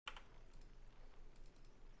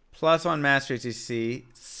+1 mastery GC,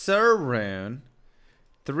 Sir-Rune,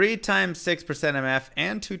 3 times 6% MF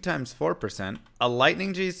and 2 times 4%, a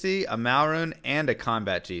lightning GC, a Malrune, and a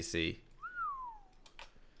combat GC.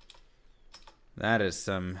 That is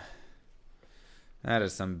some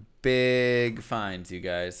big finds, you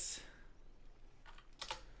guys.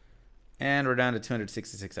 And we're down to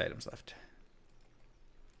 266 items left.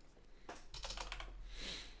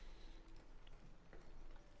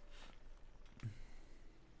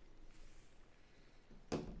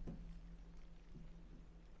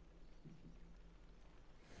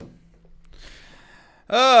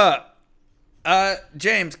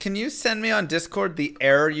 James, can you send me on Discord the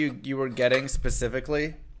error you were getting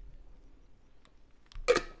specifically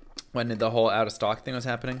when the whole out of stock thing was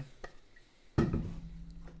happening?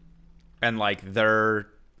 And like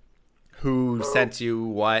who sent you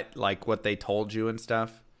what, like what they told you and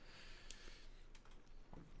stuff.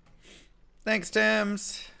 Thanks,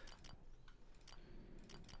 Tims.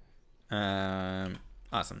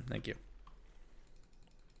 Awesome, thank you.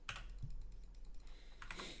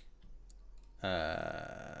 Okay.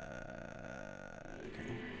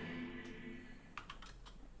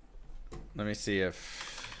 Let me see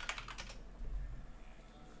if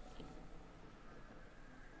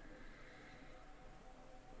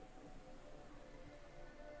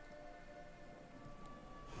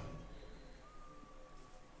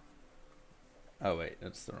oh wait,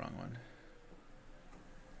 that's the wrong one.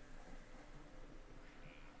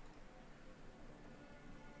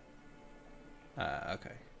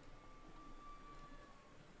 Okay.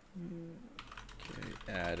 Okay,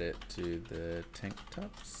 add it to the tank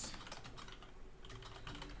tops.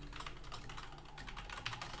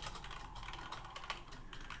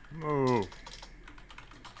 Move.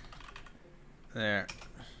 There.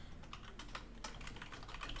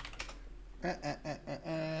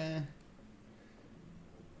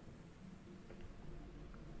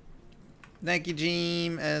 Thank you,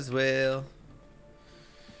 Jeem, as well.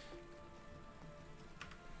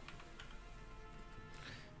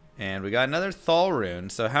 And we got another Thal rune.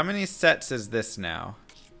 So how many sets is this now?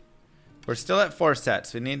 We're still at 4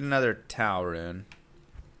 sets. We need another Tau rune.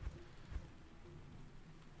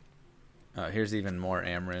 Oh, here's even more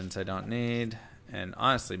Am runes I don't need. And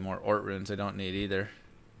honestly, more Ort runes I don't need either.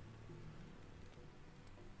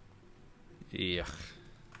 Yuck.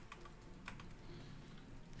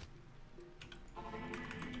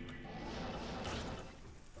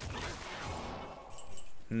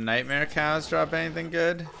 Nightmare cows drop anything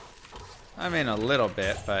good? I mean, a little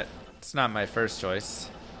bit, but it's not my first choice.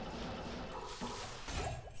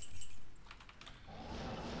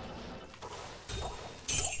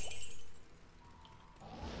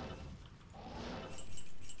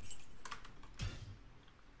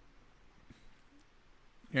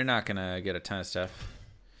 You're not gonna get a ton of stuff.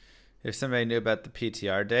 If somebody knew about the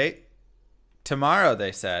PTR date, tomorrow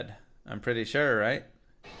they said. I'm pretty sure, right?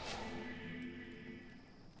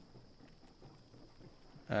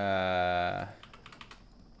 Okay.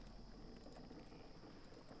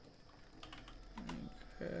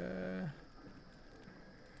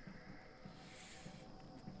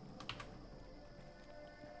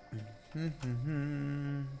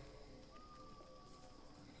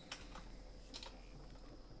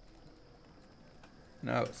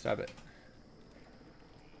 No, stop it.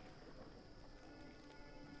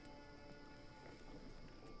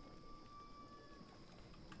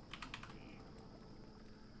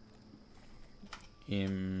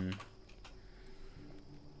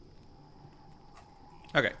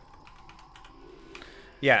 Okay.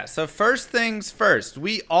 Yeah, so first things first.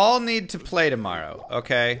 We all need to play tomorrow,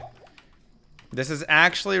 okay? This is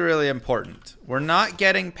actually really important. We're not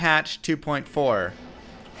getting patch 2.4.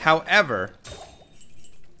 However,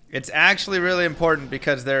 it's actually really important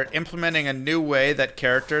because they're implementing a new way that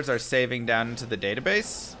characters are saving down into the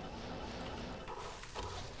database.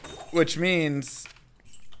 Which means...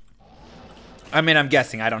 I mean, I'm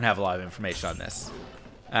guessing. I don't have a lot of information on this.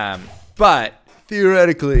 But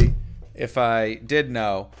theoretically, if I did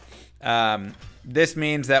know, this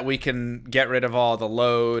means that we can get rid of all the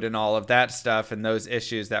load and all of that stuff and those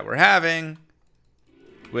issues that we're having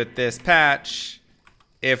with this patch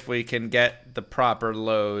if we can get the proper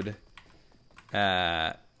load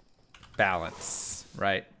balance,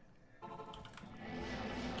 right?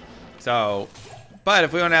 So... But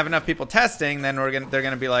if we don't have enough people testing, then they're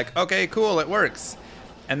gonna be like, okay, cool, it works.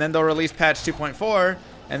 And then they'll release patch 2.4,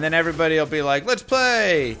 and then everybody will be like, let's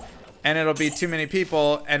play! And it'll be too many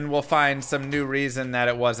people, and we'll find some new reason that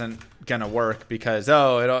it wasn't gonna work because,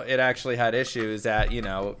 oh, it actually had issues at, you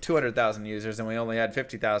know, 200,000 users, and we only had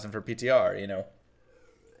 50,000 for PTR, you know?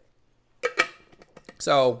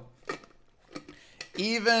 So,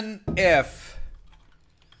 even if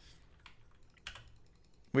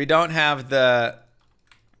we don't have the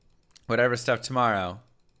whatever stuff tomorrow,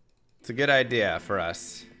 it's a good idea for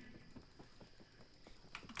us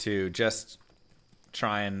to just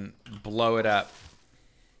try and blow it up.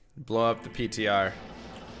 Blow up the PTR.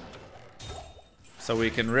 So we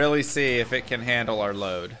can really see if it can handle our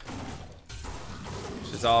load.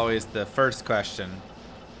 Which is always the first question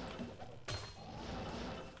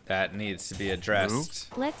that needs to be addressed.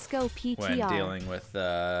 Let's go PTR. When dealing with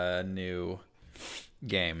a new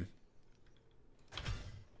game.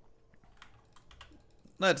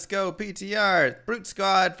 Let's go PTR. Brute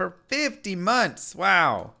Squad for 50 months.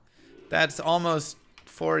 Wow. That's almost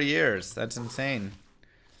 4 years. That's insane.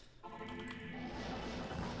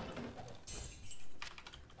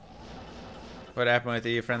 What happened with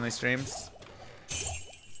the friendly streams?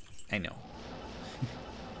 I know.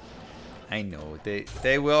 I know.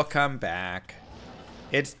 They will come back.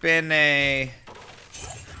 It's been a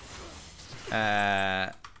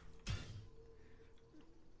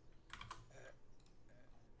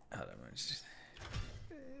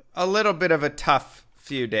little bit of a tough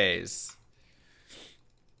few days.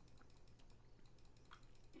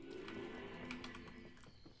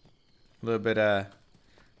 A little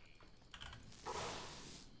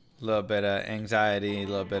bit of anxiety, a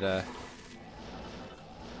little bit of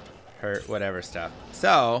hurt, whatever stuff.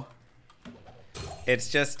 So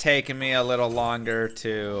it's just taken me a little longer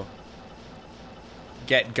to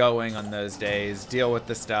get going on those days, deal with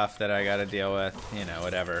the stuff that I gotta deal with, you know,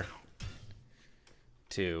 whatever,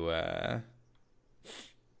 to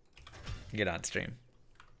get on stream.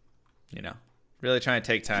 You know, really trying to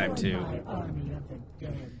take time to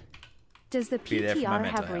Does the be there for my PTR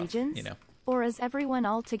mental have health, regions? you know. Or is everyone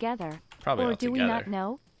all together? Probably or all do we together. not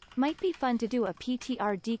know? Might be fun to do a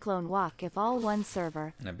PTR declone walk if all one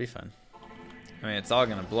server. That'd be fun. I mean, it's all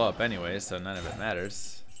gonna blow up anyway, so none of it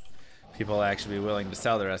matters. People will actually be willing to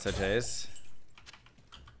sell their SOJs.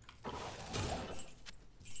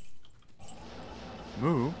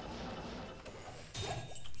 Moo.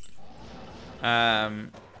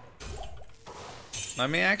 Let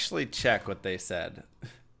me actually check what they said.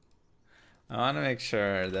 I want to make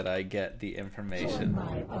sure that I get the information.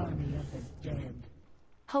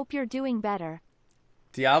 Hope you're doing better.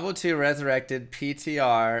 Diablo 2 Resurrected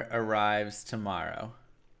PTR arrives tomorrow.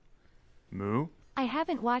 Moo. I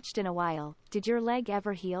haven't watched in a while. Did your leg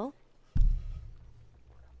ever heal?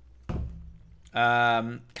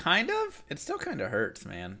 Kind of. It still kind of hurts,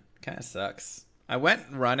 man. Kind of sucks. I went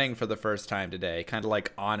running for the first time today, kind of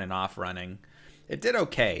like on and off running. It did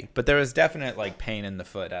okay, but there was definite like pain in the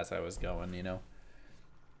foot as I was going, you know.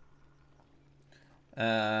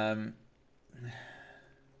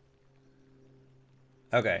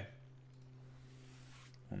 Okay.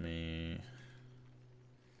 Let me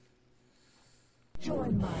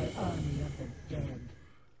Join my army of the dead.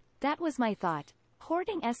 That was my thought.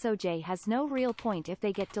 Hoarding SOJ has no real point if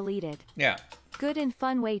they get deleted. Yeah. Good and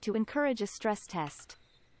fun way to encourage a stress test.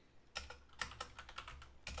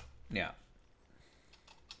 Yeah.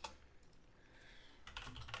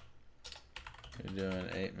 You're doing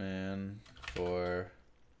 8-man for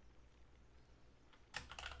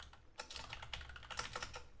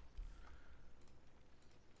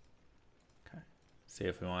okay. See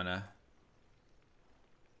if we wanna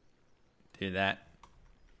do that.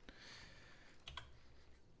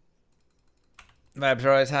 Vibes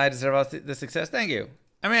are always high. Deserve all the success. Thank you.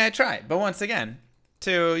 I mean, I try, but once again,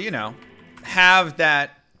 to, you know, have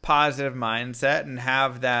that positive mindset and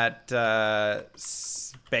have that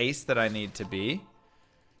space that I need to be,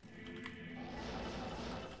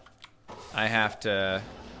 I have to.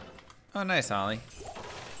 Oh, nice, Ollie.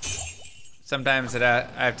 Sometimes I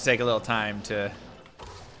have to take a little time to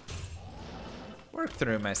work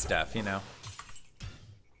through my stuff, you know.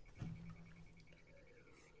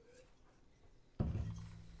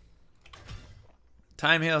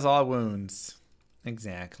 Time heals all wounds.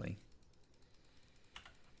 Exactly.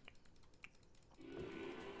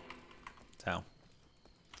 So,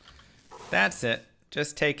 that's it.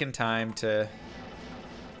 Just taking time to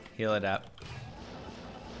heal it up.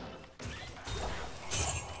 I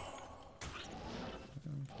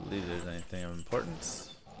don't believe there's anything of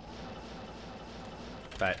importance.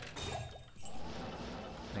 But,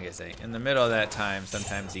 like I say, in the middle of that time,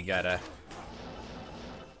 sometimes you gotta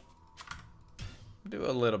do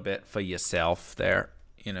a little bit for yourself there,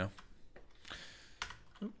 you know.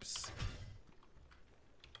 Oops.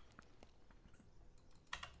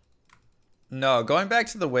 No, going back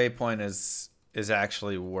to the waypoint is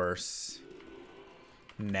actually worse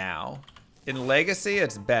now. In Legacy,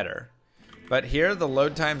 it's better. But here, the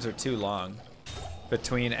load times are too long.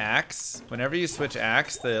 between acts. Whenever you switch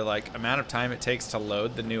acts, the like amount of time it takes to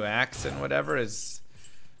load the new acts and whatever is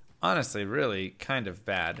honestly really kind of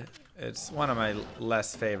bad. It's one of my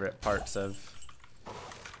less favorite parts of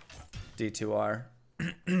D2R.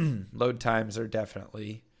 Load times are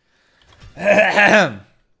definitely a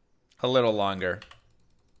little longer.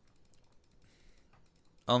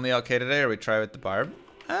 Only okay today, or we try with the barb?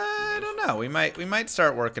 I don't know. We might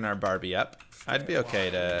start working our Barbie up. I'd be okay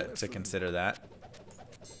to consider that.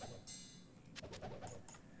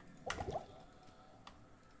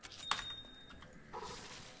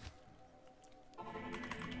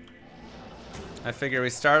 I figure we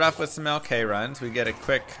start off with some LK runs. We get a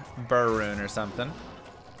quick Burr rune or something.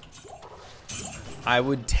 I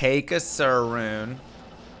would take a Sir rune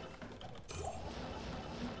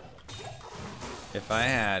if I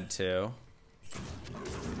had to.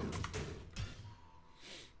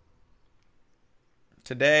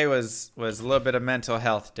 Today was a little bit of mental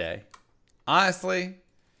health day. Honestly,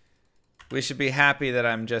 we should be happy that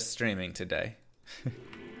I'm just streaming today.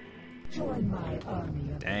 Join my army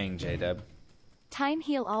of Dang, J-Dub. Time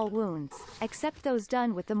heal all wounds, except those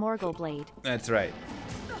done with the Morgul blade. That's right.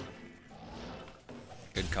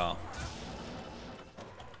 Good call.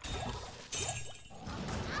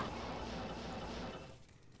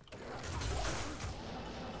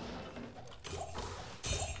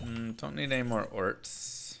 Don't need any more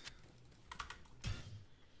orts.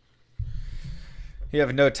 You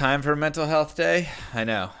have no time for a mental health day? I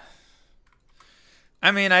know.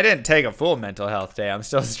 I mean, I didn't take a full mental health day. I'm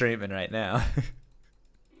still streaming right now.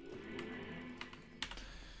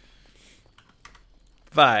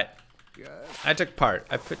 But I took part.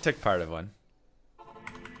 I took part of one.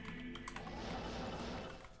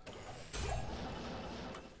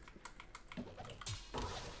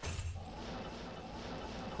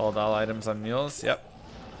 Hold all items on mules. Yep.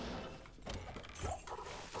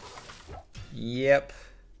 Yep.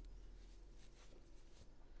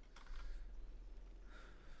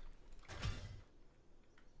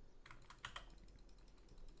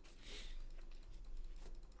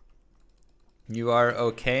 You are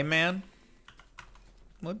okay, man?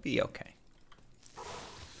 Would be okay.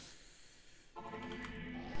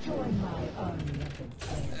 join my army of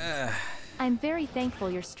the dead. I'm very thankful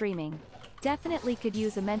you're streaming. Definitely could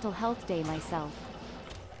use a mental health day myself.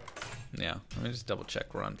 Yeah, let me just double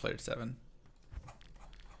check we're on player 7.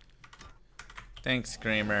 Thanks,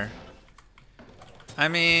 Screamer. I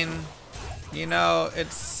mean, you know,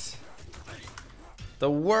 it's the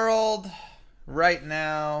world right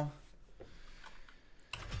now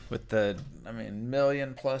with the, I mean,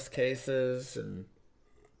 million+ cases and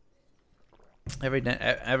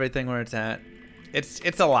everything where it's at.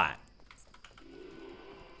 It's a lot.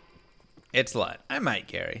 It's a lot. I might,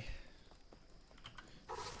 Gary.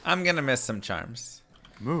 I'm gonna miss some charms.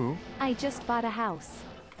 Moo. I just bought a house.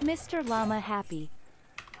 Mr. Llama happy.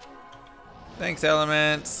 Thanks,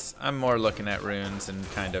 Elements. I'm more looking at runes and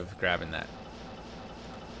kind of grabbing that.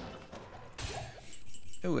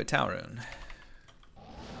 Ooh, a Tau rune.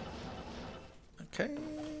 Okay.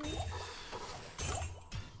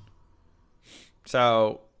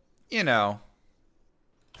 So, you know,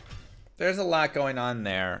 there's a lot going on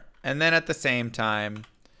there. And then at the same time,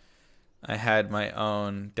 I had my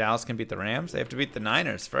own. Dallas can beat the Rams. They have to beat the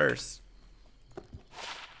Niners first.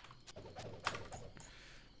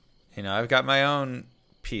 You know, I've got my own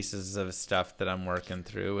pieces of stuff that I'm working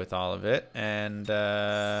through with all of it. And,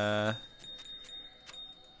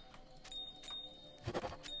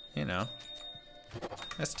 you know,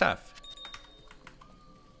 it's tough.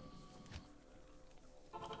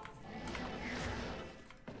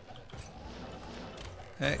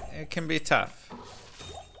 It can be tough.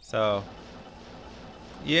 So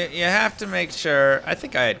you have to make sure. I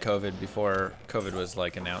think I had COVID before COVID was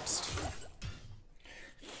like announced.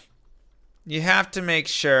 You have to make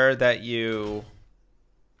sure that you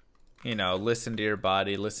know, listen to your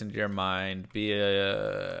body, listen to your mind, be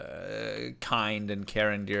kind and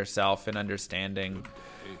caring to yourself and understanding.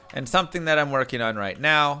 And something that I'm working on right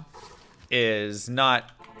now is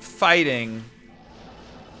not fighting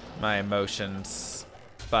my emotions,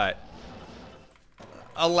 but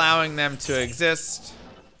allowing them to exist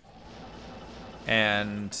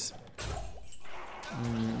and,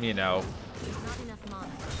 you know,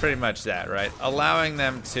 pretty much that, right? Allowing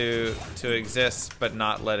them to exist, but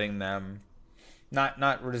not letting them,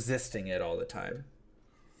 not resisting it all the time.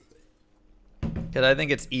 Because I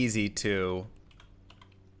think it's easy to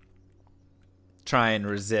try and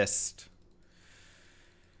resist,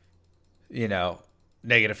 you know,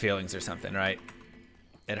 negative feelings or something, right?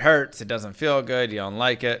 It hurts, it doesn't feel good, you don't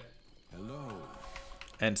like it. Hello.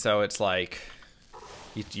 And so it's like,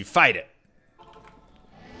 You fight it.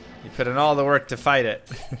 You put in all the work to fight it.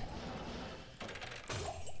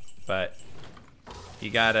 But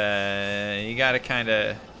you gotta kind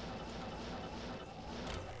of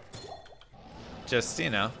just, you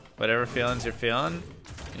know, whatever feelings you're feeling,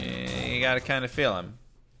 you gotta kind of feel them.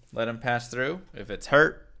 Let them pass through. If it's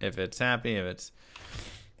hurt, if it's happy, if it's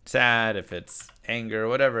sad, if it's anger,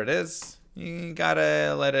 whatever it is, you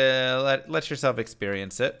gotta let yourself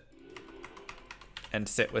experience it and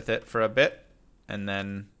sit with it for a bit, and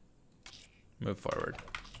then move forward.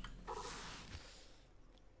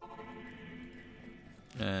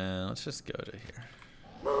 Let's just go to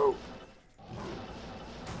here.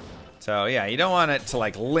 So yeah, you don't want it to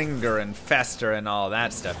like linger and fester and all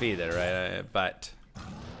that stuff either, right? But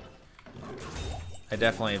I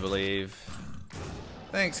definitely believe.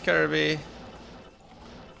 Thanks, Kirby.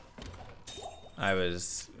 I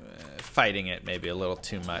was fighting it maybe a little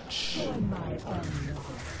too much.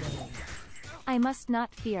 I must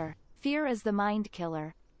not fear. Fear is the mind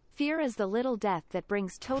killer. Fear is the little death that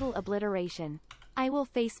brings total obliteration. I will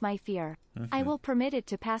face my fear. I will permit it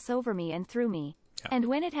to pass over me and through me. And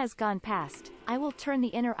when it has gone past, I will turn the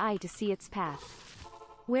inner eye to see its path.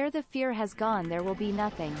 Where the fear has gone, there will be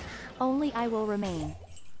nothing. Only I will remain.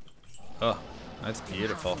 Oh, that's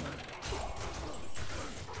beautiful.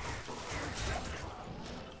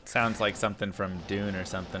 Sounds like something from Dune or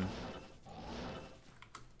something.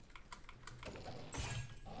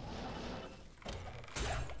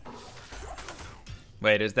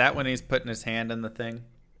 Wait, is that when he's putting his hand in the thing?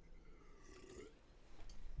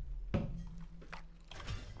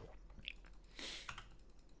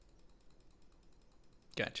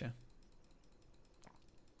 Gotcha.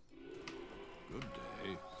 Good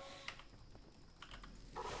day.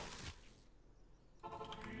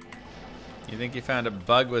 You think you found a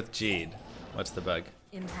bug with Jeed? What's the bug?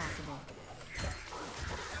 Impossible.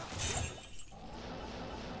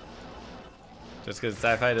 Just because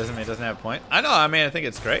sci-fi doesn't mean it doesn't have a point? I know, I mean, I think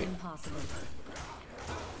it's great. Impossible.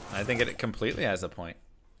 I think it completely has a point.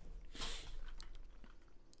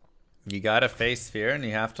 You gotta face fear and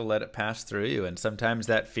you have to let it pass through you. And sometimes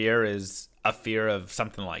that fear is a fear of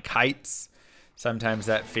something like heights. Sometimes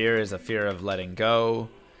that fear is a fear of letting go.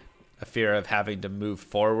 A fear of having to move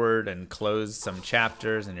forward and close some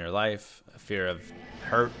chapters in your life. A fear of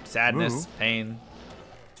hurt, sadness, pain.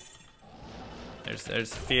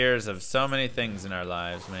 There's fears of so many things in our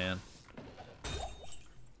lives, man.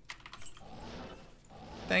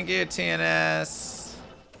 Thank you, TNS.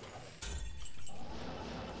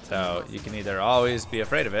 So you can either always be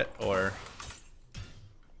afraid of it or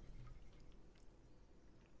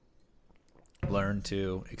learn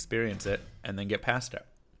to experience it and then get past it.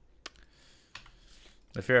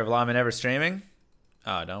 The fear of Llama never streaming?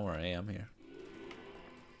 Oh, don't worry, I'm here.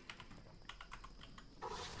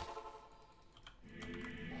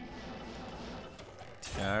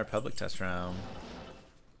 Our public test round.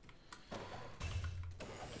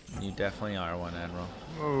 You definitely are one, Admiral.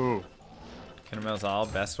 Oh. Kindermill's all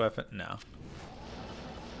best weapon? No.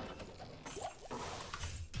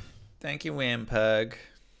 Thank you, Wimpug.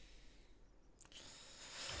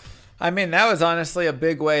 I mean, that was honestly a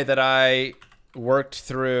big way that I worked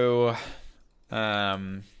through.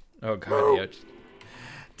 Oh god,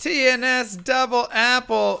 TNS double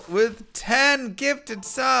apple with 10 gifted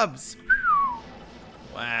subs.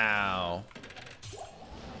 Wow.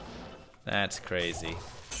 That's crazy.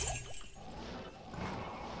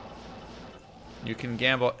 You can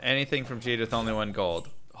gamble anything from Jade with only 1 gold.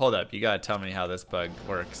 Hold up, you gotta tell me how this bug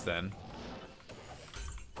works then.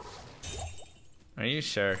 Are you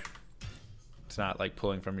sure? It's not like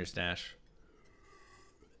pulling from your stash.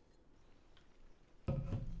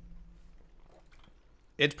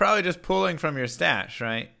 It's probably just pulling from your stash,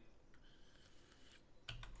 right?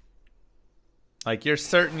 Like, you're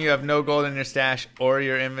certain you have no gold in your stash or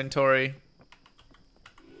your inventory.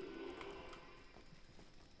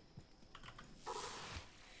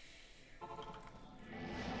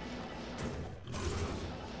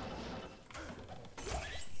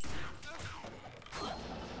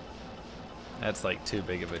 That's like too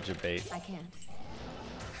big of a debate. I can't.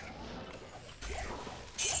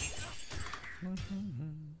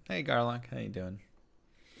 Hey Garlock, how you doing?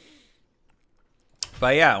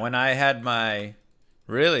 But yeah, when I had my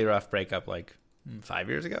really rough breakup like 5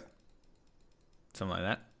 years ago, something like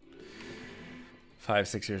that,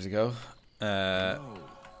 5-6 years ago, the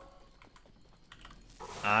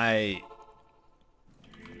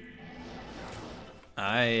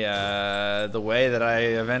way that I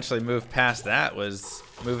eventually moved past that was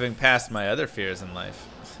moving past my other fears in life.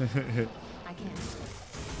 I can't.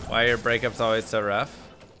 Why are your breakups always so rough?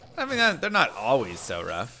 I mean, they're not always so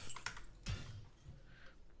rough.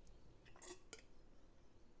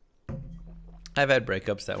 I've had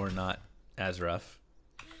breakups that were not as rough.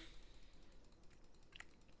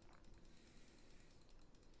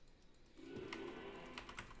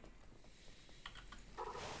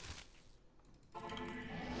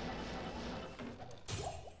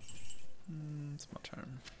 Small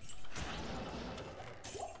charm.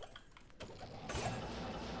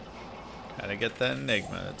 Gotta get the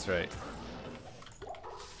Enigma, that's right.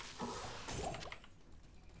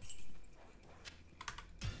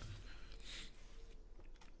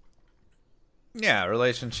 Yeah,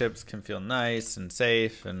 relationships can feel nice and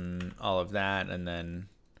safe and all of that, and then...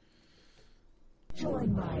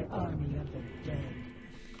 Join my army of the dead.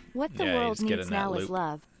 What the Yeah, you world just get needs in that now is loop.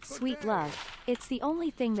 love, sweet love. It's the only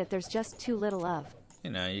thing that there's just too little of. You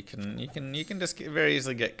know, you can just very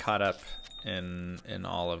easily get caught up in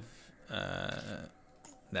all of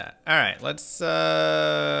that. All right, let's. Do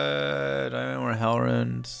I have any more hell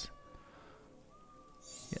runes?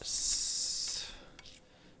 Yes.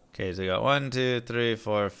 Okay, so we got 1, 2, 3,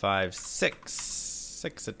 4, 5,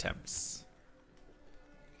 6 attempts.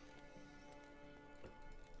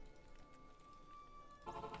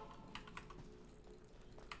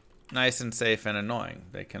 Nice and safe and annoying.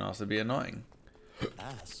 They can also be annoying.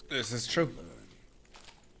 Ask. This is true.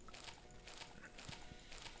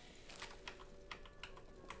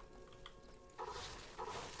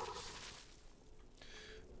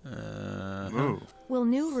 Moo. Will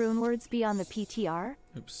new rune words be on the PTR?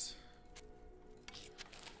 Oops.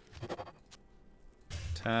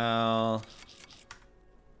 Towel.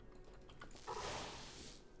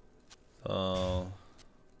 So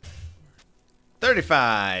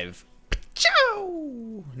 35.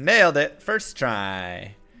 Choo! Nailed it. First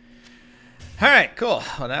try. All right, cool.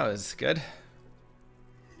 Well, that was good.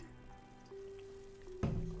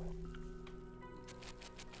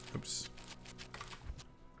 Oops.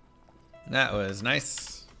 That was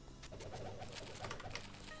nice.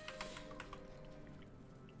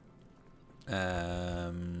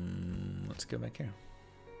 Let's go back here.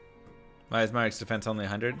 Why is Mark's defense only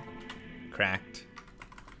 100? Cracked.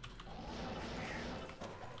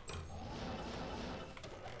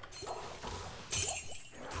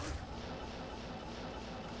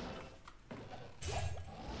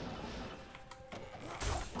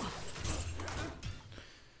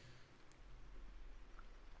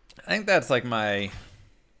 I think that's like my...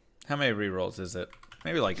 How many rerolls is it?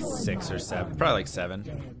 Maybe like 6 or 7. Probably like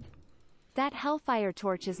 7. That hellfire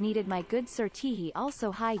torch is needed, my good Sir Teehee.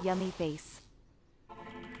 Also, hi, yummy face.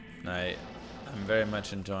 I'm very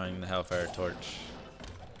much enjoying the Hellfire Torch.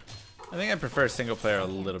 I think I prefer single player a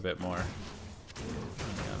little bit more, to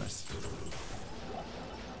be honest.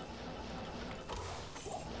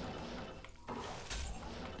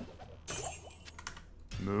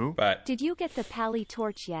 Moo. But Did you get the Pally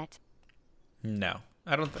torch yet? no,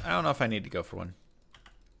 I don't know if I need to go for one.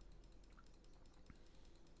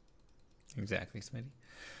 Exactly, Smitty.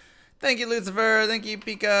 Thank you, Lucifer. Thank you,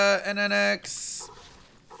 Pika NNX.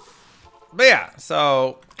 But yeah,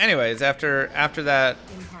 so anyways, after that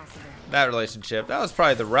relationship, that was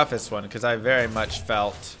probably the roughest one because I very much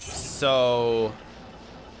felt so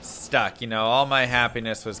stuck. You know, all my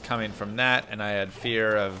happiness was coming from that, and I had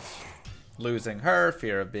fear of losing her,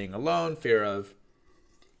 fear of being alone, fear of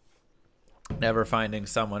never finding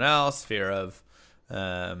someone else, fear of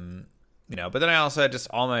you know, but then I also had just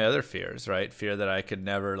all my other fears, right? Fear that I could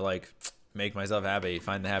never like make myself happy,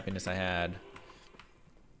 find the happiness I had.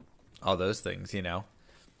 All those things, you know.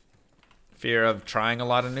 Fear of trying a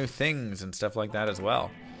lot of new things and stuff like that as well.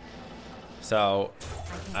 So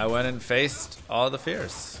I went and faced all the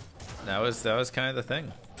fears. That was kind of the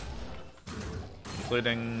thing.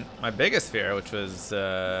 Including my biggest fear, which was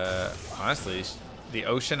honestly the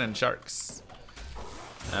ocean and sharks.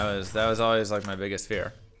 That was always like my biggest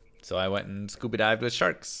fear. So I went and scuba dived with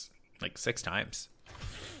sharks like 6 times.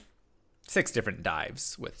 6 different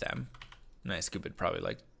dives with them. And I scuba probably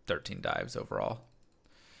like 13 dives overall.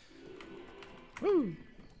 Woo!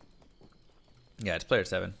 Yeah, it's player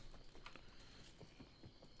 7.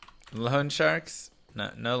 Lone sharks?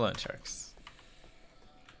 No lone sharks.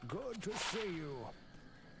 Good to see you.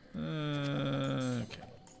 Okay.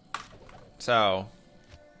 So,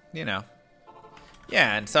 you know.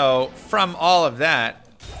 Yeah, and so from all of that,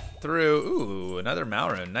 through another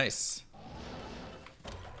Malrune, nice.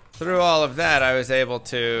 Through all of that, I was able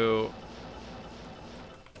to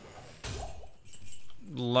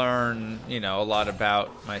learn, you know, a lot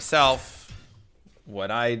about myself,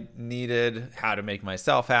 what I needed, how to make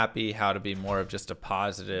myself happy, how to be more of just a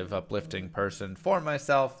positive, uplifting person for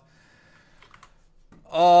myself.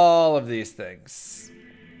 all of these things.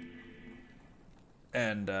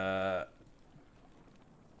 And,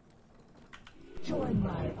 Join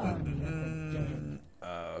my army of the dead.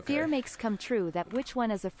 okay. Fear makes come true that which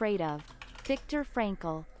one is afraid of. Viktor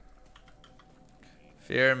Frankl.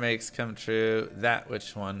 Fear makes come true that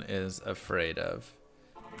which one is afraid of.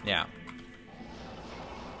 Yeah.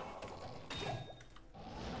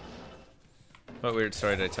 What weird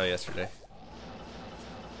story did I tell yesterday?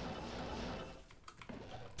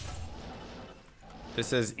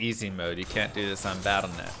 This is easy mode. You can't do this on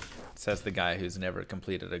BattleNet, says the guy who's never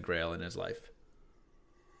completed a Grail in his life.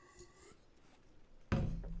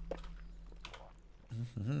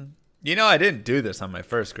 You know, I didn't do this on my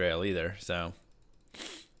first Grail either, so.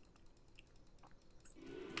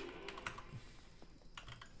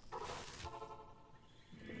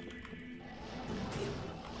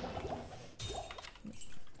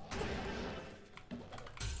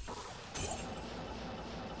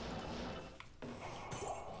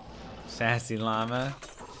 Sassy llama.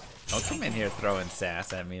 Don't come in here throwing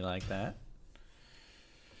sass at me like that.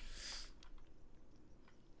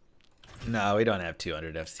 No, we don't have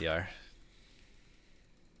 200 FCR.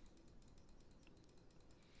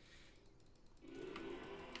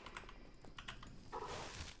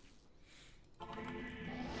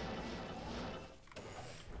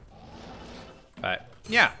 But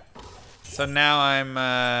yeah. So now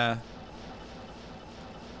I'm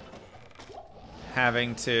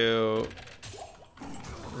having to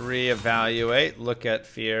reevaluate, look at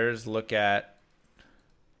fears, look at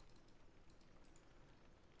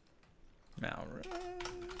now,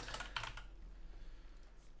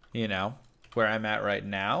 you know, where I'm at right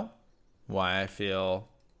now, why I feel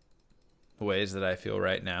the ways that I feel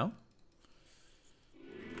right now.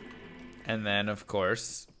 And then, of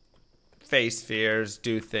course, face fears,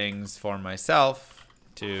 do things for myself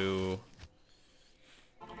to, you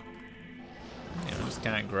know, just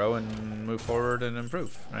kind of grow and move forward and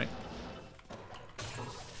improve, right?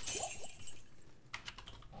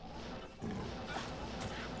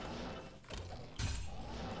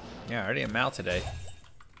 Yeah, already a Mal today.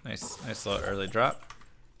 Nice little early drop.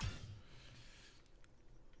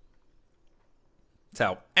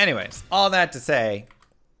 So, anyways, all that to say,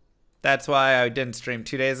 that's why I didn't stream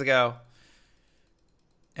 2 days ago.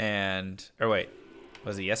 And, or wait,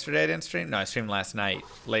 was it yesterday I didn't stream? No, I streamed last night,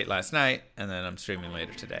 late last night, and then I'm streaming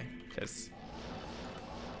later today because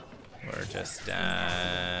we're just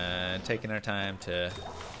taking our time to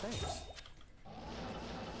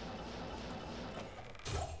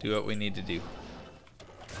do what we need to do.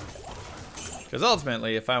 Because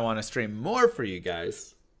ultimately, if I want to stream more for you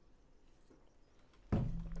guys,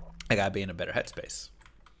 I gotta be in a better headspace.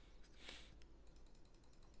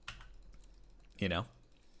 You know?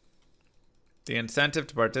 The incentive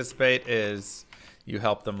to participate is you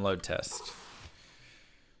help them load test.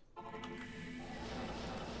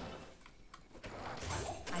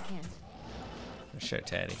 I can't. Sure,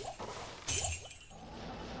 Teddy.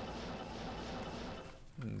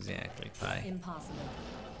 Exactly, Pi. Impossible.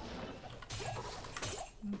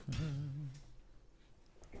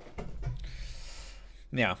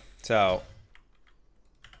 Yeah, so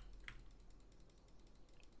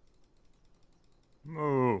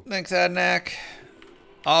Moo. thanks, Adnak.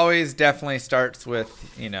 Always definitely starts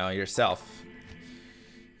with, you know, yourself.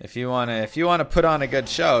 If you wanna put on a good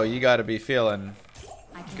show, you gotta be feeling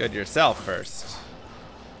good yourself first.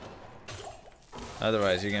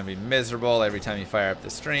 Otherwise, you're gonna be miserable every time you fire up the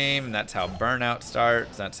stream. And that's how burnout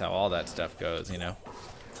starts. That's how all that stuff goes, you know.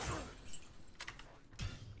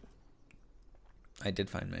 I did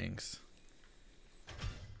find my inks.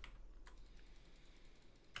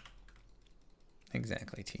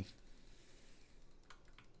 Exactly, T.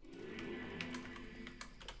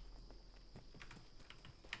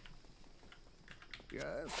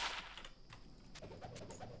 Yes.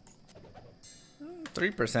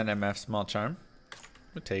 3% MF small charm.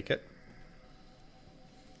 We'll take it.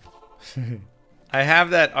 I have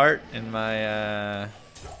that art in my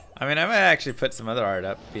I mean, I might actually put some other art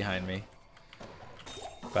up behind me.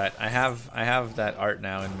 But I have that art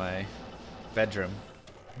now in my bedroom.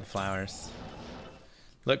 The flowers.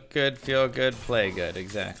 Look good, feel good, play good.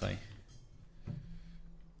 Exactly.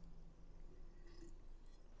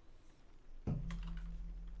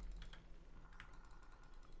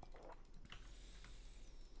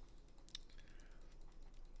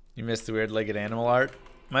 You missed the weird legged animal art?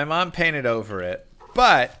 My mom painted over it,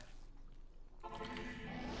 but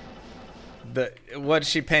what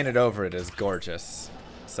she painted over it is gorgeous.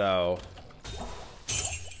 So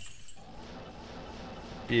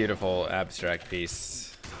beautiful abstract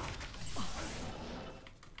piece.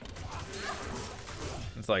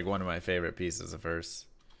 like one of my favorite pieces of verse.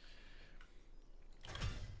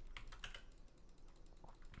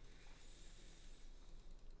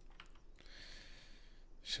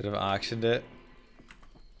 Should have auctioned it.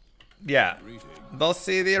 Yeah. They'll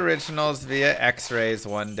see the originals via X-rays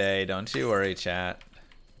one day. Don't you worry, chat.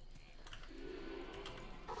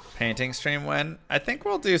 Painting stream when? I think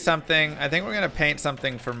we'll do something. I think we're going to paint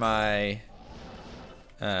something for my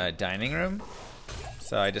dining room.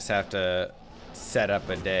 So I just have to set up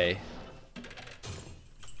a day.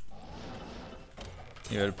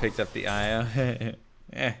 You would have picked up the IO.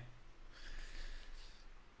 Eh.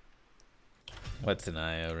 What's an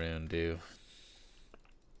IO rune do?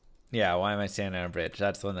 Yeah, why am I standing on a bridge?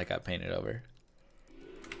 That's the one that got painted over.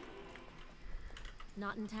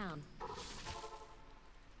 Not in town.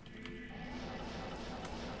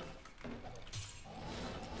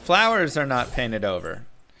 Flowers are not painted over.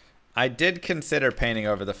 I did consider painting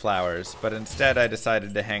over the flowers, but instead I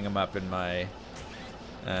decided to hang them up in my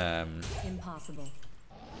Impossible.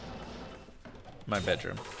 my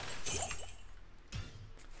bedroom.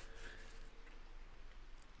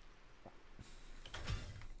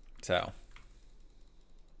 So.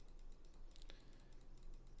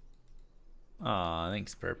 Aw,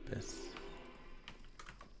 thanks, Purpose.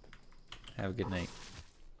 Have a good night.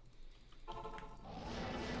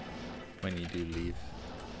 When you do leave.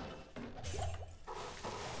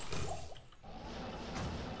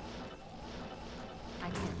 I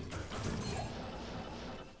can't.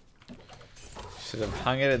 Should have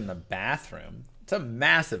hung it in the bathroom. It's a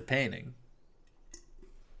massive painting.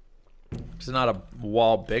 There's not a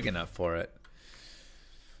wall big enough for it.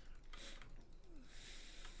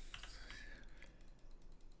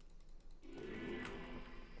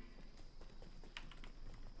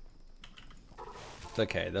 It's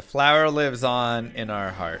okay. The flower lives on in our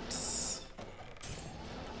hearts.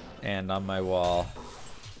 And on my wall.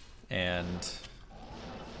 And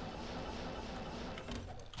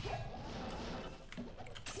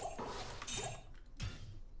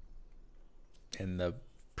in the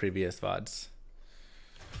previous VODs.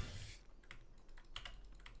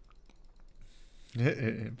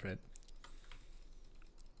 Brett.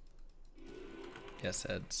 Yes,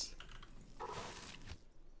 heads.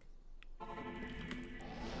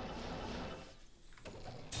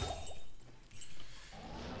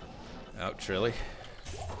 Ouch, really?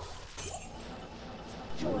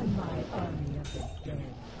 Join my army of the dead.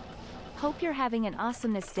 Hope you're having an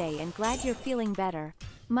awesomeness day and glad you're feeling better.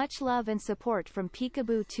 Much love and support from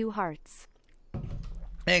Peekaboo 2 Hearts.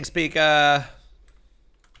 Thanks, Pika.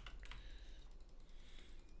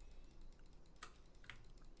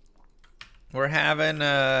 We're having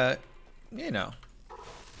a, you know,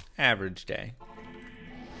 average day.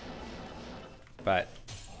 But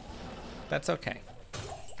that's okay.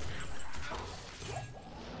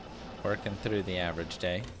 Working through the average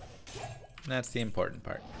day. That's the important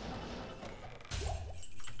part.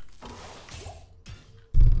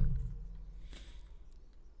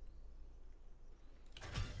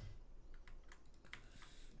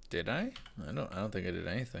 Did I? I don't think I did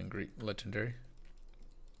anything Greek legendary.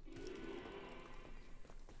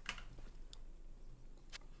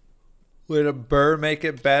 Would a burr make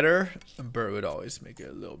it better? A burr would always make it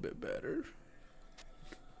a little bit better.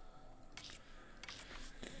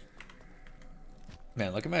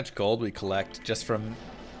 Man, look how much gold we collect just from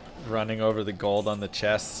running over the gold on the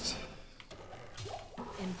chest.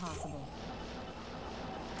 Impossible.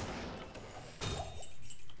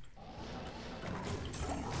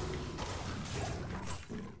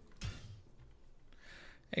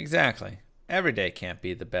 Exactly. Every day can't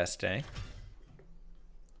be the best day.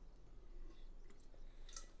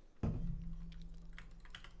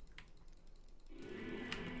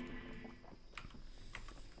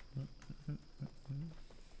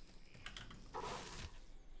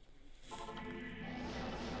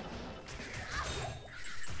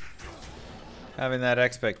 Having that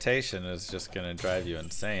expectation is just going to drive you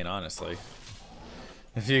insane, honestly.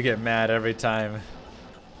 If you get mad every time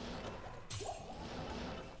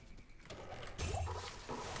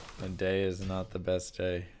the day is not the best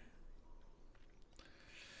day.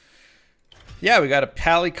 Yeah, we got a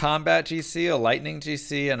Pally Combat GC, a Lightning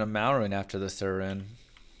GC, and a Malrune after the Surrune.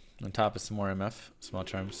 On top of some more MF, small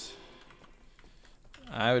charms.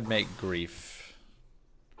 I would make Grief.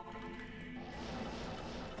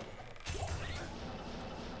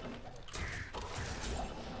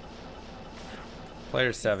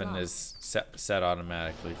 Player 7 is set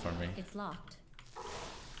automatically for me. It's locked.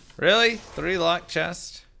 Really? 3 locked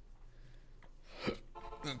chest?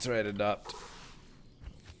 That's right, adopt.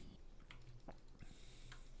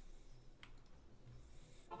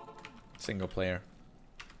 Single player.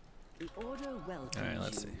 The order welcomes All right,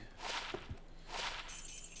 let's you. see.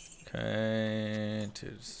 Okay, to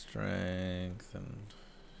strength and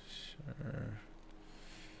sure.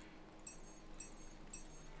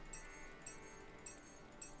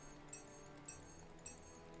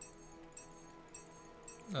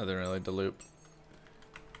 Nothing really to loop.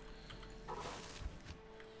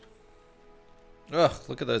 Ugh,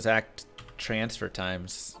 look at those act transfer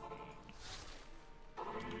times.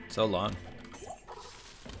 So long.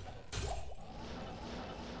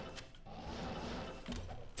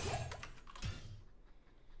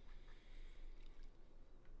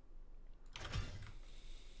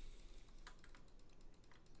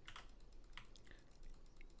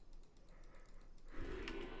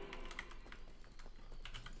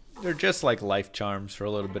 They're just like life charms for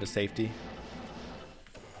a little bit of safety.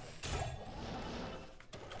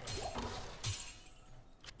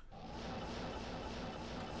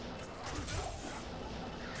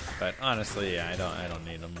 But honestly, yeah, I don't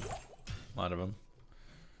need them. A lot of them.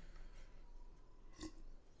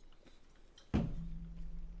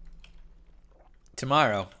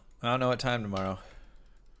 Tomorrow. I don't know what time tomorrow.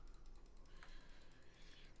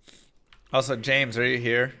 Also, James, are you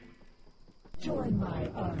here? Join my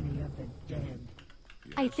army of the dead.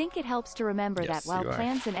 I think it helps to remember Yes, that while you are.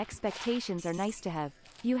 plans and expectations are nice to have,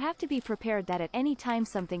 you have to be prepared that at any time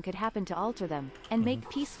something could happen to alter them, and make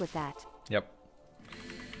peace with that. Yep.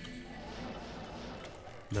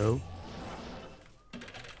 No.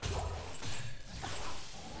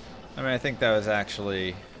 I mean, I think that was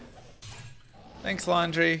actually... Thanks,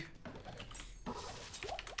 Laundry.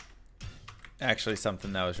 Actually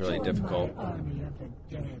something that was really Join difficult. my army of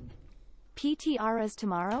the dead. PTR is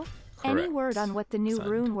tomorrow? Any word on what the new Send.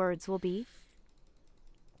 rune words will be?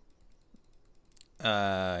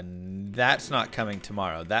 That's not coming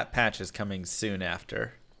tomorrow. That patch is coming soon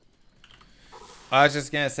after. I was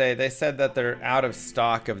just gonna say, they said that they're out of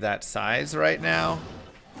stock of that size right now.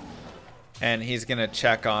 And he's gonna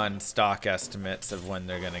check on stock estimates of when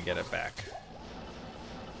they're gonna get it back.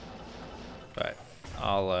 But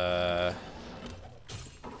I'll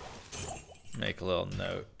make a little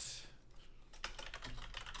note.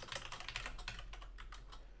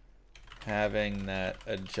 Having that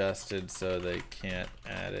adjusted so they can't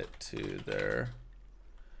add it to their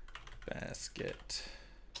basket,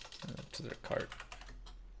 to their cart.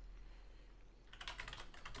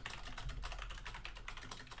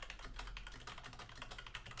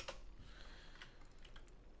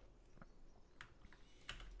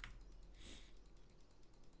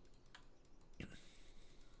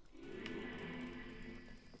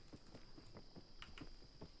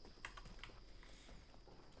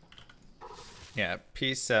 Yeah,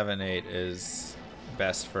 P78 is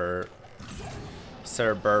best for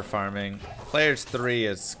Sir Burr farming. Players 3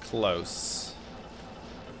 is close.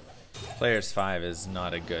 Players 5 is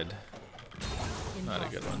not a good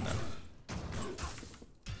one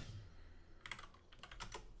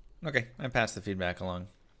though. Okay, I passed the feedback along.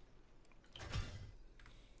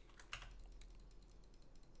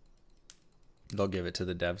 They'll give it to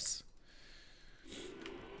the devs.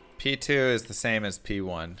 P2 is the same as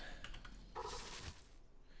P1.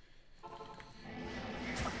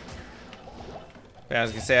 But I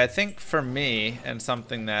was gonna say, I think for me, and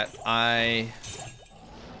something that I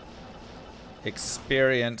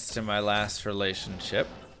experienced in my last relationship,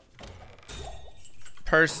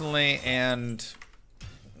 personally, and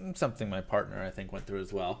something my partner I think went through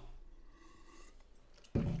as well,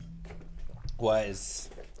 was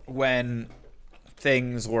when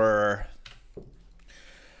things were,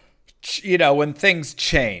 you know, when things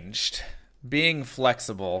changed, being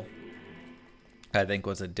flexible, I think,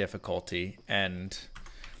 was a difficulty, and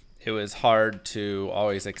it was hard to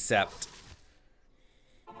always accept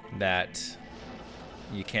that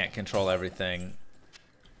you can't control everything.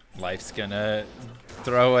 Life's gonna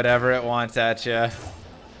throw whatever it wants at you.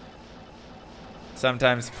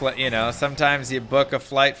 Sometimes, you know, sometimes you book a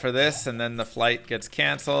flight for this, and then the flight gets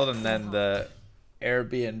canceled, and then the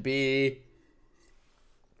Airbnb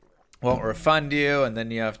won't refund you, and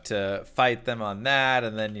then you have to fight them on that,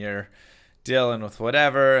 and then you're dealing with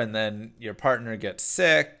whatever, and then your partner gets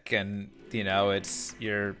sick, and you know,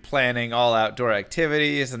 you're planning all outdoor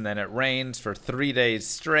activities, and then it rains for 3 days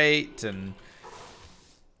straight, and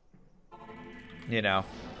you know,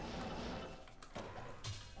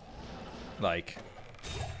 like,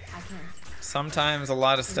 I can't. sometimes a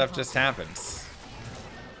lot of stuff just happens.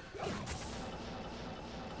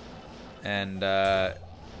 And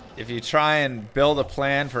if you try and build a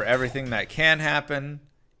plan for everything that can happen,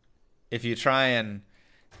 if you try and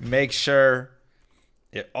make sure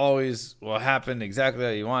it always will happen exactly how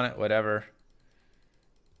you want it, whatever,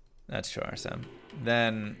 That's true, Arsem.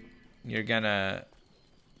 Then you're gonna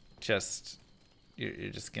just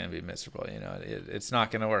you're just gonna be miserable. You know, it's not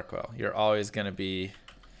gonna work well. You're always gonna be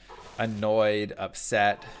annoyed,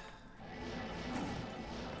 upset.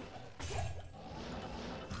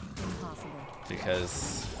 Impossible.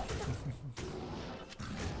 Because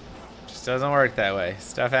it just doesn't work that way.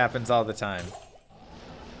 Stuff happens all the time.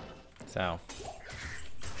 So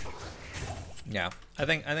yeah, I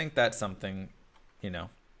think that's something, you know,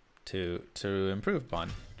 to improve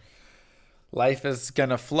upon. Life is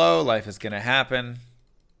gonna flow, life is gonna happen.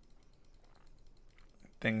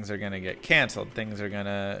 Things are gonna get canceled, things are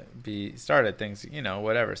gonna be started, things, you know,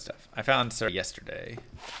 whatever stuff. I found Sir yesterday.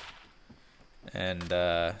 And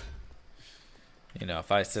you know,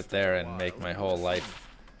 if I sit there and make my whole life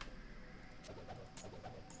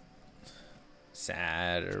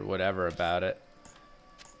sad or whatever about it,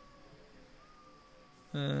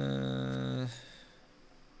 and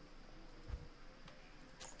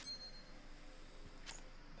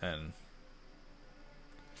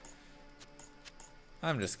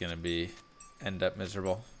I'm just gonna end up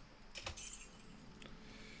miserable.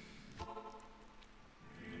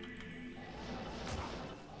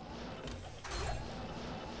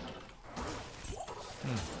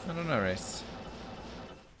 I don't know, Race.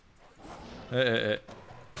 True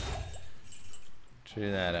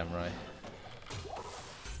that, Emroy.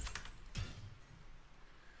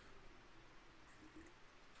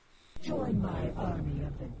 Join my army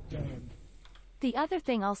of the dead. The other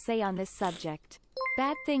thing I'll say on this subject.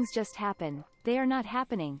 Bad things just happen. They are not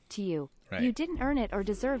happening to you. Right. You didn't earn it or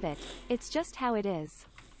deserve it. It's just how it is.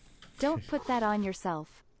 Don't put that on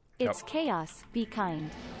yourself. It's Yep. chaos. Be kind.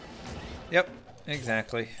 Yep,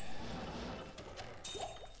 exactly.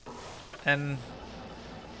 And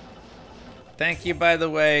thank you, by the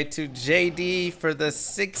way, to JD for the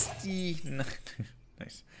 60...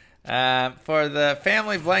 nice. For the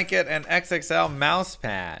family blanket and XXL mouse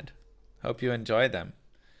pad. Hope you enjoy them.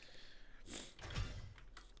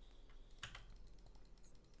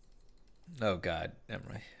 Oh God,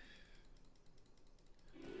 Emily.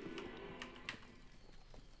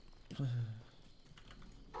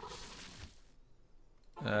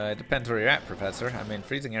 It depends where you're at, Professor. I mean,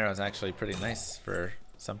 Freezing Arrow is actually pretty nice for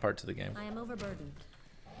some parts of the game. I am overburdened.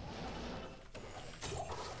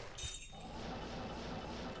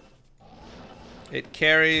 It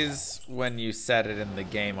carries when you set it in the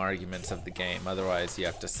game arguments of the game. Otherwise, you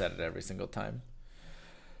have to set it every single time.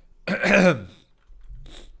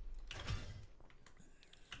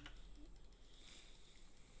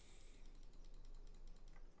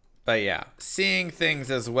 But yeah, seeing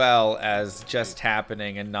things as well as just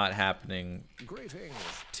happening and not happening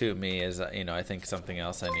to me is, you know, I think something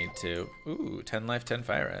else I need to... Ooh, 10 life, 10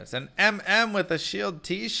 fire res. An MM with a shield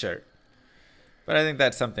t-shirt. But I think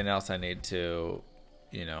that's something else I need to,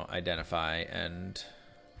 you know, identify and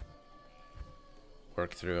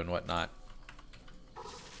work through and whatnot.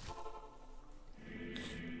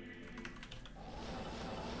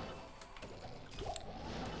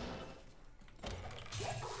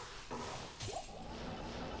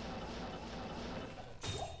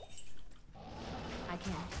 I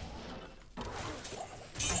can't.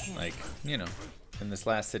 Like, you know, in this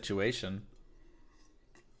last situation,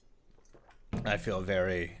 I feel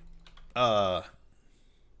very, they've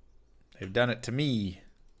done it to me,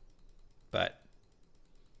 but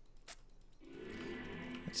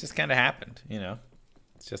it's just kind of happened, you know,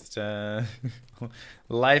 it's just,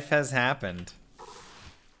 life has happened.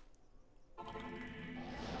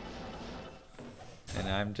 And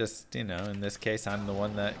I'm just, you know, in this case, I'm the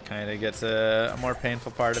one that kind of gets a more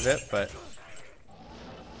painful part of it, but...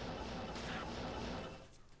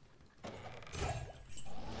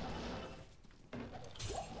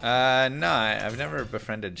 no, I've never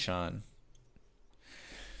befriended Sean.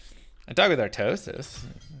 I talk with Artosis.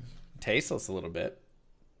 Tasteless a little bit.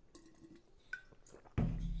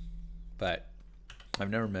 But I've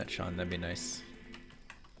never met Sean. That'd be nice.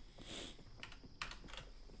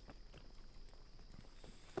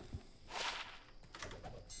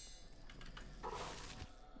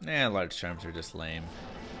 Yeah, large charms are just lame.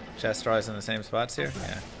 Chest draws in the same spots here?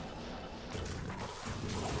 Yeah.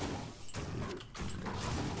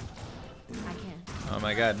 I can't. Oh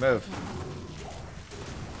my god, move.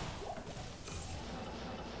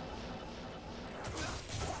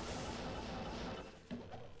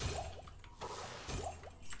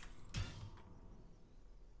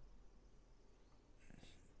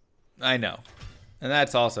 I know. And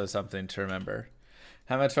that's also something to remember.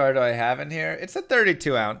 How much fire do I have in here? It's a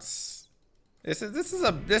 32 ounce. This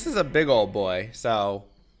is a big old boy, so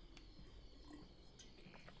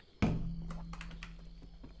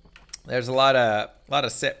There's a lot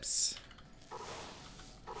of sips.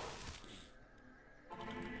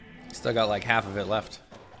 Still got like half of it left.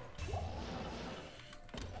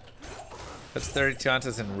 That's 32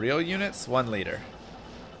 ounces in real units, 1 liter.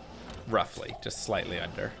 Roughly, just slightly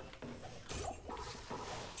under.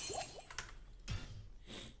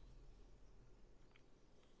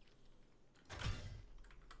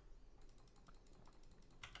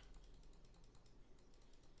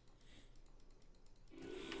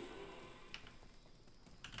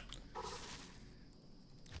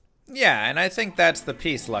 Yeah, and I think that's the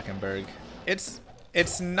piece, Luckenberg. It's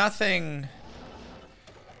nothing,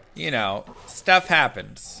 you know, stuff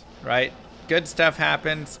happens, right? Good stuff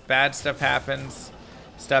happens, bad stuff happens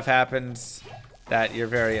that you're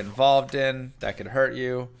very involved in, that could hurt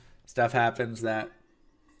you. Stuff happens that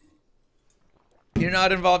you're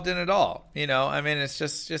not involved in at all. You know, I mean, it's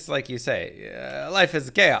just like you say, life is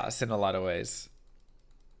chaos in a lot of ways.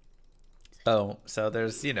 So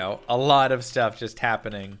there's, you know, a lot of stuff just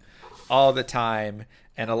happening all the time,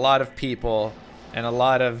 and a lot of people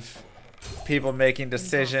making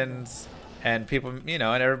decisions, and people, you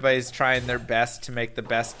know, and everybody's trying their best to make the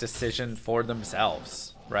best decision for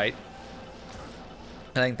themselves, right?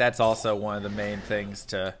 I think that's also one of the main things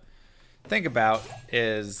to think about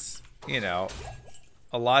is, you know,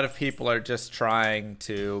 a lot of people are just trying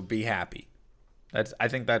to be happy. I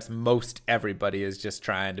think that's most everybody is just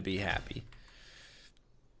trying to be happy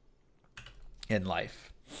in life.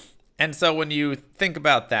 And so when you think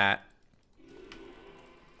about that,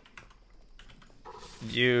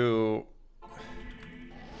 you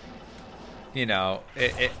know,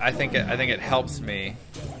 I think it helps me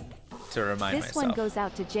to remind myself. This one goes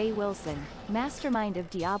out to Jay Wilson, mastermind of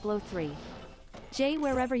Diablo 3. Jay,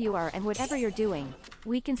 wherever you are and whatever you're doing,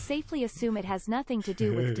 we can safely assume it has nothing to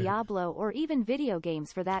do with Diablo or even video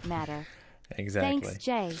games for that matter. Exactly. Thanks,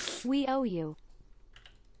 Jay. We owe you.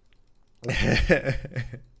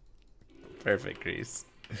 Perfect, Grease.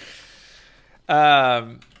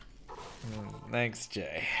 Thanks,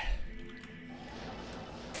 Jay.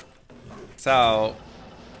 So,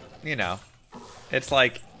 you know, it's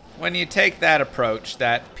like when you take that approach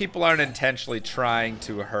that people aren't intentionally trying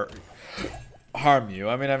to harm you.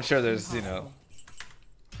 I mean, I'm sure there's, you know,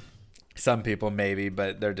 some people maybe,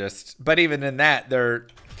 but they're just, but even in that, they're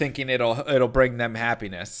thinking it'll bring them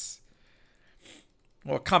happiness.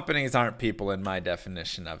 Well, companies aren't people in my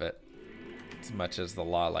definition of it, as much as the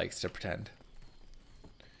law likes to pretend.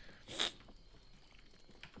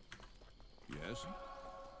 Yes.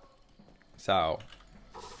 So,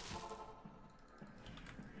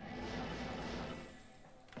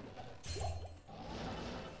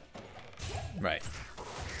 right.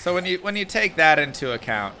 So when you take that into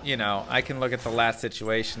account, you know, I can look at the last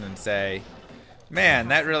situation and say, man,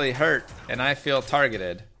 that really hurt, and I feel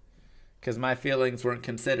targeted because my feelings weren't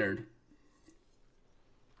considered.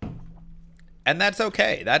 And that's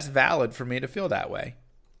okay. That's valid for me to feel that way.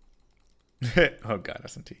 Oh God,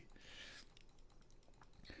 S&T.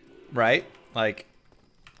 Right? Like,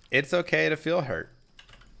 it's okay to feel hurt.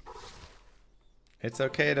 It's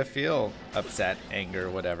okay to feel upset, anger,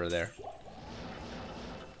 whatever there.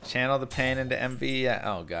 Channel the pain into MV.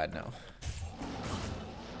 Oh God, no.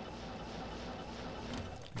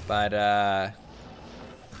 But,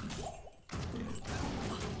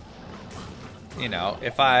 you know,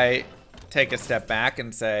 if I take a step back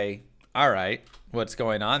and say, all right, what's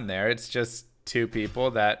going on there? It's just two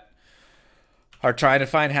people that are trying to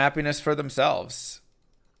find happiness for themselves.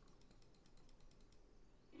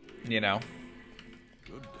 You know?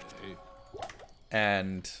 Good day.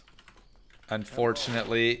 And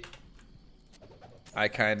unfortunately, I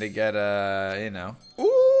kind of get a, you know,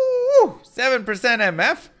 ooh, 7%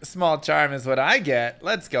 MF. Small charm is what I get.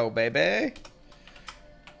 Let's go, baby.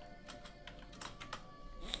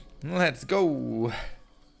 Let's go.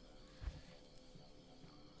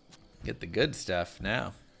 Get the good stuff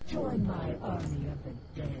now. Join my army of the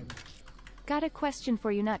dead. Got a question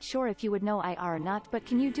for you. Not sure if you would know IR or not, but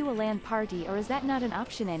can you do a LAN party, or is that not an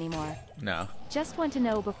option anymore? No. Just want to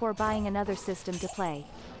know before buying another system to play.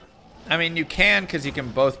 I mean, you can, because you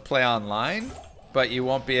can both play online, but you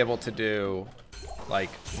won't be able to do, like,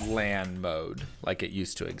 LAN mode like it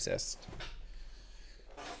used to exist.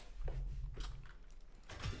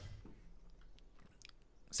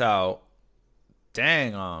 So,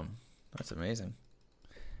 dang, that's amazing.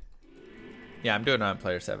 Yeah, I'm doing it on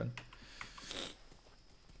player 7.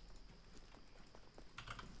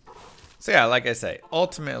 So yeah, like I say,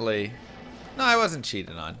 ultimately, no, I wasn't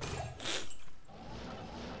cheated on.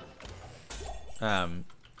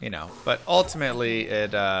 You know, but ultimately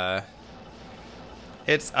it's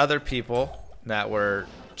other people that were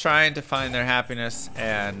trying to find their happiness,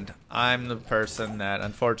 and I'm the person that,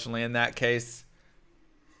 unfortunately, in that case,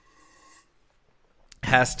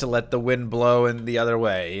 has to let the wind blow in the other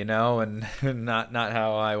way, you know, and not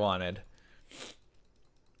how I wanted.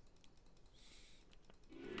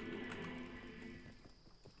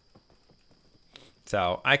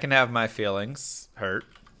 So I can have my feelings hurt,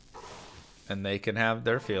 and they can have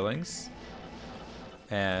their feelings,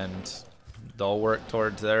 and they'll work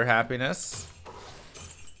towards their happiness,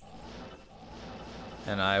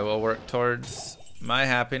 and I will work towards my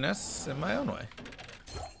happiness in my own way.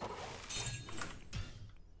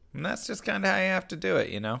 And that's just kind of how you have to do it,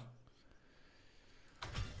 you know?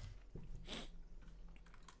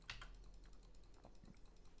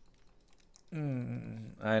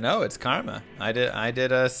 I know, it's karma. I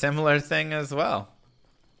did a similar thing as well.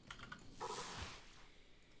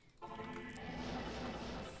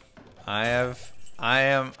 I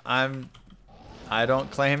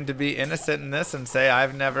don't claim to be innocent in this and say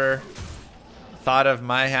I've never thought of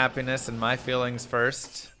my happiness and my feelings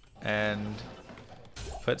first and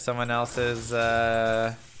put someone else's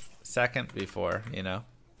second before, you know?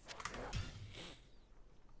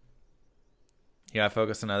 You gotta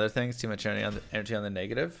focus on other things, too much energy on the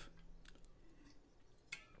negative.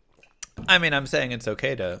 I mean, I'm saying it's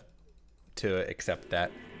okay to accept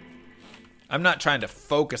that. I'm not trying to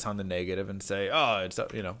focus on the negative and say, oh, it's,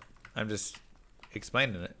 you know, I'm just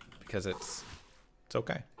explaining it because it's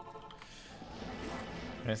okay.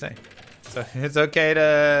 What can I say? So it's okay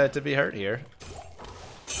to be hurt here.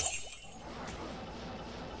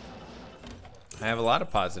 I have a lot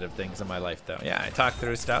of positive things in my life, though. Yeah, I talk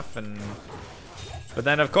through stuff, but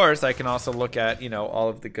then, of course, I can also look at, you know, all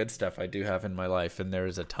of the good stuff I do have in my life, and there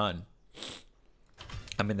is a ton.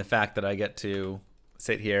 I mean, the fact that I get to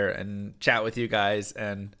sit here and chat with you guys,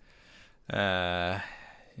 and yeah,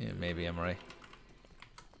 maybe I'm right.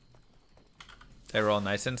 They roll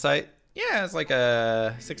nice insight. Yeah, it's like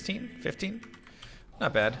a 16, 15.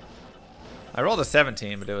 Not bad. I rolled a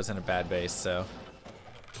 17, but it was in a bad base, so.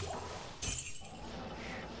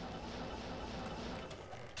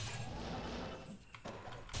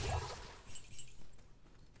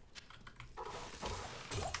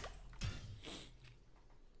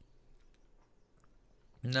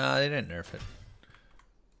 No, they didn't nerf it.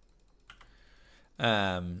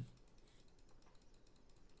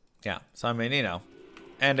 Yeah, so I mean, you know,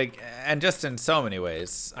 and just in so many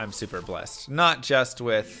ways, I'm super blessed. Not just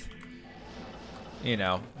with, you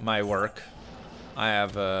know, my work. I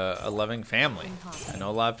have a loving family. I know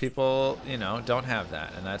a lot of people, you know, don't have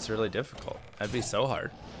that, and that's really difficult. That'd be so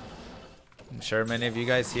hard. I'm sure many of you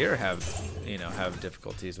guys here have, you know, have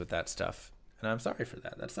difficulties with that stuff, and I'm sorry for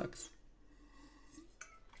that. That sucks.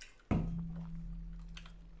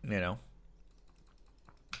 You know,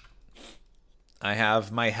 I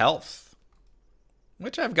have my health,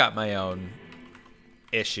 which I've got my own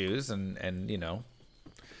issues and you know,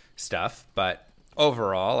 stuff, but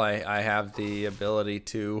overall I have the ability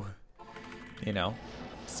to, you know,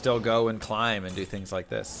 still go and climb and do things like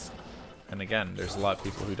this. And again, there's a lot of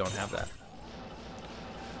people who don't have that.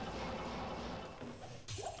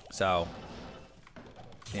 So,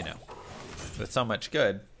 you know, with so much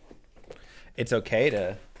good, it's okay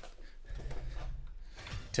to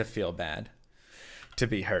feel bad, to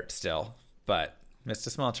be hurt still, but missed a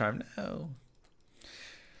small charm, no.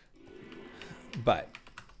 But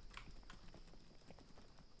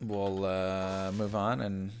we'll move on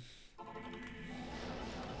and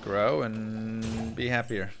grow and be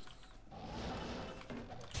happier.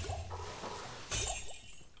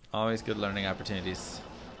 Always good learning opportunities.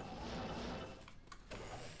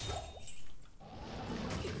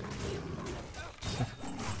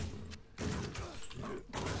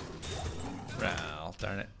 Well,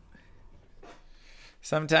 darn it.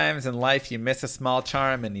 Sometimes in life you miss a small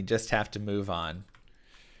charm and you just have to move on.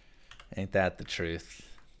 Ain't that the truth?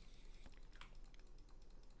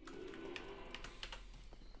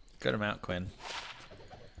 Good amount, Quinn.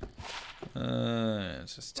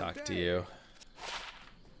 Let's just talk to you.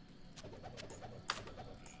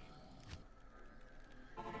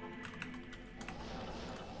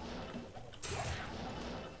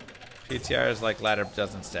 PTR is like ladder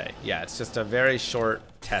doesn't stay. Yeah, it's just a very short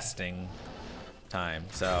testing time.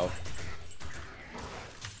 So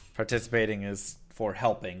participating is for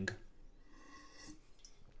helping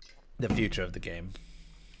the future of the game.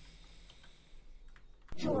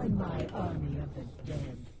 Join my army of the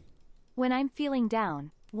dead. When I'm feeling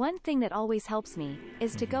down, one thing that always helps me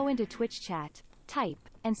is to go into Twitch chat, type,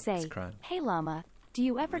 and say, "Hey Llama, do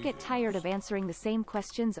you ever get tired of answering the same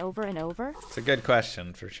questions over and over?" It's a good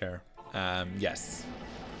question for sure. Yes.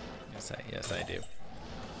 Yes, I do.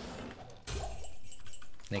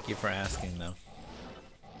 Thank you for asking, though.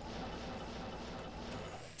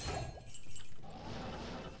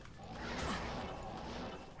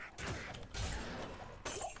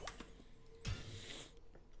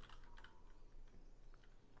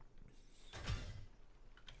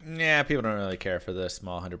 Yeah, people don't really care for the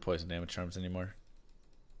small 100 poison damage charms anymore.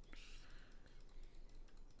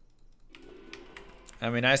 I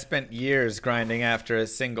mean, I spent years grinding after a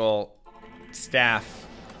single staff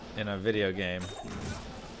in a video game.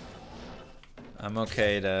 I'm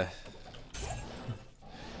okay to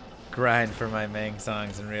grind for my Mang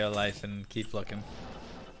songs in real life and keep looking.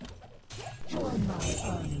 Join my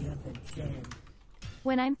army of the dead.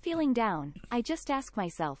 When I'm feeling down, I just ask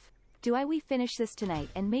myself, do we finish this tonight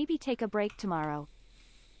and maybe take a break tomorrow?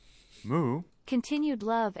 Moo. Continued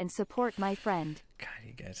love and support, my friend. God,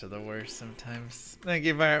 you guys are the worst sometimes. Thank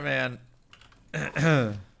you, Pirate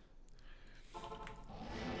Man.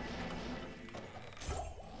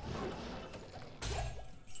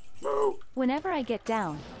 Whenever I get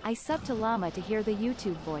down, I sub to Llama to hear the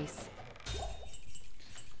YouTube voice.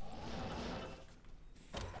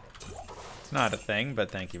 It's not a thing, but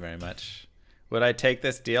thank you very much. Would I take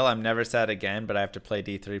this deal? I'm never sad again, but I have to play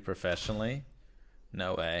D3 professionally?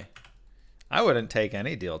 No way. I wouldn't take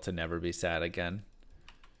any deal to never be sad again.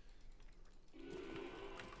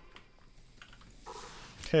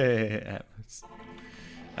 I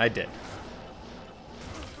did.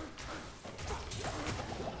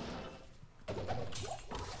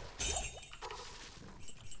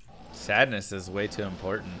 Sadness is way too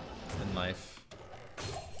important in life.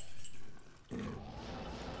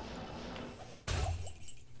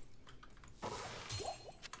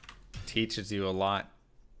 Teaches you a lot.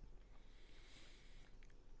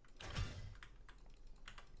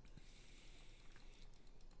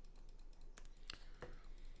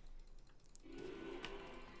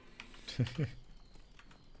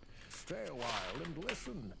 Stay a while and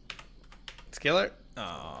listen. Skiller?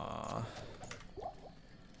 Aww.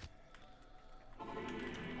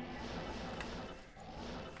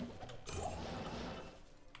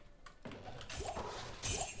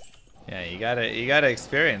 Yeah, you gotta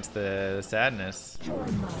experience the sadness.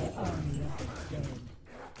 Join my army of the dead.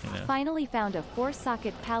 You know? Finally found a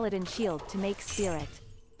 4-socket paladin shield to make spirit.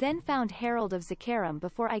 Then found Herald of Zakarum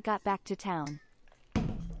before I got back to town.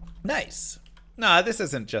 Nice. Nah, this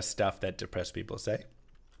isn't just stuff that depressed people say.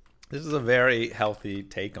 This is a very healthy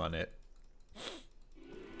take on it.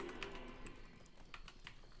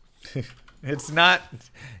 It's not,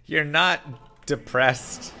 you're not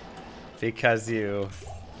depressed because you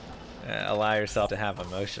allow yourself to have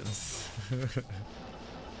emotions.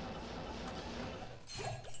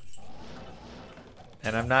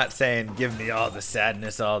 And I'm not saying give me all the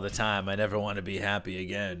sadness all the time. I never want to be happy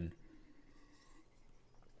again.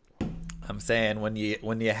 I'm saying when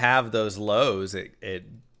you have those lows, it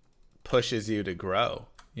pushes you to grow,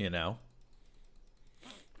 you know?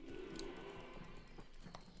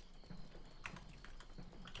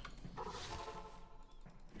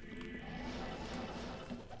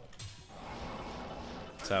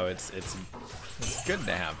 So it's good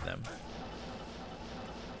to have them.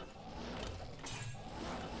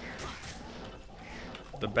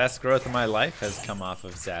 The best growth of my life has come off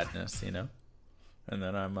of sadness, you know? And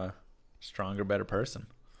then I'm a stronger, better person.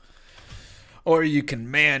 Or you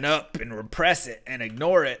can man up and repress it and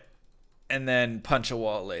ignore it and then punch a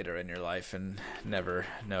wall later in your life and never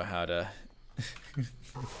know how to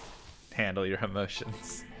handle your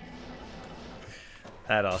emotions.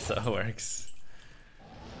 That also works.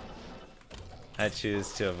 I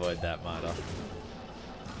choose to avoid that model.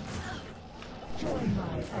 Join my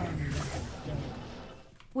army of the dead.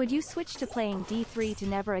 Would you switch to playing D3 to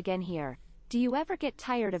never again here? Do you ever get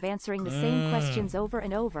tired of answering the same questions over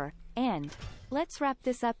and over? And let's wrap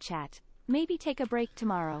this up, chat. Maybe take a break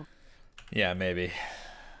tomorrow. Yeah, maybe.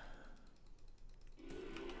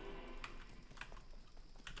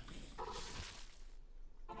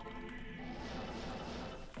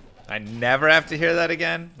 I never have to hear that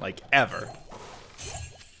again? Like, ever.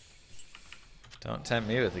 Don't tempt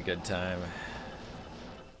me with a good time.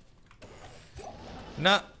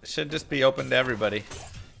 No, should just be open to everybody.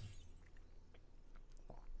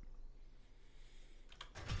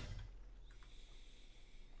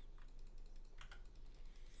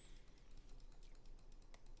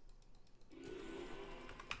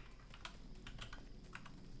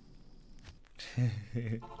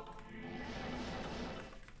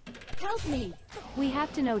 Help me! We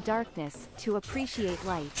have to know darkness to appreciate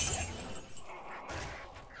light.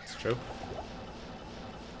 It's true.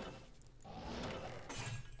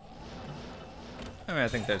 I mean, I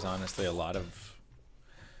think there's honestly a lot of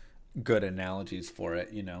good analogies for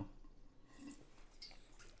it, you know.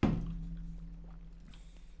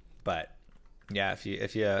 But yeah,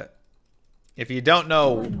 if you don't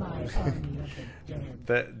know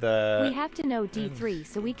We have to know D3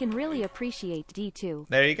 so we can really appreciate D2.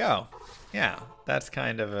 there you go. Yeah, that's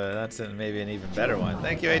maybe an even better one.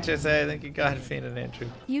 Thank you, HSA. Thank you, Godfiend and Andrew.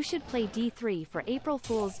 You should play D3 for April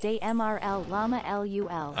Fool's Day MRL Llama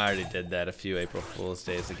LUL. I already did that a few April Fool's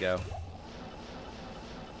days ago.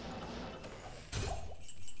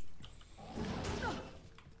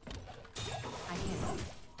 I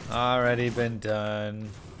can't. Already been done.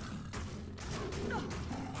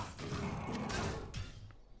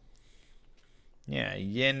 Yeah,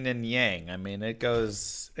 yin and yang. I mean, it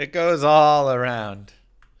goes all around.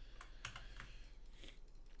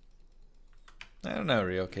 I don't know,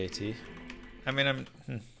 Real KT. I mean,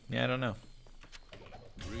 I don't know.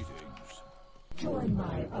 Greetings. Join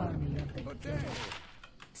my army of the dead.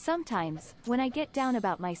 Sometimes, when I get down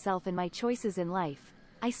about myself and my choices in life,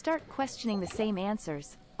 I start questioning the same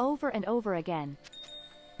answers, over and over again.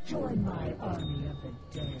 Join my army of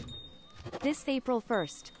the dead. This April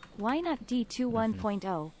 1st, why not D2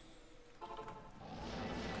 1.0?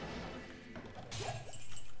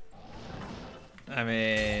 I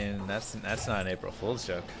mean, that's not an April Fool's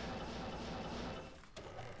joke.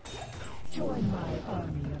 Join my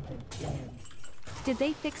army of the dead. Did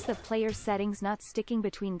they fix the player settings not sticking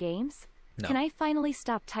between games? No. Can I finally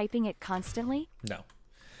stop typing it constantly? No.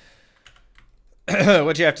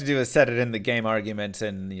 What you have to do is set it in the game argument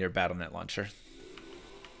in your BattleNet launcher.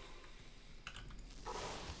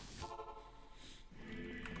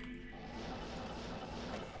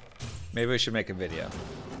 Maybe we should make a video.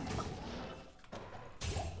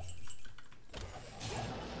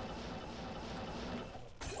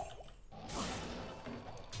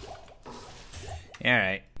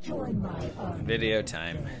 Alright. Join my army. Video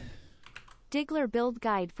time. Diggler build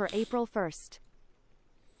guide for April 1st.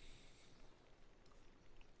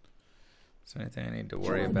 Is there anything I need to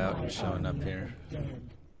worry about showing up here?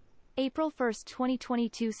 April 1st,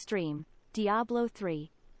 2022 stream, Diablo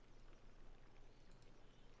 3.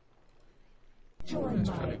 Join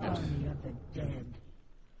my army of the dead.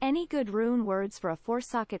 Any good rune words for a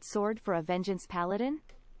 4-socket sword for a Vengeance Paladin?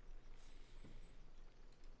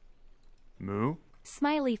 Moo?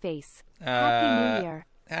 Smiley face. Happy New Year.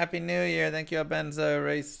 Happy New Year. Thank you, Benzo.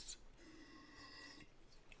 Race.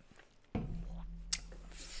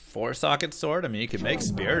 4-socket sword? I mean, you could make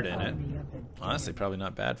spirit in it. Honestly, probably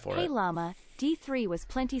not bad for Hey it. Llama, D3 was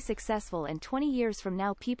plenty successful and 20 years from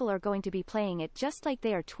now people are going to be playing it just like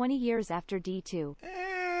they are 20 years after D2.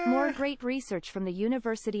 More great research from the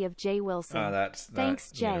University of J. Wilson. Oh, that's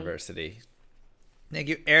Thanks, not Jay. University. Thank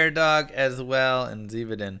you, Airdog, as well, and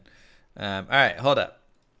Zivadin. All right, hold up.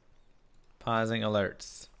 Pausing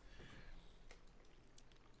alerts.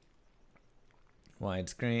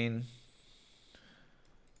 Widescreen.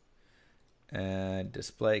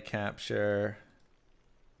 Display capture.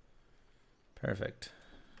 Perfect.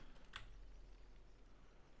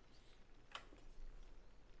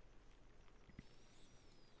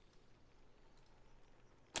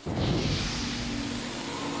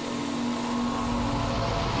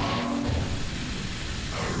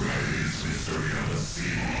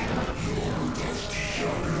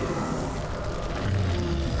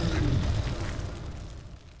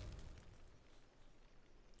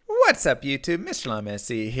 What's up, YouTube? Mr. Llama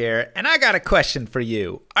SC here, and I got a question for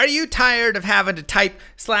you. Are you tired of having to type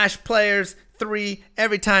 /players3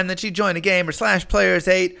 every time that you join a game, or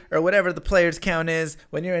 /players8, or whatever the players count is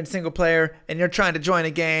when you're in single player and you're trying to join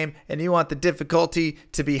a game and you want the difficulty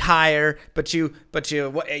to be higher, but you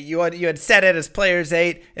had set it as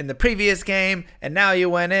players8 in the previous game, and now you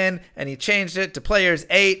went in and you changed it to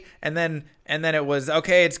players8, and then it was,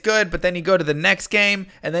 okay, it's good, but then you go to the next game,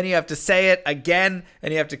 and then you have to say it again,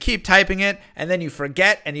 and you have to keep typing it, and then you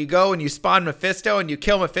forget, and you go and you spawn Mephisto, and you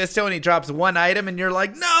kill Mephisto, and he drops one item, and you're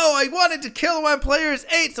like, no, I wanted to kill him on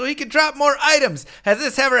players8 so he could drop more items. Has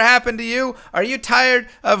this ever happened to you? Are you tired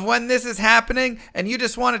of when this is happening, and you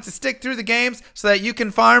just want it to stick through the games so that you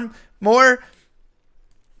can farm more?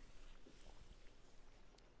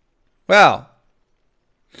 Well,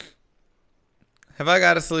 have I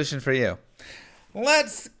got a solution for you?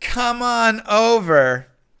 Let's come on over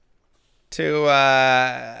to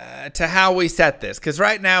how we set this, because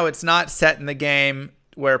right now it's not set in the game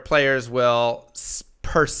where players will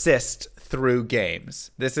persist through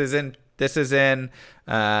games. This is in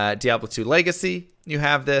Diablo 2 Legacy. You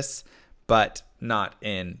have this, but not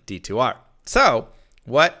in D2R. So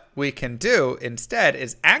what we can do instead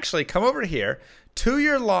is actually come over here to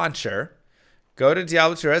your launcher, go to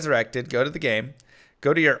Diablo 2 Resurrected, go to the game,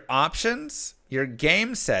 go to your options, your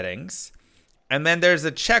game settings, and then there's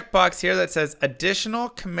a checkbox here that says additional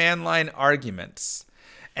command line arguments.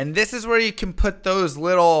 And this is where you can put those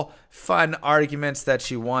little fun arguments that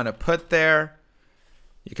you want to put there.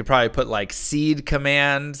 You could probably put like seed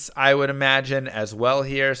commands, I would imagine, as well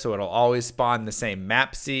here. So it'll always spawn the same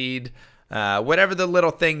map seed. Whatever the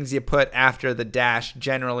little things you put after the dash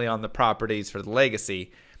generally on the properties for the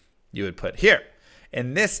legacy, you would put here.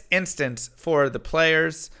 In this instance for the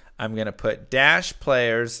players, I'm going to put dash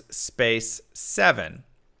players space 7.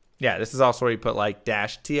 Yeah, this is also where you put like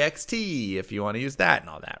dash txt if you want to use that and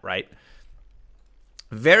all that, right?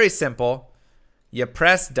 Very simple. You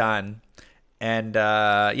press done. And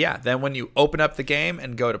yeah, then when you open up the game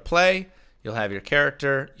and go to play, you'll have your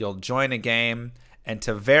character, you'll join a game, and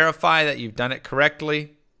to verify that you've done it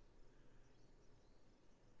correctly,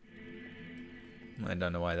 I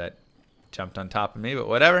don't know why that jumped on top of me, but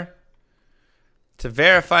whatever. To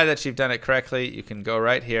verify that you've done it correctly, you can go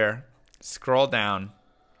right here, scroll down,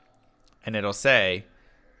 and it'll say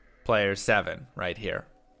player 7 right here.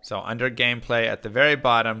 So under gameplay at the very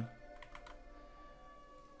bottom,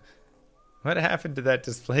 what happened to that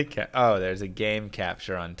display cap? Oh, there's a game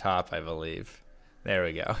capture on top, I believe. There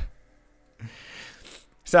we go.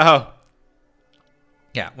 So,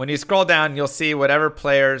 yeah, when you scroll down, you'll see whatever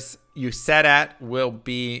players you set at will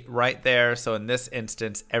be right there. So in this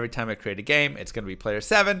instance, every time I create a game, it's going to be player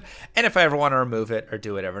 7. And if I ever want to remove it or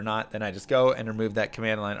do whatever not, then I just go and remove that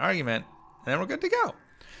command line argument, and then we're good to go.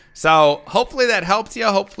 So hopefully that helps you.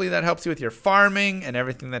 Hopefully that helps you with your farming and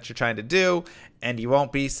everything that you're trying to do, and you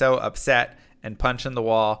won't be so upset and punch in the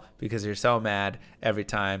wall because you're so mad every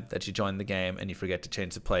time that you join the game and you forget to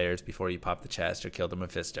change the players before you pop the chest or kill the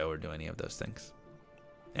Mephisto or do any of those things.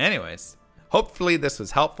 Anyways, hopefully this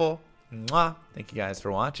was helpful. Mwah. Thank you guys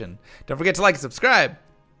for watching. Don't forget to like and subscribe.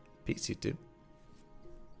 Peace, YouTube.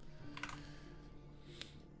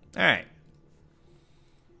 All right.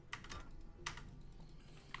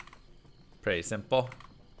 Pretty simple.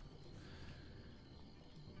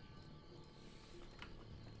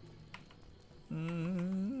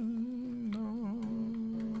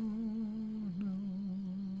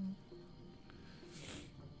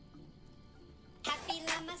 Happy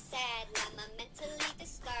llama, sad llama, mentally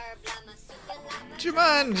disturbed llama, super llama.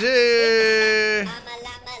 Jumanji! Llama,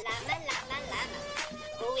 llama, llama, llama, llama.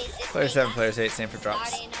 Who is this? Player big 7, llama? player 8, same for drops.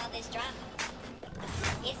 Starting all this drama.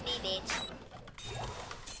 It's me, bitch.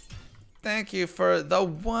 Thank you for the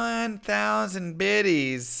 1,000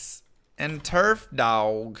 biddies and Turf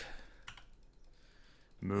Dog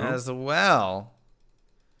Moo. as well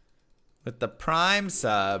with the Prime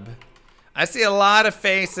sub. I see a lot of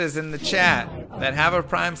faces in the chat that have a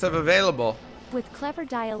Prime sub available. With clever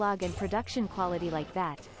dialogue and production quality like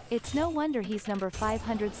that, it's no wonder he's number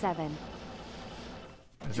 507.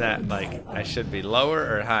 Is that like I should be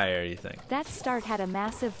lower or higher, you think? That start had a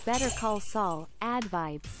massive Better Call Saul ad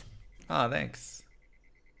vibes. Oh, thanks.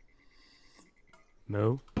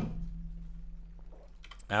 Moo.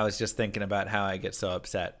 I was just thinking about how I get so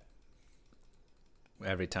upset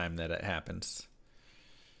every time that it happens.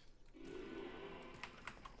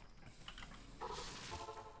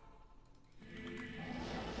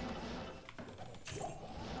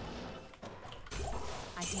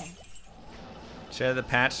 I can. Share the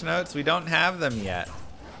patch notes? We don't have them yet.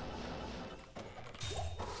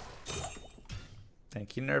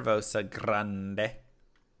 Thank you, Nervosa Grande.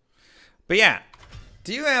 But yeah,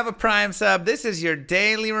 do you have a Prime sub? This is your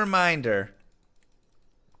daily reminder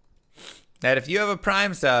that if you have a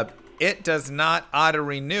Prime sub, it does not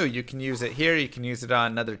auto-renew. You can use it here. You can use it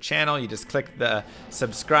on another channel. You just click the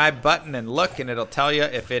subscribe button and look, and it'll tell you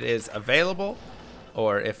if it is available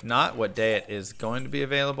or if not, what day it is going to be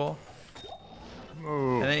available.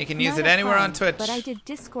 Moo. And then you can use Not it a anywhere on Prime, Twitch. But I did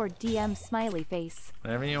Discord DM smiley face.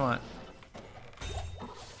 Whatever you want.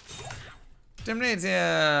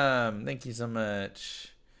 Gymnasium. Thank you so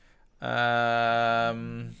much. Wow.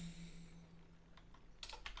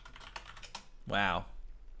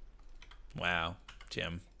 Wow,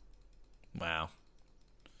 Jim. Wow.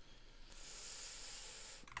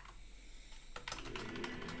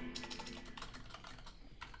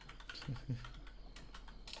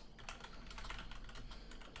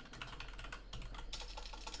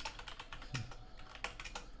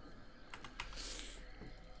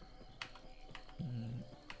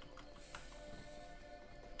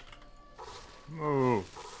 Moo.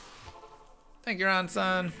 Thank you, Ron,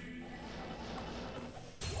 son.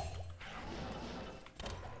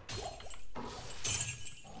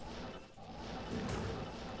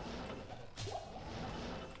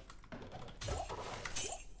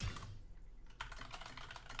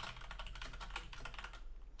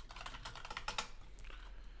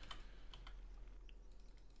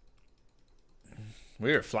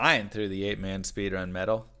 We were flying through the 8-man speedrun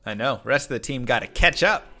medal. I know. Rest of the team got to catch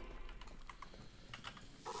up.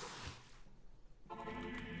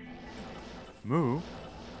 Moo.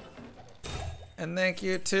 And thank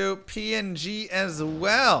you to PNG as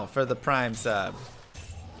well for the Prime sub.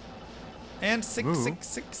 And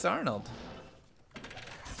 666 Arnold.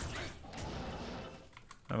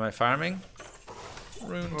 Am I farming?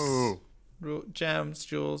 Runes. Gems,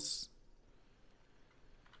 jewels.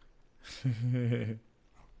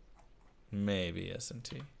 Maybe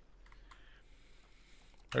S&T.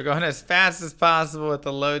 We're going as fast as possible with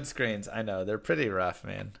the load screens. I know, they're pretty rough,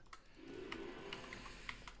 man.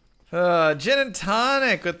 Gin and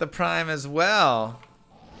tonic with the Prime as well.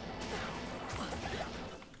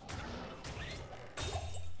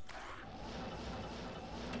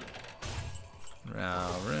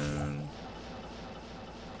 Rune.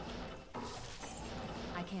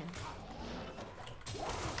 I can't.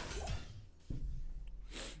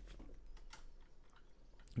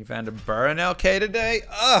 You found a burr in LK today?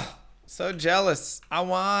 Ugh, so jealous. I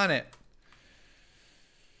want it.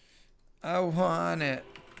 I want it.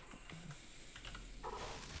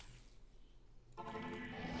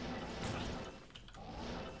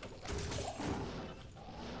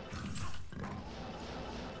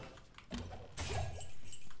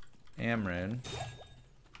 Amrune.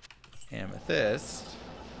 Amethyst.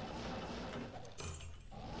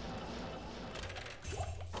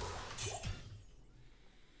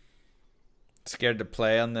 Scared to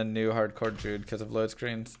play on the new hardcore druid because of load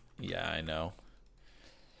screens? Yeah, I know.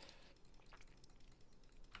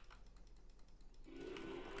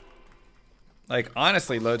 Like,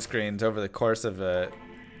 honestly, load screens over the course of a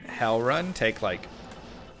hell run take like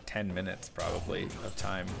 10 minutes probably of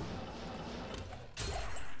time.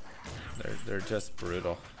 They're just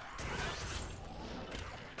brutal.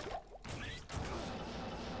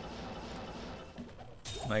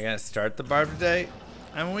 Am I gonna start the barb today?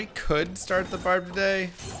 I mean, we could start the barb today,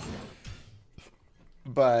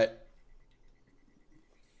 but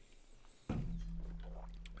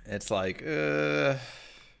it's like, we're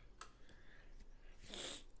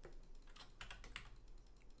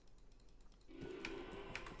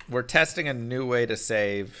testing a new way to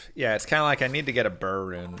save. Yeah, it's kind of like I need to get a burr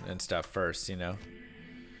rune and stuff first, you know?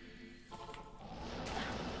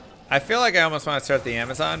 I feel like I almost want to start the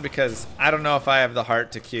Amazon because I don't know if I have the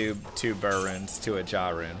heart to cube 2 burr runes to a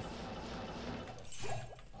jaw rune.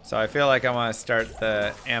 So I feel like I want to start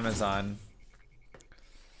the Amazon.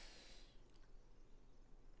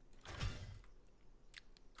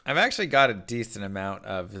 I've actually got a decent amount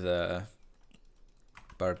of the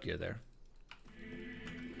barb gear there.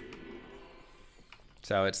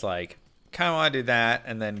 So it's like, kind of want to do that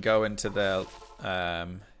and then go into the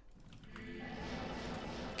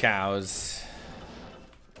cows.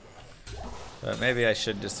 But maybe I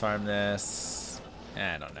should just farm this.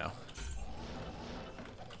 I don't know.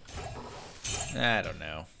 I don't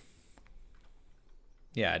know.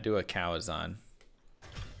 Yeah, do a Cowazon.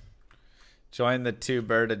 Join the 2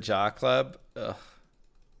 bird a jaw club. Ugh.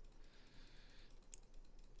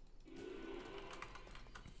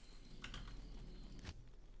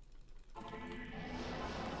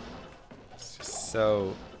 It's just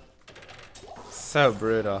so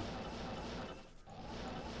brutal.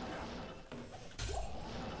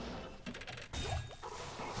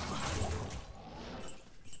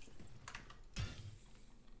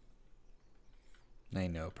 I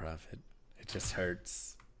know, Prophet. It just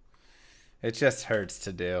hurts. It just hurts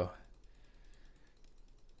to do.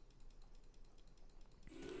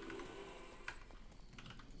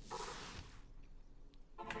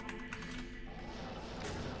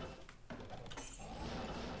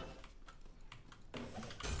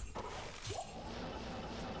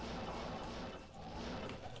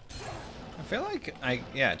 I feel like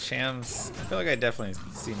Chams. I feel like I definitely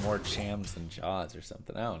see more Chams than Jaws or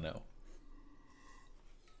something. I don't know.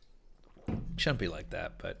 Shouldn't be like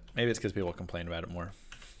that, but maybe it's because people complain about it more.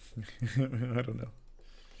 I don't know.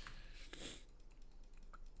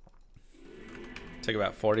 Took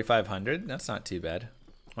about 4,500. That's not too bad.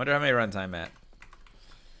 Wonder how many runs I'm at.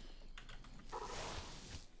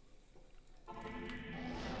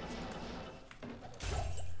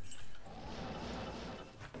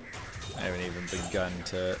 I haven't even begun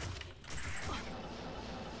to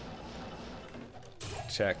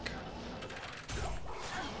check.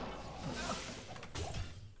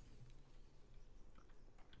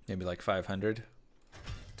 Maybe like 500.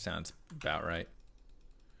 Sounds about right.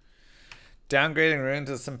 Downgrading runes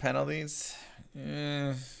with some penalties.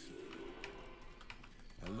 Hello.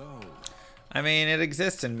 I mean, it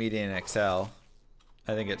exists in Media and Excel.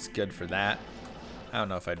 I think it's good for that. I don't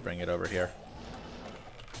know if I'd bring it over here.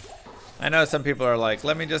 I know some people are like,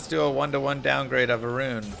 let me just do a 1-to-1 downgrade of a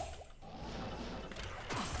rune.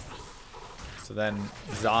 So then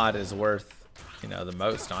Zod is worth, you know, the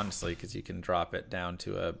most, honestly, because you can drop it down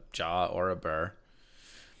to a Jaw or a Burr.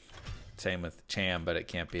 Same with Cham, but it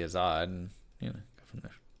can't be a Zod, and, you know, go from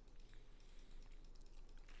there.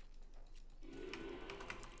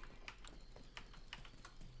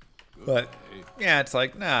 But, yeah, it's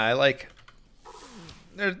like, nah, I like...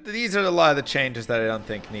 These are a lot of the changes that I don't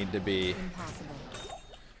think need to be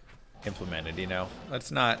implemented, you know?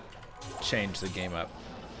 Let's not change the game up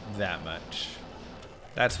that much.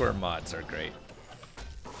 That's where mods are great.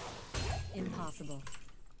 Impossible.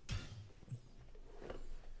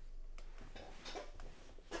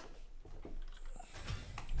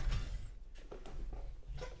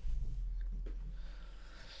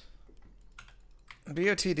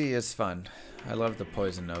 BOTD is fun. I love the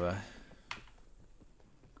Poison Nova.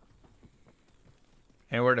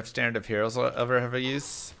 Any word of standard of heroes will ever have a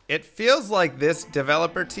use? It feels like this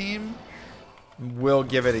developer team will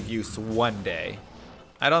give it a use one day.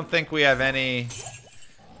 I don't think we have any...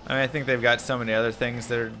 I mean, I think they've got so many other things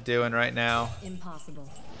they're doing right now. Impossible.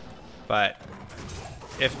 But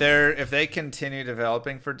if they continue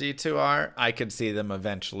developing for D2R, I could see them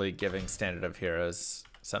eventually giving standard of heroes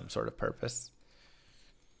some sort of purpose.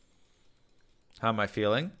 How am I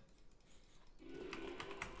feeling?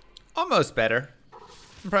 Almost better.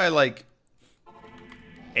 I'm probably like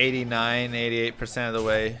 89, 88% of the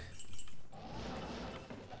way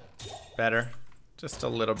better. Just a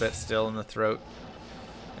little bit still in the throat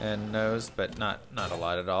and nose, but not a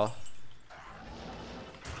lot at all.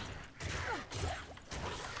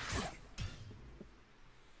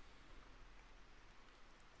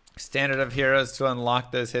 Standard of heroes to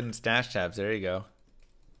unlock those hidden stash tabs. There you go.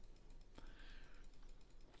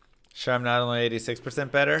 Sure, I'm not only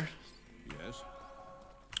 86% better. Yes.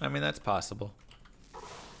 I mean, that's possible.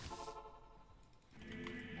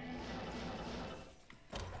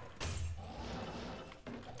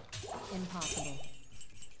 Impossible.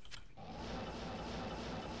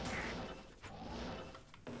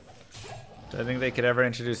 Do I think they could ever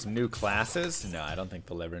introduce new classes? No, I don't think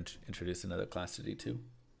they'll ever introduce another class to D2.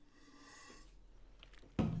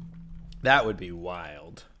 That would be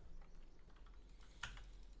wild.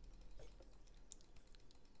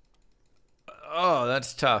 Oh,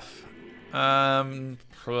 that's tough.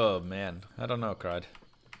 Oh man, I don't know, Crud.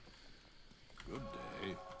 Good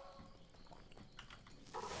day.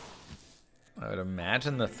 I would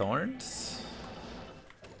imagine the thorns.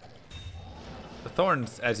 The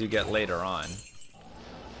thorns as you get later on.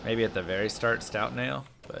 Maybe at the very start, Stout Nail,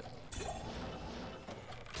 but.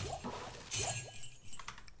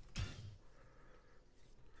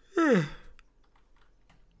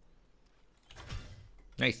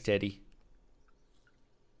 Nice, Teddy.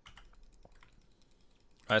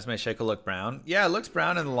 Why does my Shaco look brown? Yeah, it looks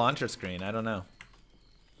brown in the launcher screen. I don't know.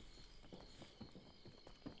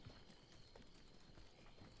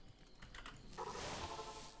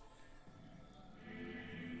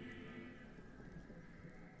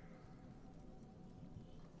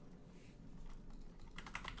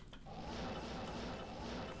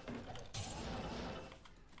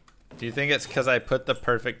 Do you think it's because I put the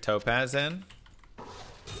perfect topaz in?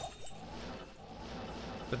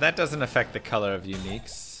 But that doesn't affect the color of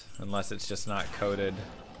uniques, unless it's just not coded.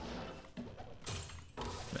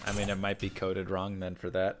 I mean, it might be coded wrong then for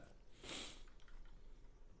that.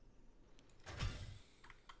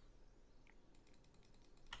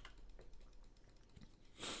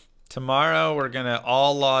 Tomorrow we're gonna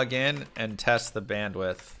all log in and test the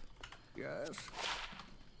bandwidth. Yes.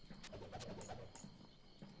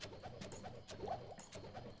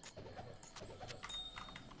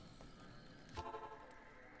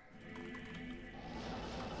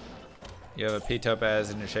 You have a P topaz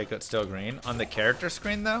and your Shaco still green. On the character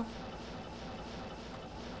screen though?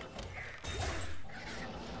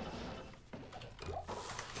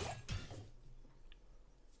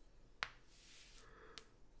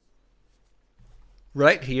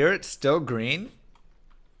 Right here it's still green?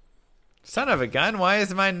 Son of a gun, why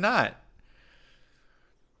is mine not?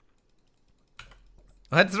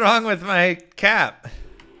 What's wrong with my cap?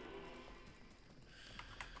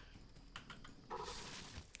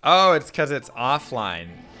 Oh, it's because it's offline.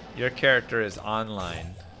 Your character is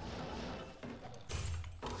online.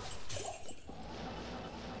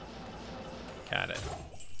 Got it.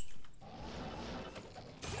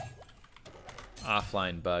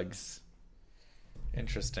 Offline bugs.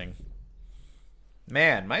 Interesting.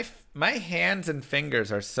 Man, my hands and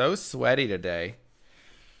fingers are so sweaty today.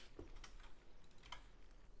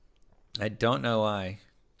 I don't know why.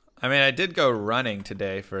 I mean, I did go running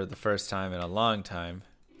today for the first time in a long time.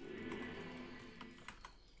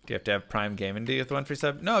 Do you have to have Prime Gaming do with one free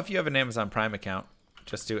sub? No, if you have an Amazon Prime account,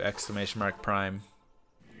 just do !Prime.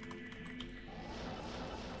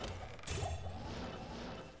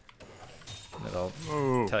 It'll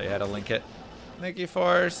tell you how to link it. Thank you,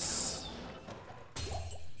 Force.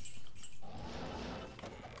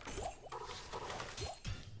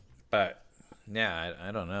 But, yeah,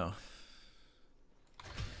 I don't know.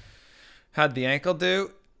 How'd the ankle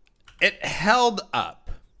do? It held up.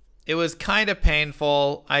 It was kind of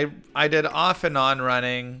painful. I did off and on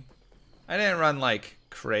running. I didn't run like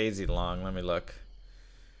crazy long. Let me look.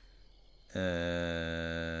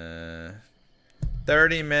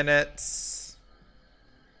 30 minutes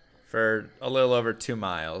for a little over 2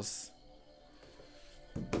 miles.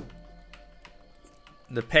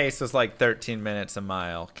 The pace was like 13 minutes a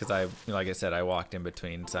mile because like I said, I walked in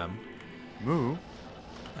between some. Moo.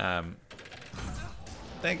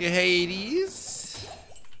 Thank you, Hades.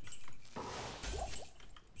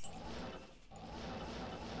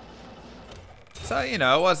 So, you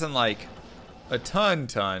know, it wasn't like a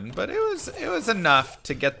ton, but it was enough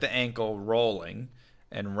to get the ankle rolling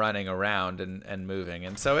and running around and moving.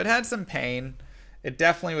 And so it had some pain. It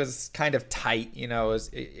definitely was kind of tight, you know,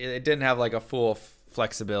 it didn't have like a full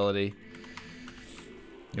flexibility.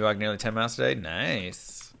 You walked nearly 10 miles today?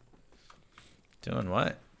 Nice. Doing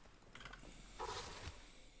what?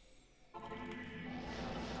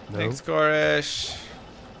 No. Thanks, Gorish.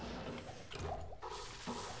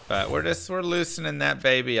 But we're loosening that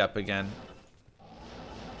baby up again.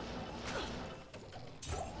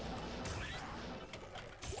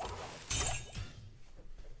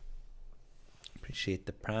 Appreciate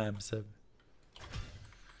the Prime sub.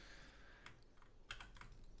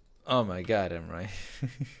 Oh my god, I'm right.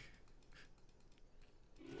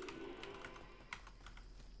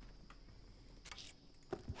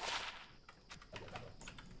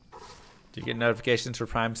 Do you get notifications for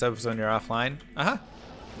Prime subs when you're offline? Uh-huh.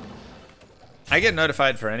 I get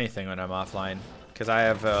notified for anything when I'm offline because I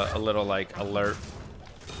have a little like alert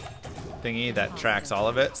thingy that tracks all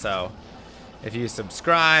of it. So if you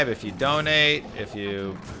subscribe, if you donate, if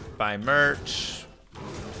you buy merch,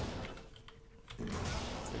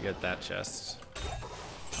 forget that chest.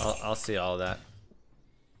 I'll see all of that.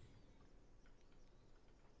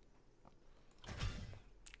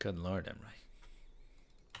 Good Lord, Emre.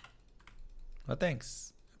 Well,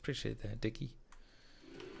 thanks. Appreciate that, Dickie.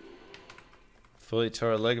 Fully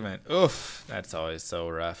tore a ligament. Oof, that's always so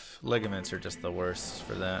rough. Ligaments are just the worst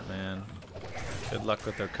for that, man. Good luck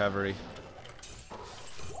with recovery.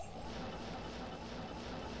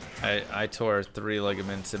 I tore 3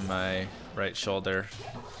 ligaments in my right shoulder.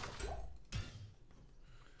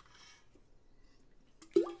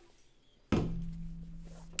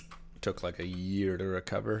 Took like a year to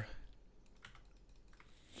recover.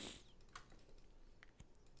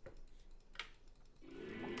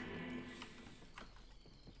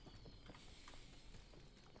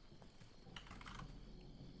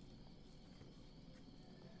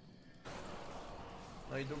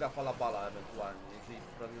 No i druga fala bala ewentualnie, jeżeli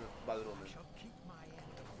sprawimy balruny.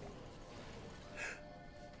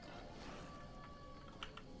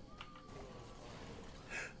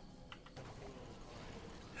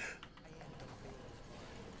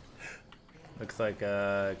 Looks like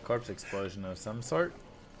a corpse explosion of some sort.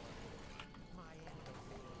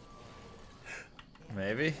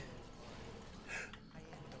 Maybe.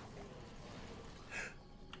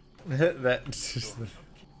 That's just...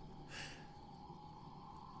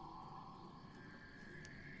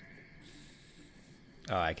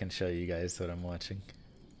 Oh, I can show you guys what I'm watching.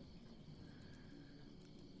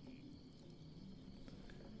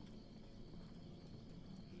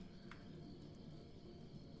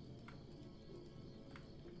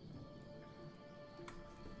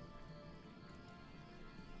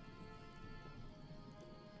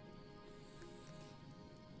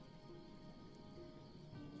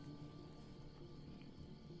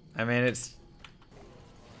 I mean, it's...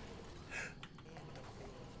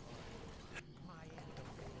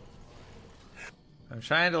 I'm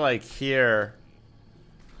trying to, like, hear...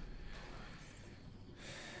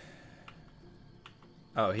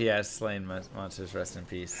 Oh, he has slain monsters. Rest in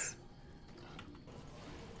peace.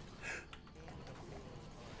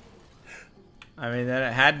 I mean, then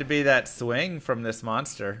it had to be that swing from this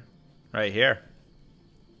monster. Right here.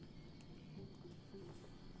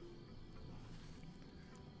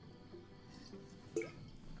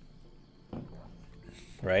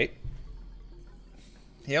 Right?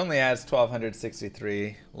 He only has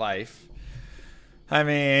 1,263 life. I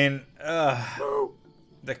mean,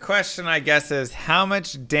 The question, I guess, is how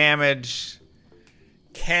much damage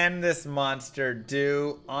can this monster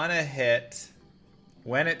do on a hit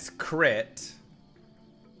when it's crit?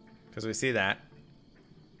 Because we see that.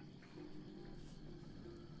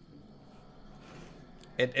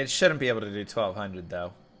 It shouldn't be able to do 1200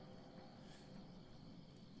 though.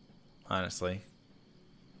 Honestly.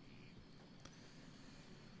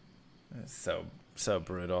 It's so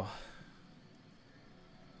brutal.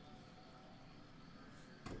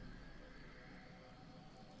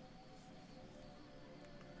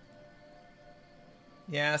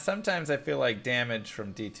 Yeah, sometimes I feel like damage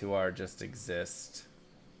from D2R just exists.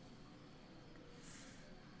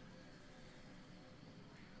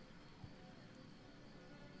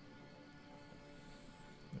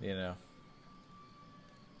 You know.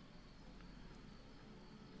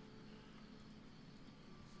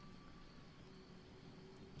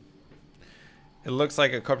 It looks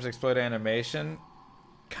like a corpse explode animation.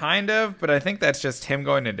 Kind of, but I think that's just him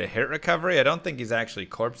going into hit recovery. I don't think he's actually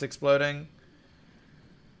corpse exploding.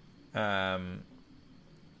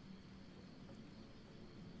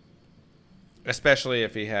 Especially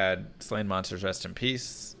if he had slain monsters rest in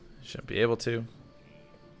peace. Shouldn't be able to.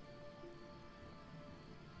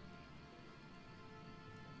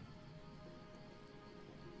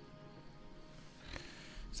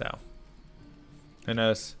 So, who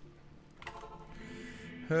knows?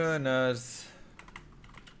 Who knows?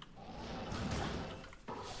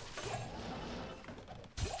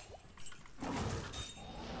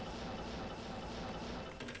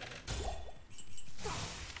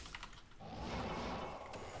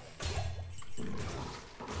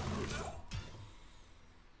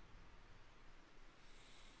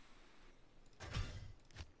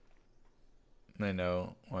 I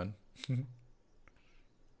know one.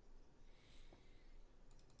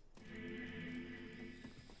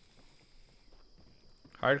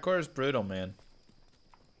 Hardcore is brutal, man.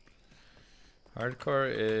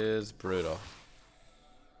 Hardcore is brutal.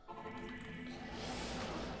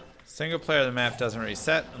 Single player, the map doesn't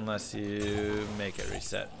reset unless you make it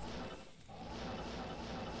reset.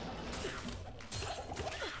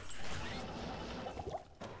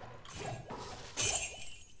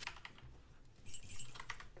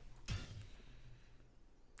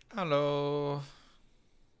 Hello.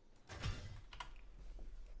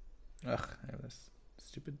 Ugh, I have this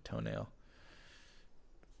stupid toenail.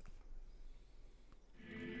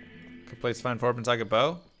 Could place find four like a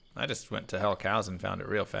bow. I just went to Hell Cows and found it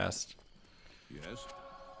real fast. Yes.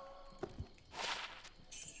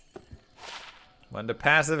 One to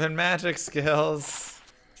passive and magic skills.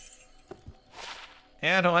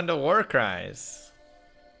 And one to war cries.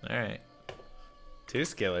 Alright. 2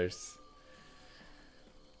 skillers.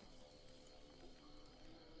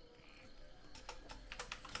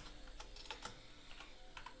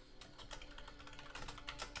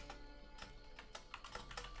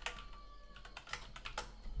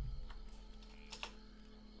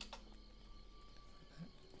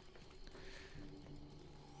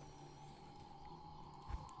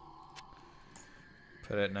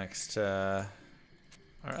 Put it next to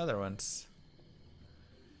our other ones.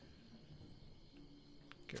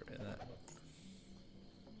 Get rid of that.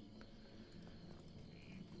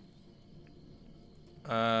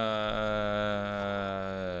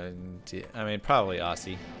 I mean, probably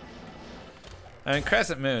Aussie. I mean,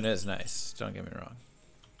 Crescent Moon is nice. Don't get me wrong.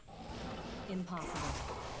 Impossible.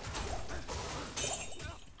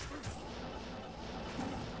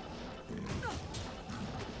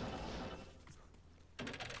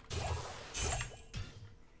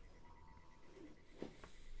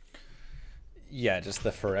 Yeah, just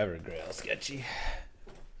the Forever Grail sketchy.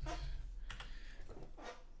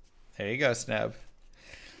 There you go, Sneb.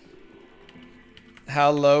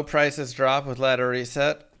 How low prices drop with ladder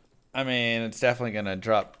reset? I mean, it's definitely going to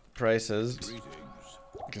drop prices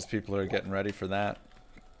because people are getting ready for that.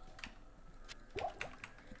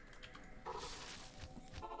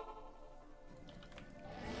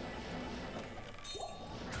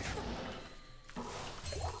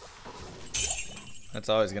 That's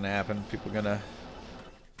always going to happen. People are going to,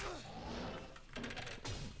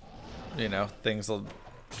 you know, things will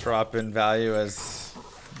drop in value as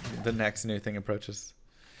the next new thing approaches.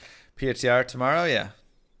 PTR tomorrow? Yeah.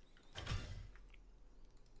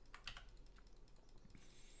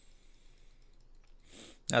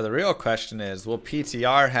 Now the real question is, will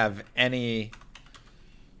PTR have any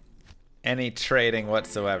trading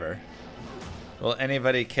whatsoever? Will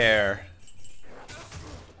anybody care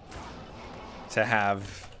to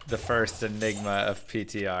have the first Enigma of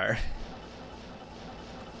PTR?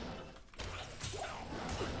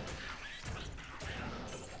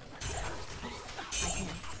 I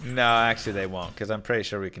can't. No, actually they won't, because I'm pretty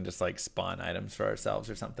sure we can just like spawn items for ourselves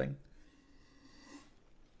or something.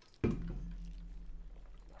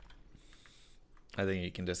 I think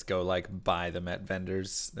you can just go like buy them at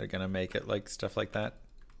vendors. They're gonna make it like stuff like that.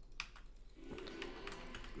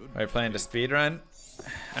 Are you planning to speedrun?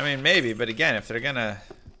 I mean, maybe, but again, if they're gonna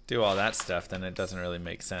do all that stuff, then it doesn't really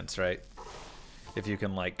make sense, right? If you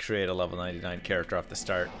can like create a level 99 character off the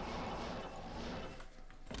start.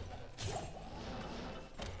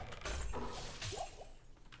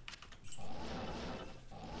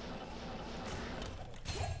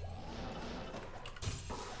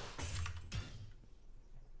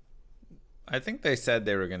 I think they said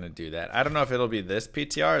they were going to do that. I don't know if it'll be this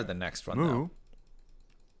PTR or the next one, though.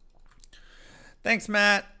 Thanks,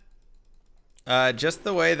 Matt. Just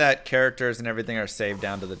the way that characters and everything are saved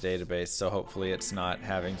down to the database, so hopefully it's not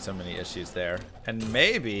having so many issues there. And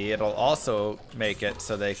maybe it'll also make it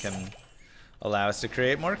so they can allow us to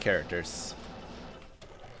create more characters.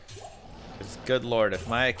 Because, good lord, if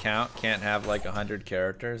my account can't have like 100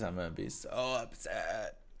 characters, I'm going to be so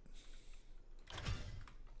upset.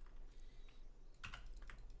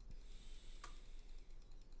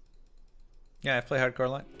 Yeah, I play hardcore a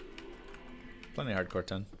lot. Plenty of hardcore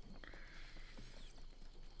ton.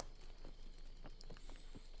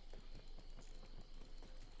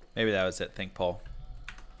 Maybe that was it. Think poll.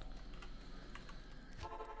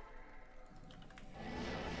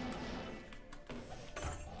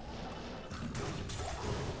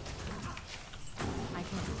 I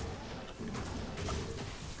can't.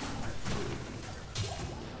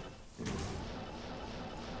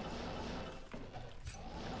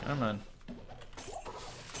 Come on.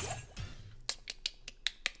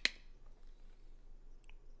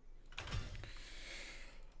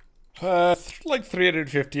 Like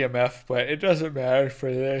 350 MF, but it doesn't matter for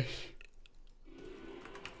this.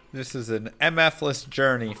 This is an MF-less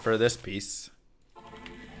journey for this piece.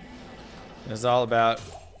 It's all about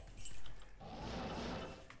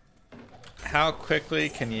how quickly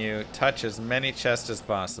can you touch as many chests as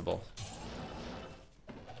possible.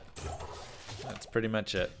 That's pretty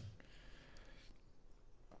much it.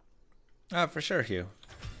 Oh, for sure, Hugh.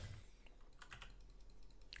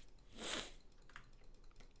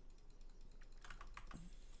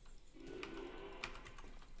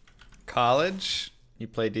 College? You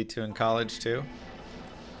play D2 in college too?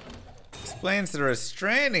 Explains the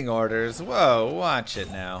restraining orders. Whoa, watch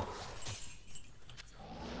it now.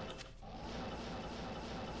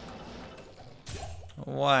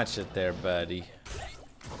 Watch it there, buddy.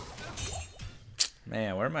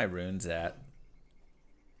 Man, where are my runes at?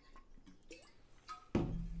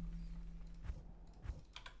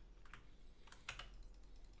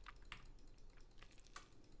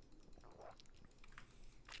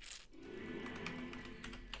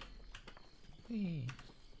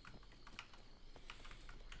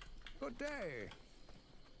 Good day.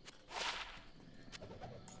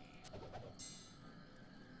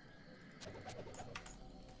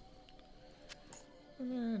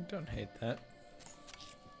 Don't hate that.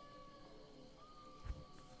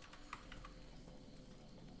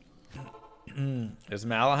 Is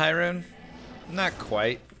Malahai rune? Not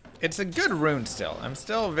quite. It's a good rune still. I'm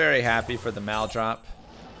still very happy for the Mal drop.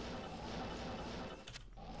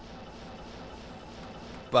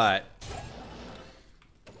 But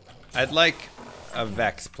I'd like a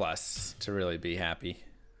Vex plus to really be happy.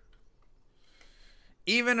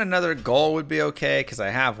 Even another goal would be okay, because I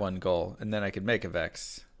have one goal, and then I could make a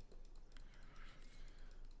Vex.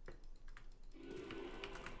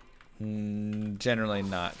 Generally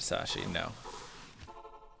not, Sashi, no.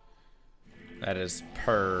 That is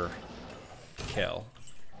per kill.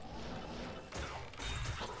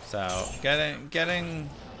 So, getting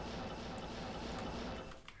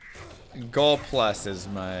goal plus is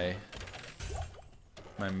my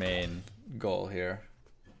main goal here.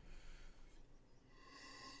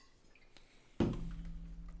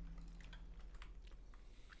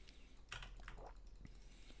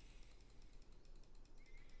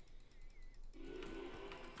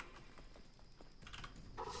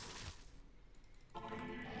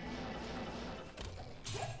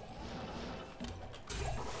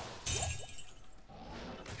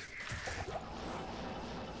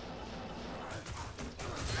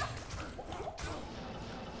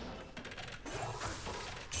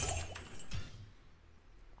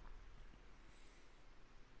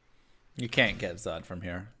 You can't get Zod from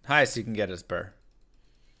here. Highest you can get is Burr.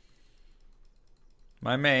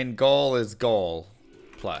 My main goal is goal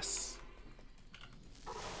plus.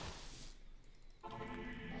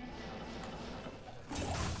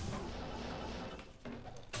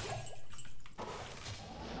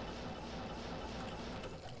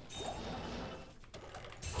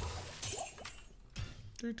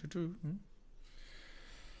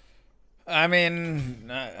 I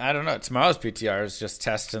mean, I don't know. Tomorrow's PTR is just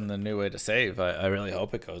testing the new way to save. I really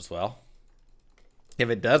hope it goes well. If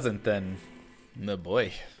it doesn't, then, oh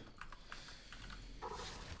boy.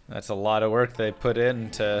 That's a lot of work they put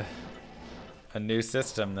into a new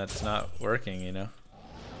system that's not working, you know?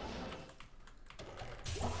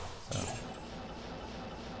 So.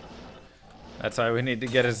 That's why we need to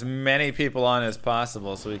get as many people on as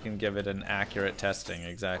possible so we can give it an accurate testing,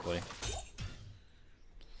 exactly.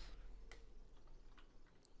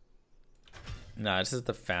 No, this is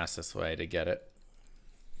the fastest way to get it.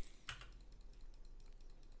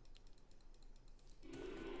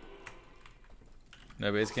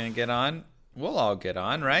 Nobody's gonna get on? We'll all get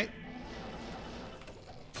on, right?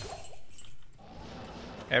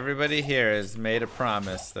 Everybody here has made a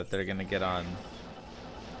promise that they're gonna get on.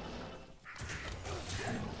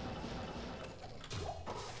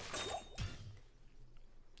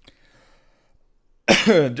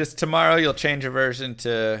 Just tomorrow you'll change your version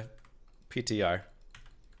to PTR.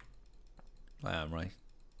 Wow, I'm right.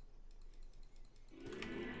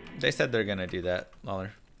 They said they're gonna do that,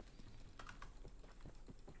 Lawler.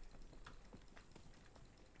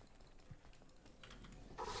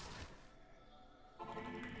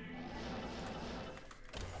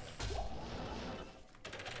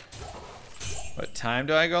 What time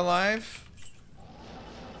do I go live?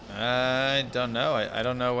 I don't know. I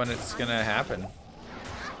don't know when it's gonna happen.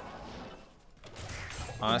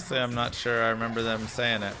 Honestly, I'm not sure I remember them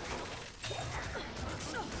saying it.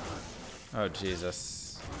 Oh, Jesus.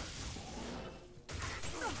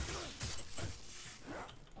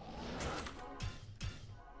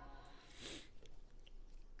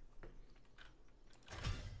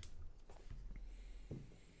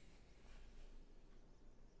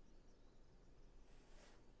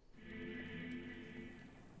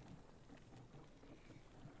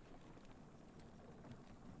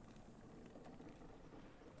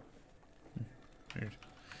 Weird.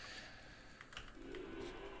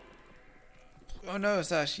 Oh no,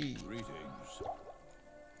 Sashi. Greetings.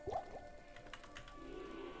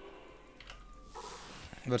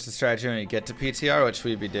 What's the strategy when you get to PTR? What should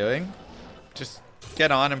we be doing? Just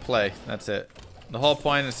get on and play. That's it. The whole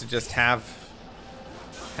point is to just have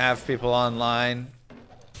people online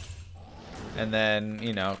and then,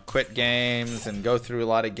 you know, quit games and go through a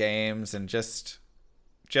lot of games and just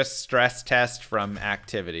stress test from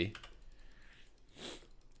activity.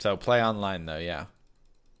 So play online though, yeah.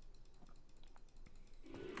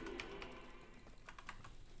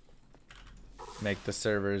 Make the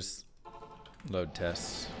servers load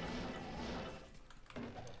tests.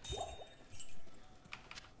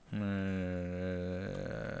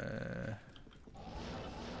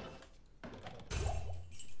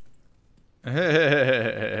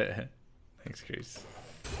 Thanks, Chris.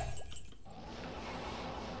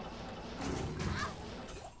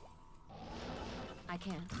 I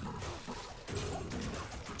can't.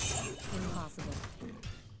 Impossible.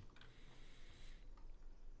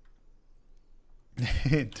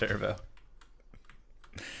 Turbo.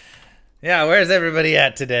 Yeah, where's everybody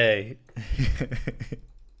at today?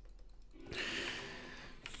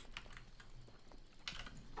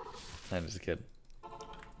 I'm just kidding.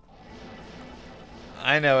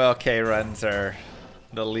 I know LK runs are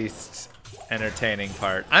the least entertaining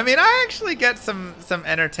part. I mean, I actually get some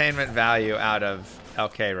entertainment value out of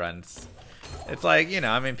LK runs. It's like, you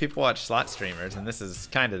know, I mean, people watch slot streamers, and this is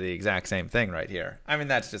kind of the exact same thing right here. I mean,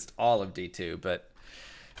 that's just all of D2, but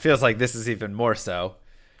it feels like this is even more so.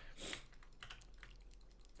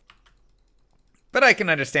 But I can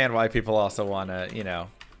understand why people also want to, you know,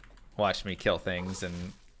 watch me kill things and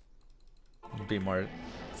be more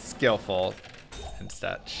skillful and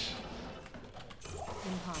such.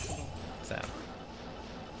 Impossible. So.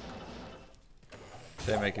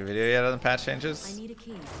 Did I make a video yet on the patch changes? I need a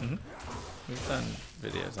key. Mm-hmm. We've done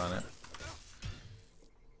videos on it.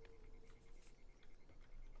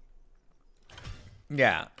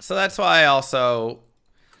 Yeah, so that's why I also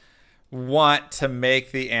want to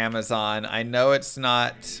make the Amazon. I know it's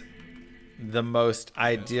not the most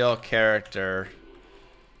ideal character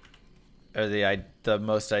or the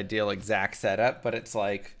most ideal exact setup, but it's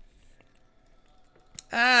like,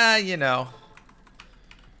 you know,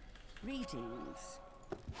 Greetings.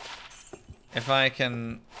 if I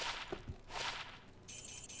can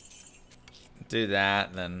do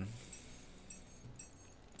that, then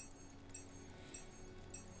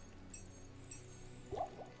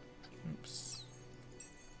oops.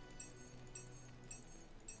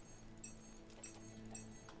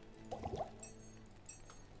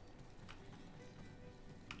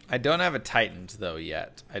 I don't have a Titans though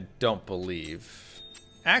yet. I don't believe.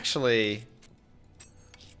 Actually,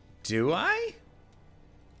 do I?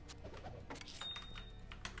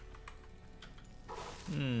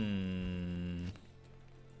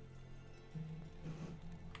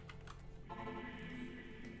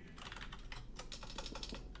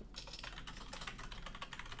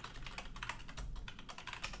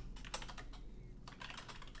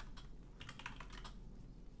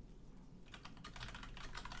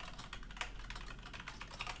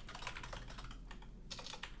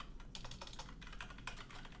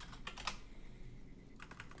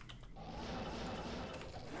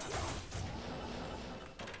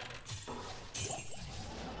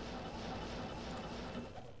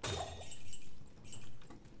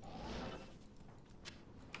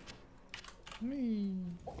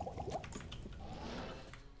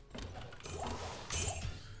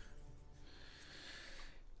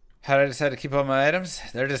 How did I decide to keep all my items?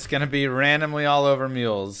 They're just gonna be randomly all over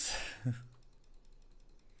mules.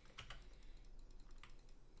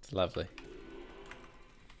 It's lovely.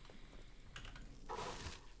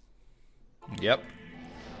 Yep.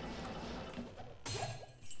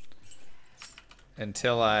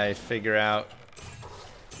 Until I figure out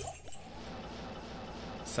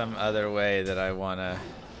some other way that I wanna,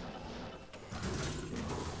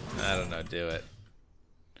 I don't know, do it.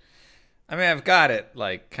 I mean, I've got it,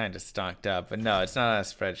 like, kind of stocked up, but no, it's not on a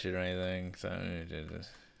spreadsheet or anything, so...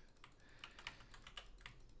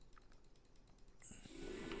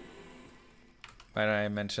 Why did I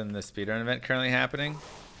mention the speedrun event currently happening?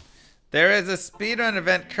 There is a speedrun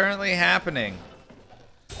event currently happening.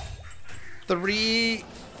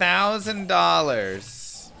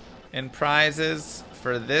 $3,000 in prizes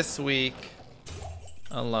for this week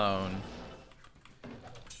alone.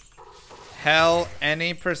 Hell,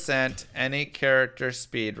 any percent, any character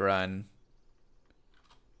speedrun.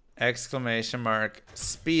 Exclamation mark,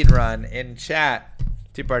 speedrun in chat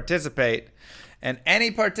to participate. And any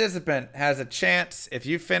participant has a chance, if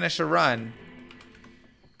you finish a run,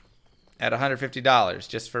 at $150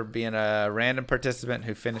 just for being a random participant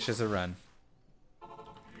who finishes a run.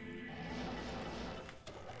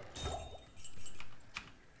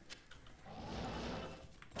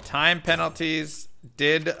 Time penalties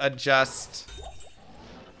did adjust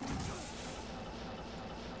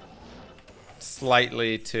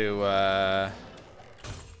slightly to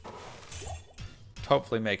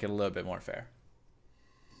hopefully make it a little bit more fair.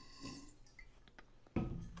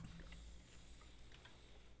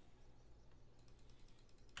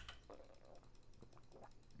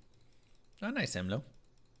 Oh, nice, Emlo.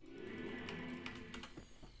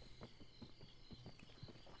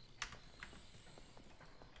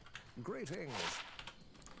 Greetings.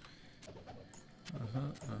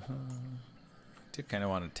 Do kind of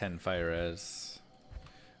want a 10 fire res.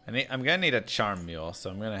 I'm gonna need a charm mule, so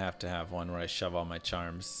I'm gonna have to have one where I shove all my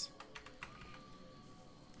charms.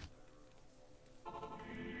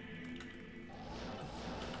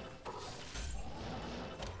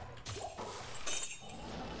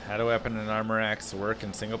 How do weapon and armor racks work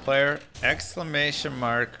in single player? Exclamation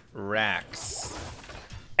mark racks.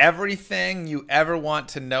 Everything you ever want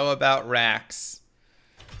to know about racks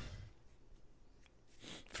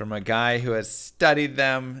from a guy who has studied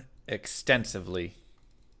them extensively.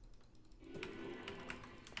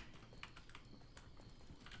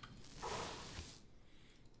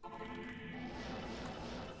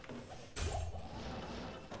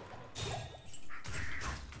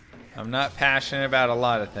 I'm not passionate about a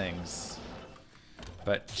lot of things,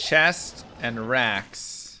 but chest and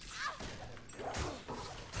racks,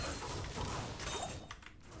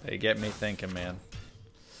 they get me thinking, man.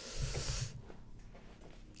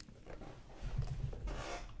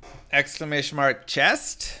 Exclamation mark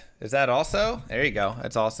chest? Is that also? There you go.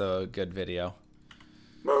 That's also a good video.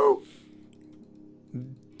 Moo.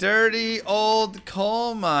 Dirty old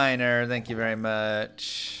coal miner. Thank you very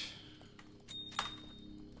much.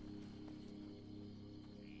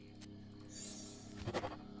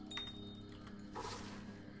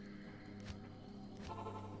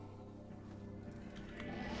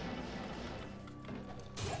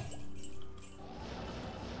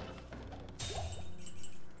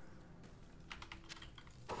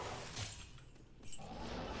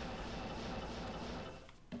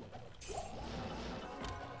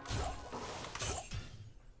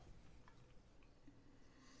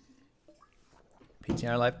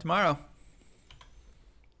 PTR live tomorrow.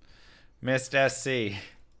 Missed SC.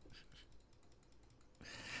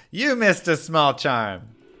 You missed a small charm.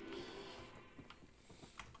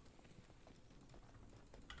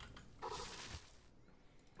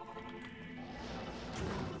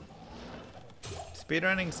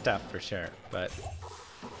 Speedrunning stuff for sure, but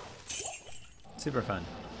Super fun.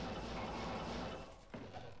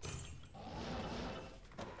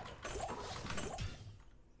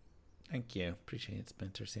 Thank you. Appreciate it,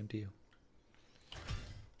 Spencer. Same to you.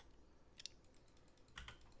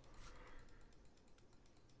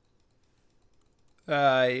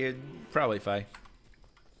 You'd probably fi.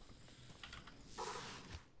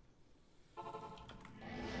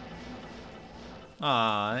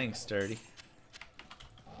 Aw, thanks, Sturdy.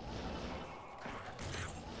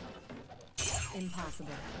 Impossible.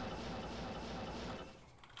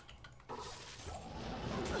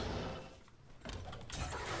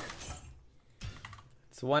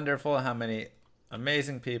 It's wonderful how many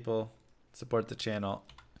amazing people support the channel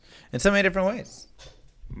in so many different ways.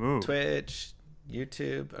 Move. Twitch,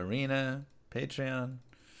 YouTube, Arena, Patreon.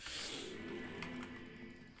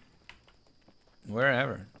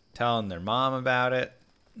 Wherever. Telling their mom about it.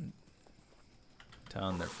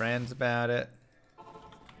 Telling their friends about it.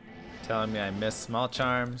 Telling me I miss Small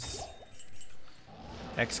Charms.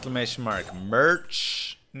 Exclamation mark.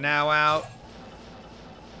 Merch now out.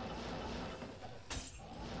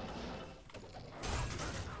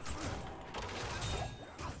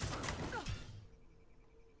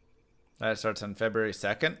 That starts on February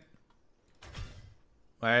 2nd.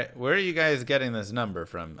 Where are you guys getting this number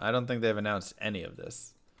from? I don't think they've announced any of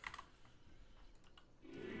this.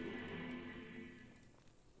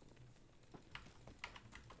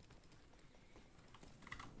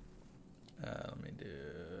 Let me do...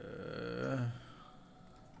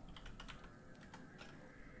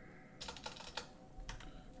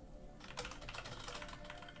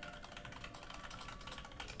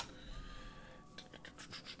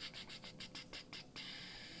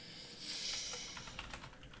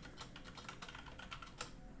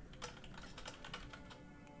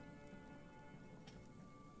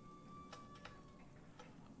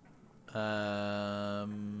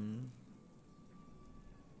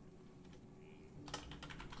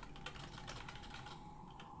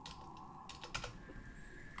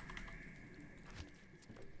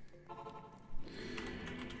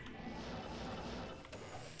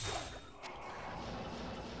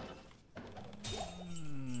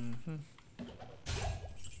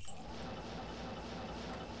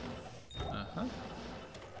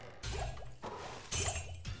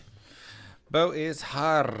 Bo is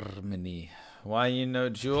Harmony. Why you know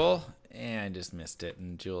Jewel? I just missed it,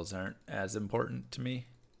 and jewels aren't as important to me.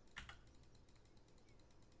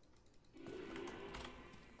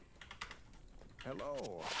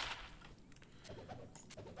 Hello.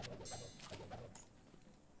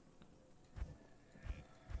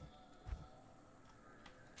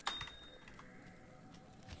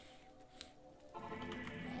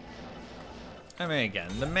 I mean,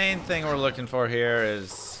 again, the main thing we're looking for here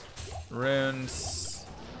is runes,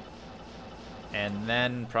 and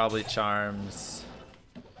then probably charms,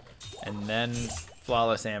 and then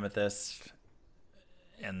flawless amethyst,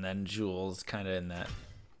 and then jewels, kind of in that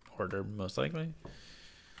order, most likely.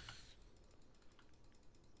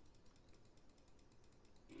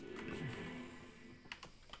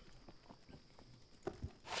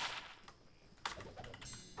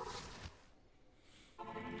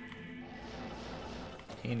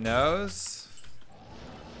 He knows.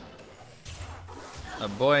 A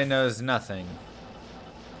boy knows nothing.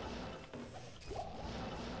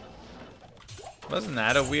 Wasn't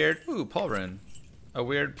that a weird... Ooh, Paul Rune. A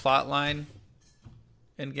weird plot line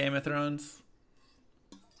in Game of Thrones?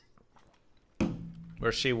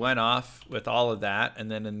 Where she went off with all of that, and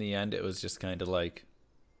then in the end it was just kind of like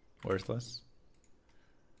worthless.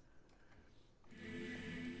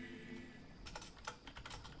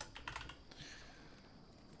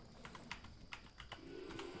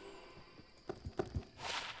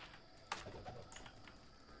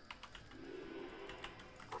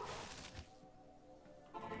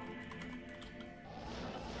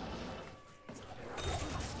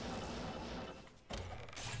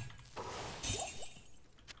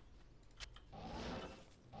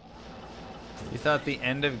 You thought the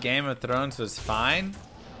end of Game of Thrones was fine?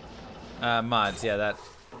 Mods, yeah, that...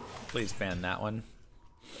 Please ban that one.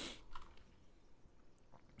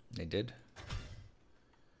 They did.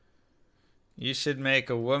 You should make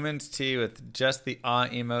a woman's tea with just the awe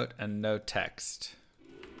emote and no text.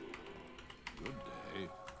 Good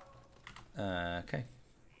day. Okay.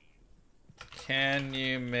 Can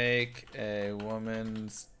you make a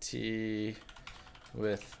woman's tea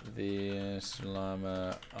with the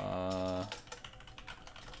Shlama awe?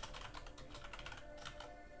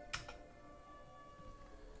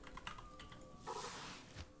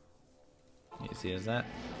 Easy as that.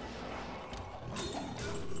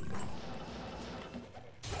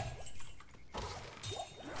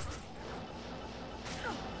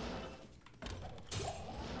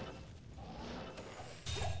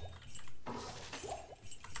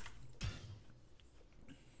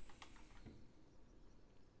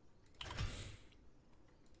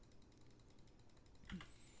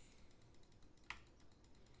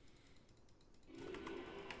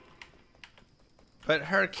 But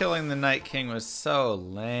her killing the Night King was so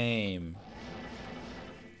lame.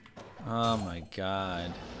 Oh my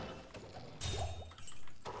god.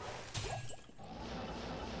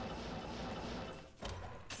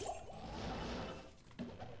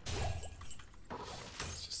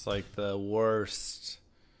 It's just like the worst.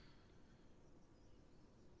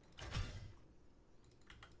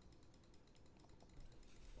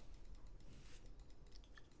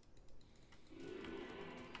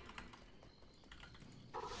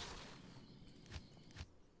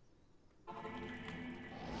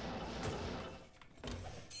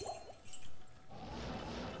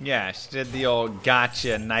 Yeah, she did the old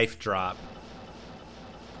gotcha knife drop.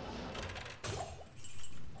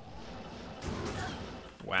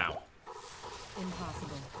 Wow. Impossible.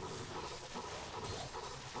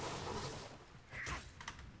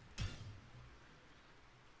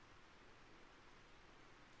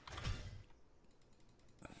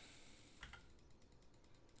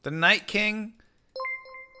 The Night King.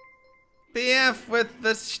 BF with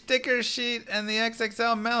the sticker sheet and the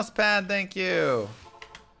XXL mouse pad, thank you.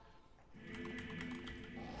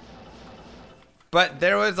 But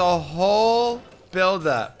there was a whole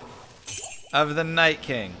buildup of the Night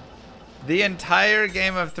King. The entire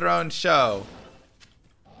Game of Thrones show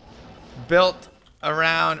built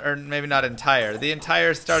around, or maybe not entire, the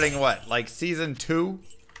entire starting what, like season 2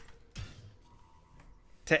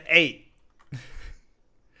 to 8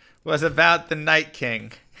 was about the Night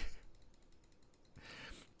King.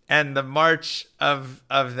 And the march of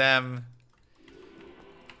them.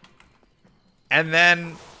 And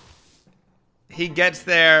then he gets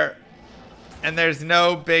there and there's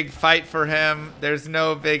no big fight for him. There's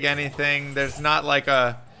no big anything. There's not like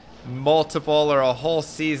a multiple or a whole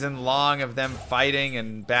season long of them fighting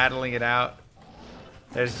and battling it out.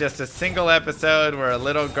 There's just a single episode where a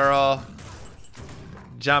little girl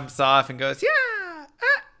jumps off and goes, yeah!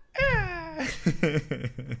 Ah,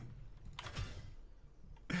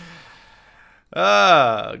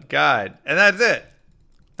 ah. Oh, God. And that's it.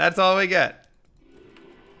 That's all we get.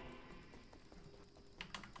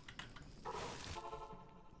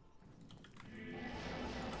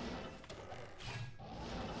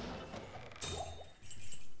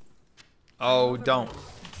 Oh, don't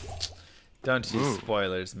you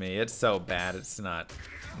spoilers me. It's so bad. It's not.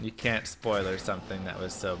 You can't spoiler something that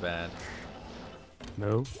was so bad.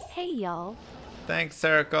 No. Hey, y'all. Thanks,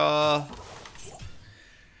 Circle.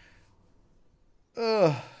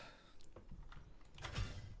 Ugh.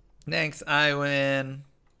 Thanks, I win.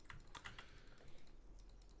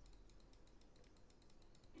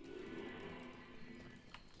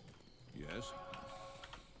 Yes.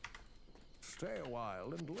 Stay a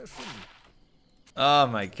while and listen. Oh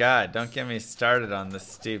my god, don't get me started on the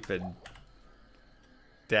stupid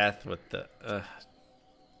death with the...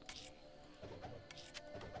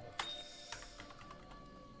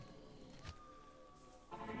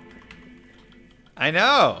 I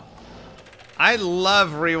know. I love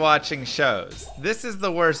rewatching shows. This is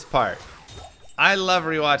the worst part. I love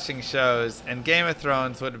rewatching shows, and Game of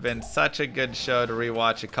Thrones would have been such a good show to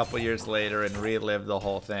rewatch a couple years later and relive the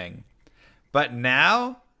whole thing. But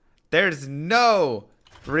now, there's no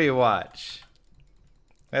rewatch.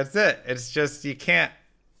 That's it. It's just you can't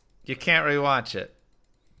rewatch it.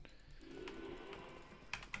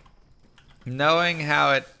 Knowing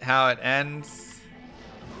how it ends,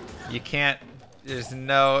 you can't. There's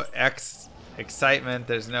no excitement.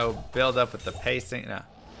 There's no build up with the pacing. No.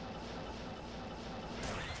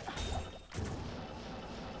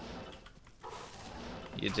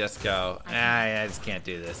 You just go, I just can't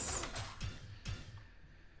do this.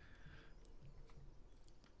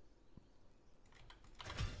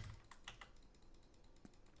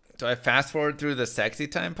 Do I fast forward through the sexy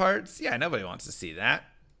time parts? Yeah, nobody wants to see that.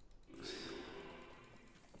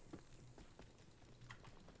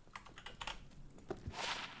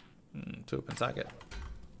 Poop and socket.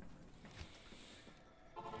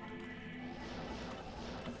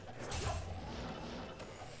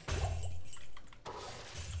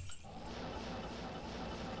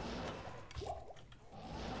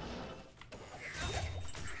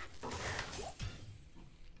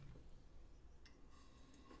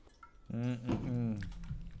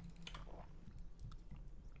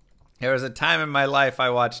 There was a time in my life I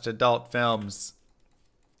watched adult films,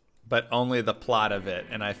 but only the plot of it,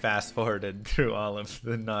 and I fast forwarded through all of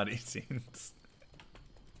the naughty scenes.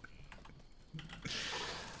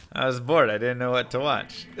 I was bored. I didn't know what to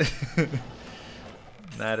watch.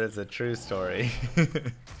 That is a true story.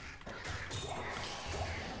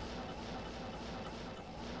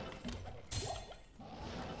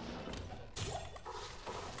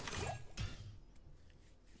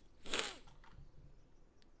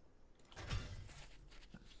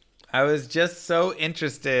 I was just so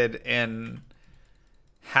interested in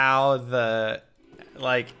how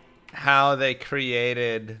how they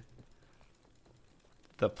created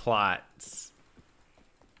the plots.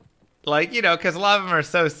 Like, you know, because a lot of them are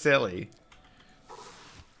so silly.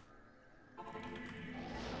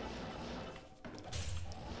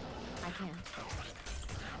 I can't.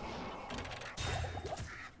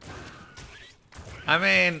 I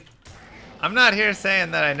mean, I'm not here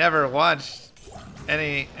saying that I never watched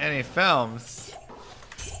any films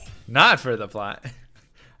not for the plot.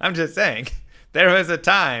 I'm just saying there was a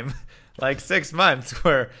time, like 6 months,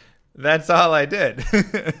 where that's all I did.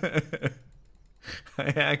 I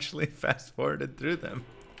actually fast forwarded through them.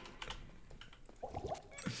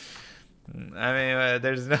 I mean,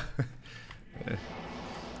 there's no.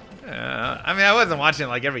 I mean, I wasn't watching it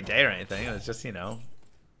like every day or anything. It was just, you know,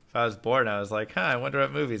 if I was bored, I was like, huh, I wonder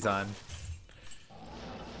what movie's on.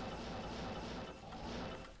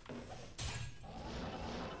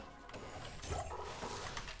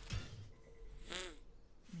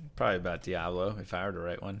 Probably about Diablo, if I were to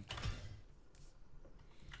write one.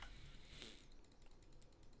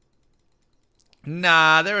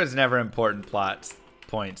 Nah, there was never important plot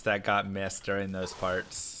points that got missed during those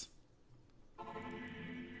parts.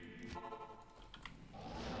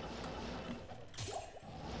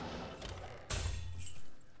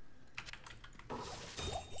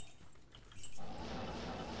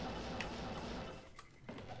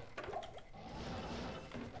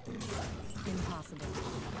 Impossible.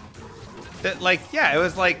 Like, yeah, it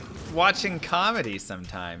was like watching comedy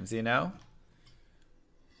sometimes, you know?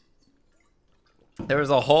 There was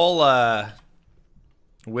a whole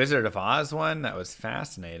Wizard of Oz one that was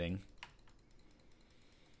fascinating.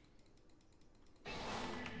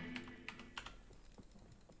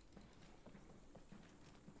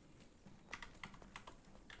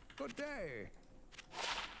 Good day.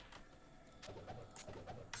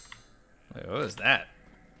 Wait, what was that?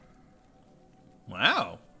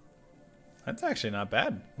 Wow. That's actually not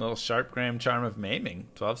bad. Little Sharp Graham Charm of Maiming,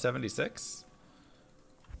 1276.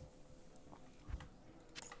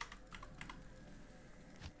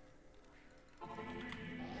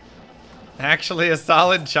 Actually a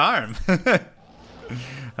solid charm.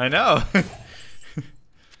 I know.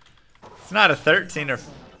 It's not a 13 or...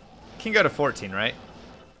 Can go to 14, right?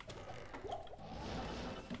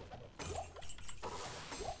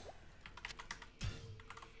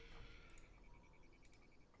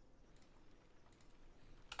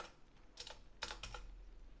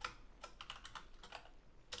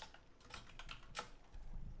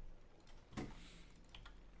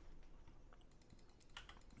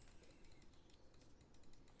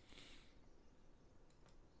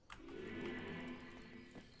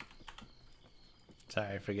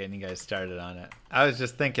 Sorry for getting you guys started on it. I was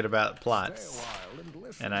just thinking about plots. Stay a while and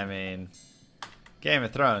listen. And I mean, Game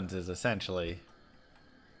of Thrones is essentially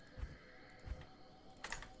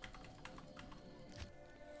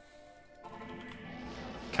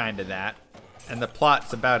kind of that. And the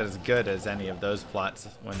plot's about as good as any of those plots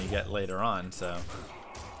when you get later on, so.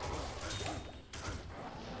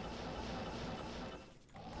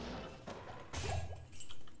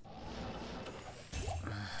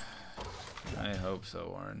 I hope so,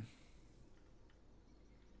 Warren.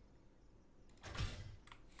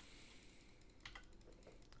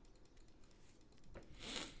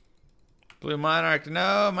 Blue Monarch,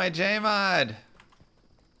 no, my J-Mod.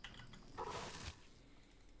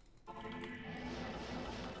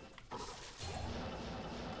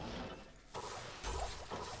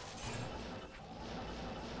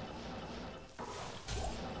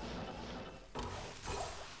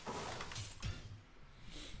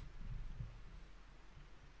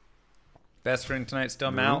 Best ring tonight still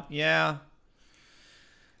Mount? Yeah.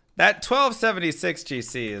 That 1276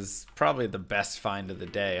 GC is probably the best find of the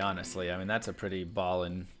day, honestly. I mean, that's a pretty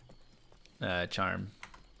ballin' charm.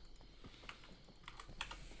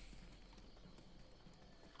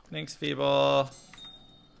 Thanks, Feeble.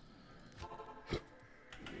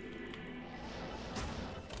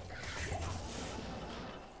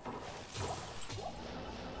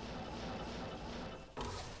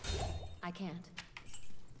 I can't.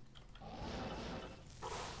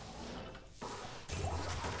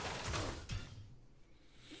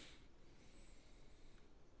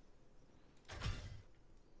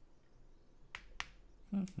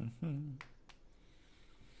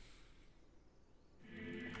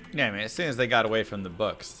 Yeah, I mean, as soon as they got away from the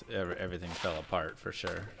books, everything fell apart for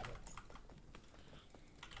sure.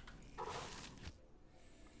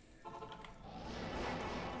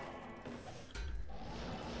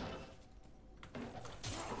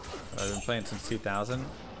 I've been playing since 2000.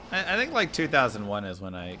 I think like 2001 is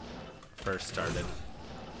when I first started.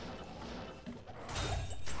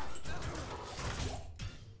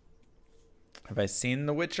 Have I seen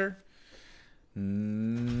The Witcher?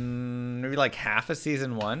 Maybe like half of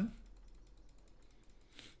season 1.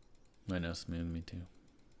 I know, Smooth, me too.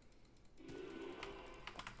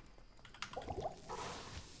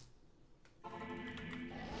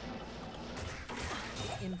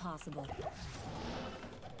 Impossible.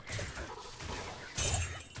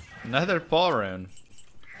 Another Paul rune.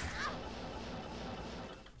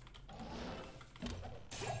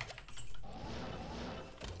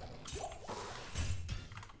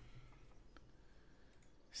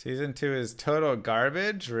 Season 2 is total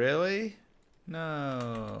garbage? Really?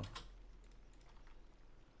 No.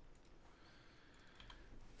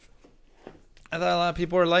 I thought a lot of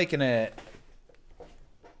people were liking it.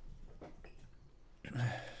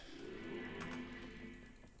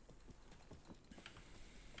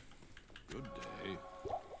 Good day.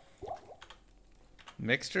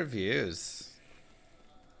 Mixed reviews.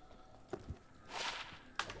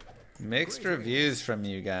 Mixed reviews from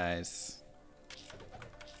you guys.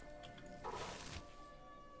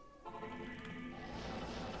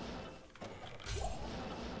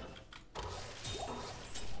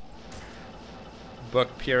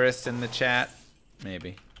 Book purist in the chat?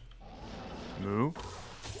 Maybe. Moo.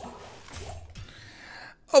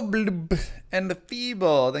 Oh, blub. And the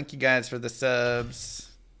feeble. Thank you guys for the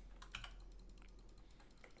subs.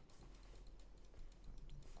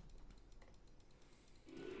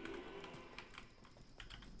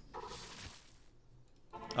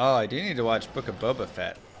 Oh, I do need to watch Book of Boba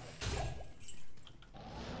Fett.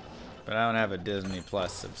 But I don't have a Disney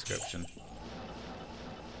Plus subscription.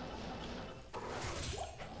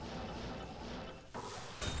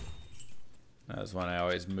 That was one I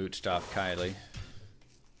always mooched off Kylie.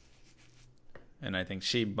 And I think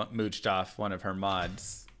she mooched off one of her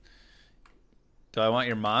mods. Do I want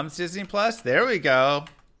your mom's Disney Plus? There we go.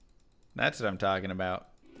 That's what I'm talking about.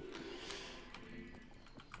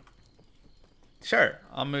 Sure,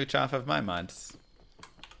 I'll mooch off of my mods.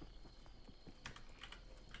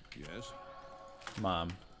 Yes. Mom.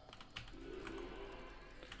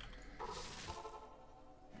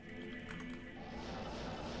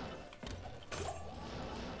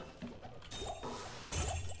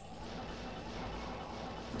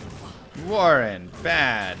 Warren,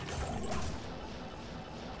 bad.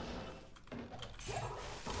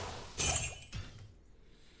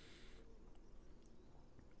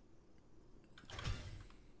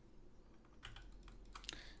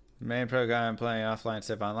 Main program I'm playing offline,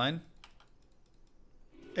 Civ Online.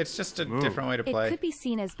 It's just a different way to play. It could be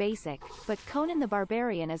seen as basic, but Conan the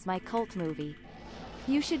Barbarian is my cult movie.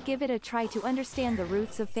 You should give it a try to understand the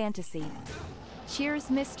roots of fantasy. Cheers,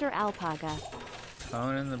 Mr. Alpaga.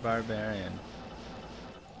 Conan the Barbarian.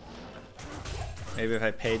 Maybe if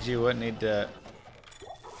I paid you, you wouldn't need to...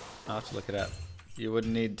 I'll have to look it up. You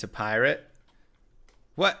wouldn't need to pirate?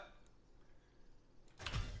 What?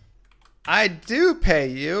 I do pay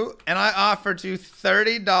you, and I offered you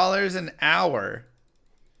 $30 an hour.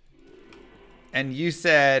 And you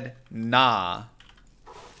said, nah.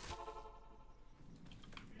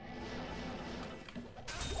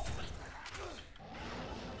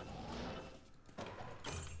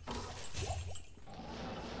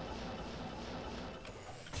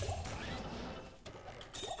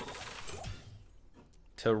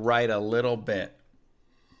 To write a little bit.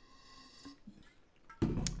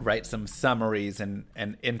 Write some summaries and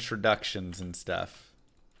introductions and stuff.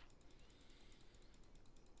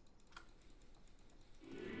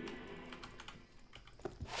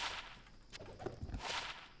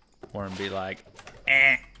 Or be like,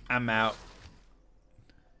 I'm out.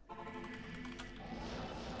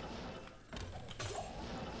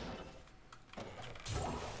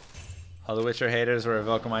 All the Witcher haters were a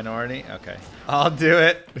vocal minority? Okay. I'll do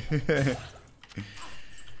it.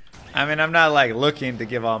 I mean, I'm not like looking to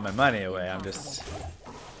give all my money away. I'm just...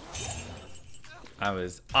 I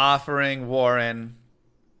was offering Warren...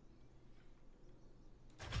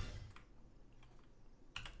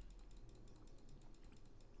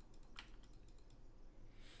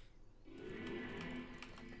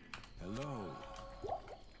 Hello.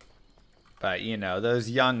 But, you know, those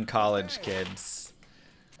young college kids...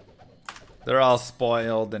 They're all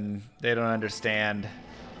spoiled and they don't understand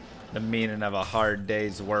the meaning of a hard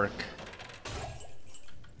day's work.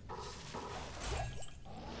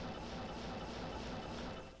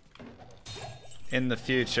 In the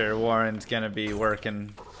future, Warren's gonna be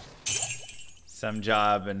working some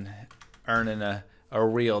job and earning a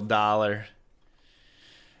real dollar.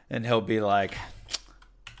 And he'll be like,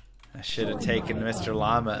 I should have taken Mr.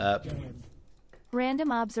 Llama up.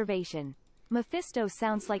 Random observation. Mephisto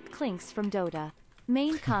sounds like Clinks from Dota.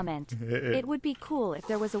 Main comment. It would be cool if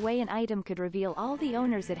there was a way an item could reveal all the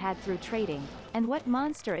owners it had through trading, and what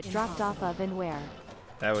monster it dropped off of and where.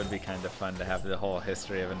 That would be kind of fun to have the whole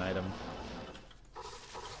history of an item.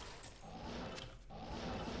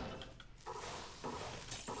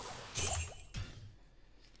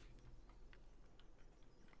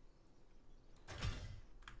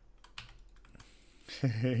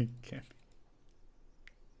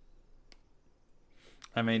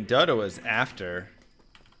 I mean, Dota was after.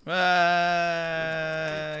 When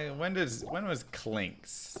was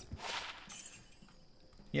Clinks?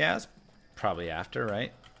 Yeah, it's probably after,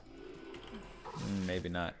 right? Maybe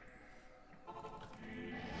not.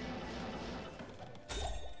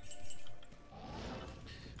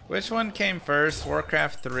 Which one came first,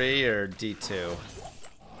 Warcraft 3 or D2?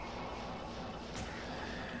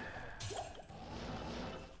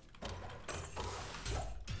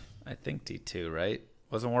 I think D2, right?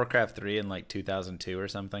 Wasn't Warcraft 3 in like 2002 or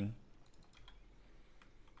something?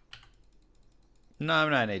 No, I'm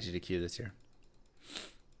not in AGDQ this year.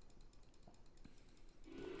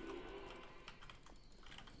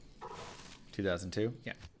 $2002?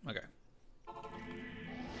 Yeah, okay.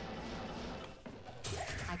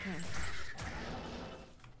 I can't.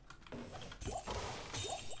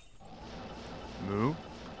 Moo.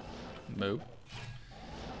 Moo.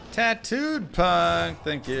 Tattooed Punk,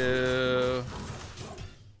 thank you.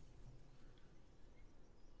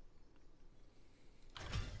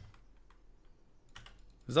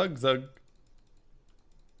 Zug Zug.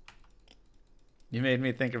 You made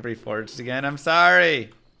me think of Reforged again. I'm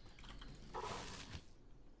sorry.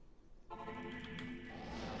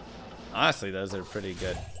 Honestly, those are pretty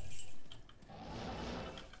good.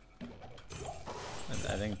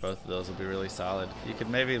 I think both of those will be really solid. You could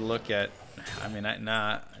maybe look at, I mean,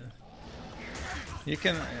 you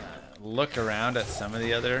can look around at some of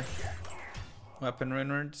the other weapon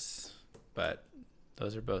runewords, but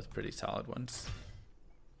those are both pretty solid ones.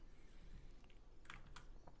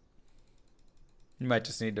 You might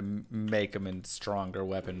just need to make them in stronger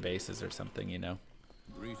weapon bases or something, you know.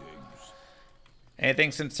 Greetings.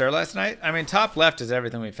 Anything since Sir last night? I mean, top left is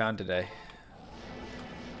everything we found today.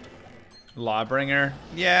 Lawbringer.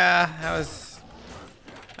 Yeah, that was...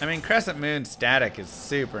 I mean, Crescent Moon static is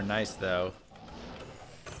super nice, though.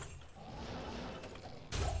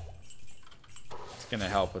 It's going to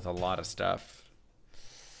help with a lot of stuff.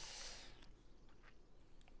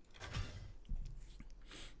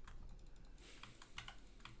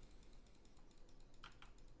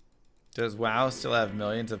 Does WoW still have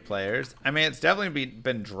millions of players? I mean, it's definitely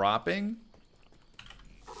been dropping.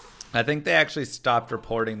 I think they actually stopped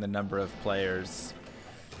reporting the number of players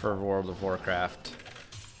for World of Warcraft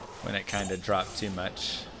when it kind of dropped too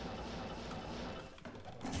much.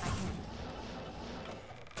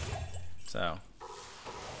 So.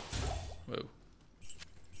 Whoa.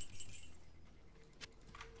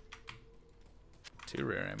 2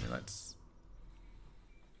 rare amulets.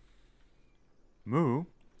 Moo.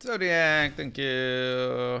 Zodiac, thank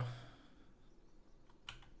you.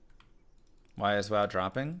 Why is WoW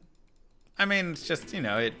dropping? I mean, it's just, you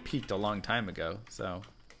know, it peaked a long time ago, so.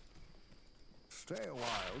 Stay a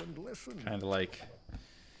while and listen. Kind of like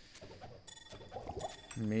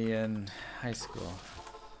me in high school.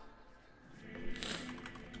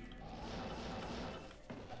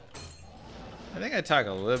 I think I talked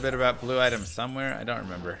a little bit about blue items somewhere. I don't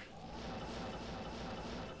remember.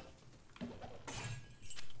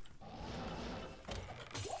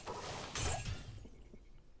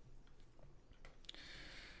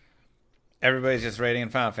 Everybody's just rating in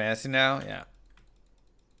Final Fantasy now? Yeah.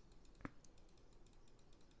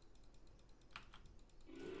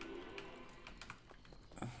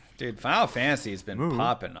 Dude, Final Fantasy's been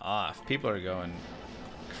popping off. People are going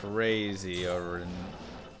crazy over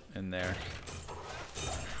in there.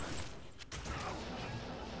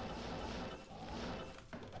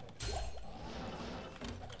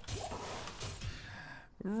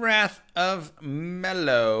 Wrath of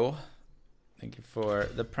Mellow. Thank you for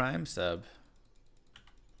the Prime sub.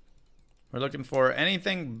 We're looking for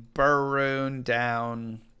anything Baroon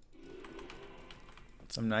down.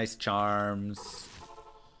 Some nice charms.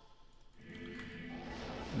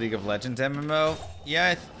 League of Legends MMO.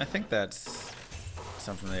 Yeah, I think that's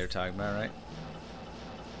something they were talking about, right?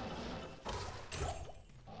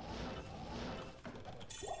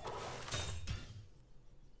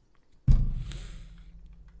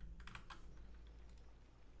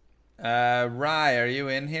 Rye, are you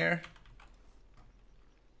in here?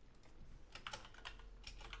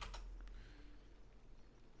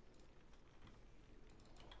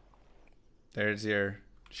 There's your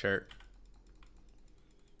shirt.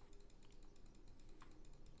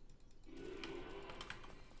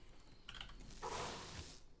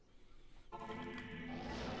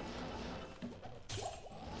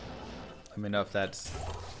 Let me know if that's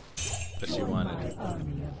what you wanted.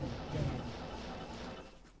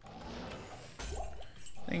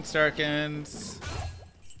 Thanks, Darkins.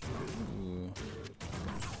 Ooh.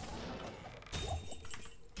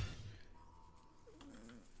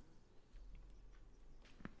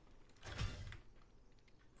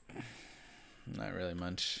 Not really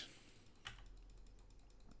much.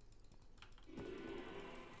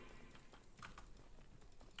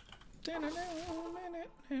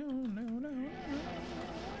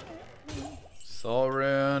 Soul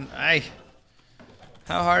rune.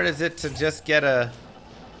 How hard is it to just get a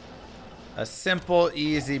simple,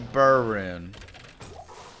 easy burr rune?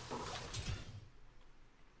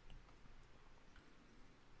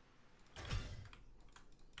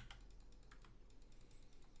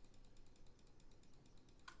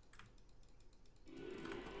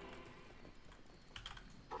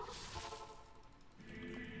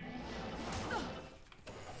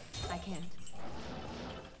 I can't.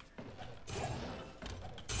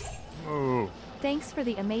 Move. Thanks for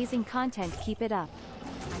the amazing content. Keep it up.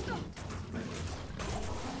 I can't.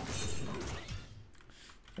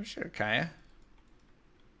 For sure, Kaya.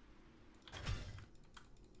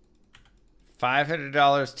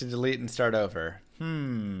 $500 to delete and start over.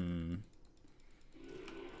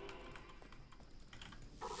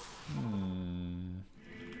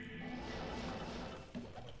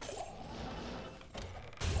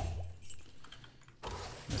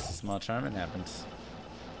 This is a small charm. It happens.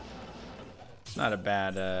 It's not a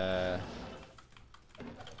bad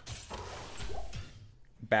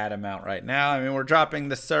amount right now. I mean, we're dropping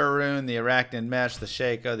the Sur Rune, the Arachnid Mesh, the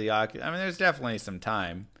Shaco, the Ocu. I mean, there's definitely some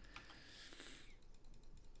time.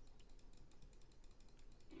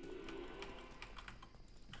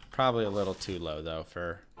 Probably a little too low, though,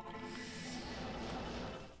 for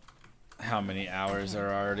how many hours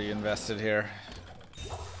are already invested here.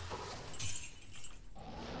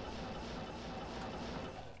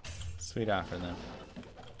 Sweet offer, though.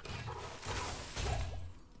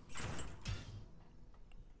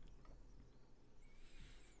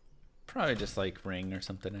 Probably just like ring or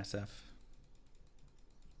something, SF.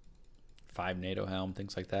 5 NATO helm,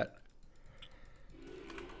 things like that.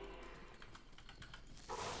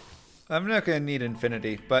 I'm not going to need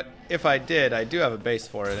infinity, but if I did, I do have a base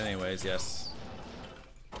for it anyways, yes.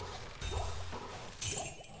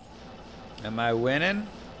 Am I winning?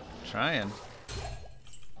 Trying.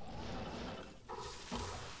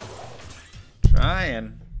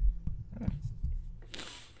 Trying.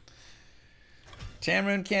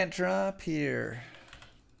 Tamron can't drop here.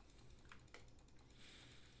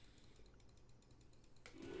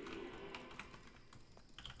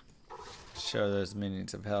 Show those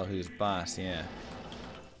minions of hell who's boss, yeah.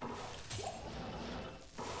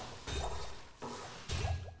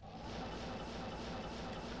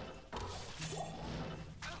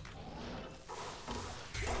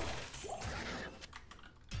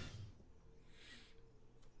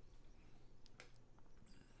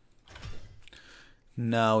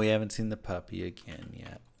 No, we haven't seen the puppy again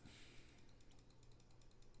yet.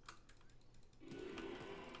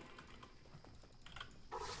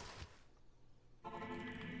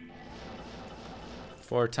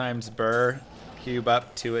 Four times burr, cube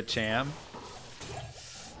up to a cham.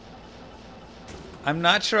 I'm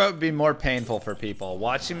not sure what would be more painful for people.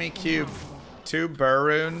 Watching me cube 2 burr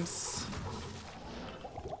runes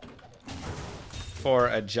for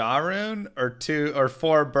a jaw rune, or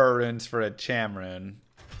 4 burr runes for a cham rune.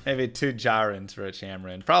 Maybe 2 jaw runes for a cham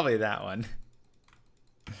rune. Probably that one.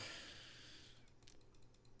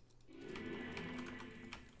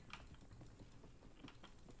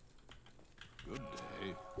 Good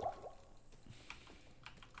day.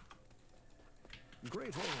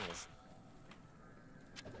 Greetings.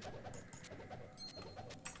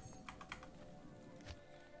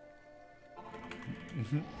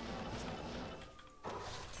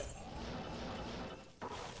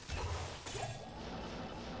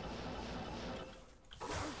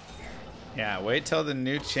 Yeah, wait till the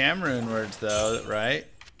new cham rune words though, right?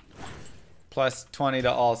 Plus 20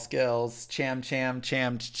 to all skills. Cham, cham,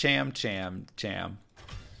 cham, cham, cham, cham.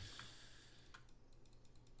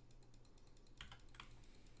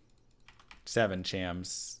 Seven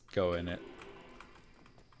chams go in it.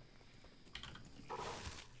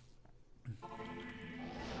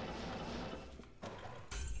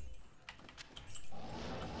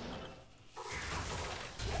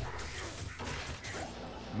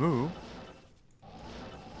 Moo.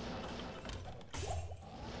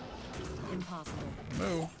 Impossible.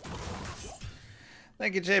 Moo.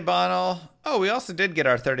 Thank you, Jay Bonnell. Oh, we also did get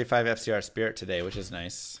our 35 FCR Spirit today, which is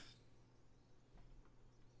nice.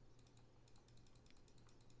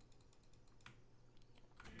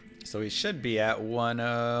 So we should be at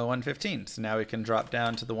 115. So now we can drop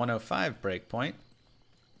down to the 105 breakpoint.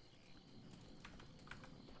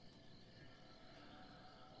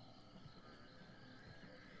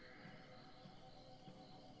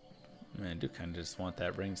 I do kind of just want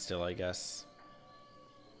that ring still, I guess.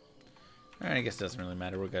 Alright, I guess it doesn't really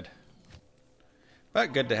matter. We're good.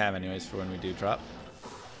 But good to have anyways for when we do drop.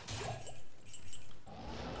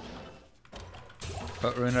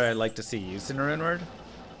 What rune word I'd like to see used in a rune word?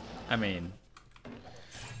 I mean,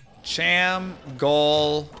 Cham,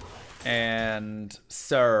 Gol, and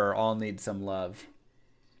Sir all need some love.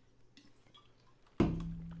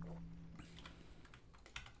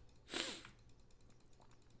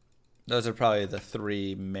 Those are probably the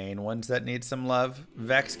three main ones that need some love.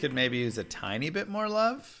 Vex could maybe use a tiny bit more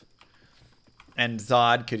love. And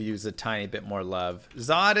Zod could use a tiny bit more love.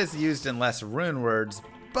 Zod is used in less rune words,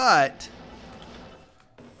 but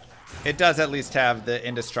it does at least have the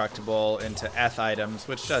indestructible into Eth items,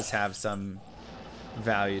 which does have some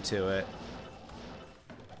value to it.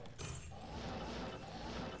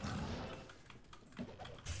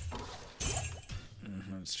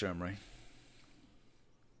 It's Drumray.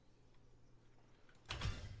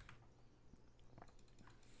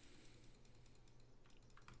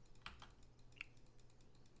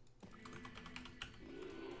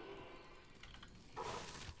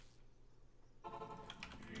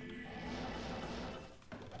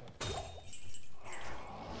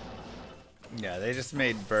 Yeah, they just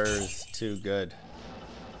made Burrs too good.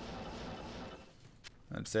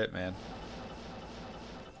 That's it, man.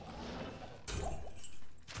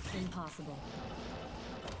 Impossible.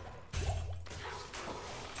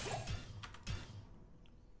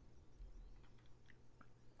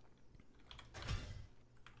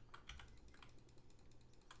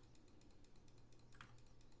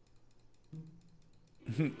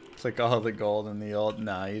 It's like all the gold in the old.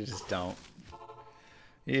 Nah, you just don't.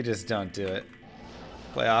 You just don't do it.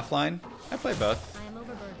 Play offline? I play both. I am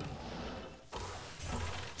overburdened.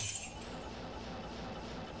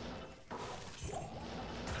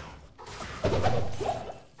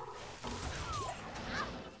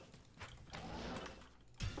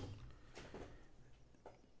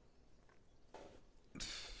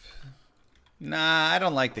 Nah, I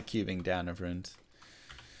don't like the cubing down of runes.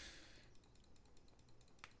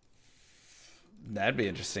 That'd be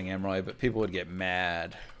interesting, Emroy, but people would get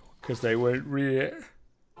mad because they wouldn't read it.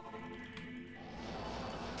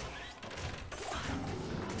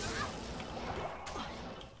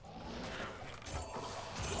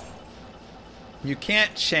 You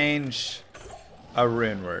can't change a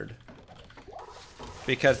rune word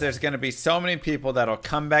because there's going to be so many people that'll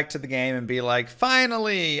come back to the game and be like,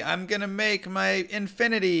 finally, I'm going to make my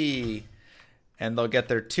infinity. And they'll get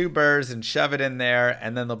their 2 burrs and shove it in there,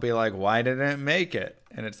 and then they'll be like, why didn't it make it?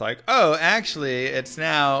 And it's like, oh, actually, it's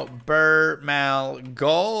now Burr Mal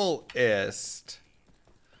Goalist.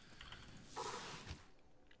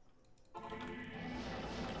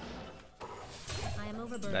 I am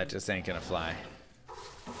overburdened. That just ain't gonna fly.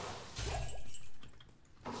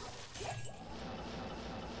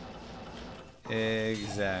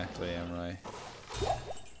 Exactly, Emroy.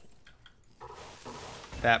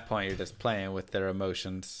 At that point, you're just playing with their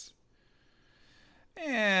emotions.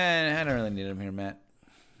 And I don't really need them here, Matt.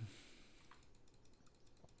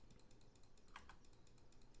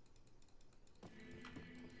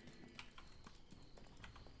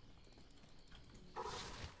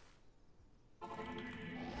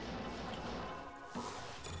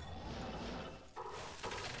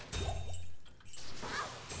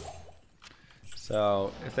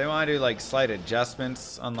 So, if they want to do like slight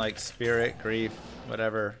adjustments on like spirit, grief,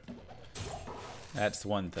 whatever, that's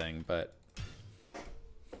one thing, but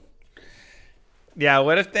yeah,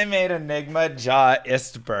 what if they made Enigma Jaw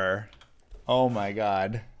Istbur? Oh my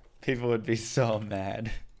god. People would be so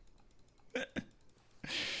mad.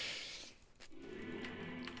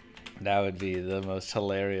 That would be the most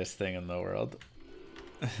hilarious thing in the world.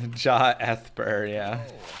 Jaw Ethbur, yeah.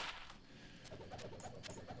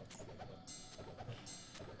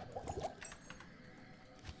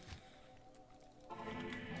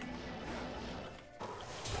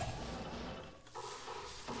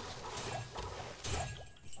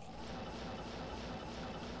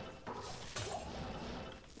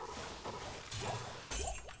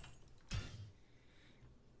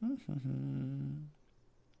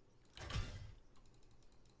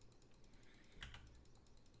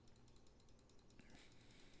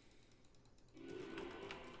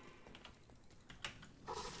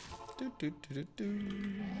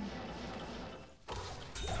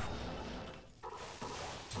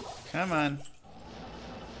 Come on.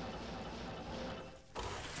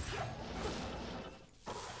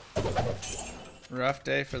 Rough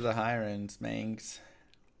day for the higher ends, Mangs.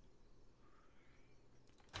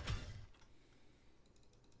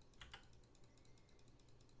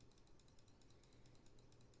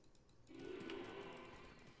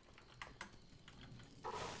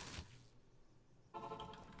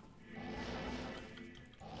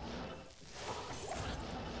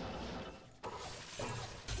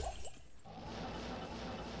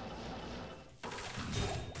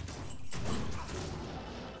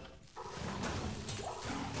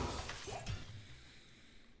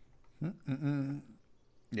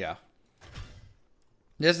 Yeah.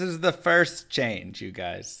 This is the first change, you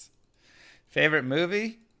guys. Favorite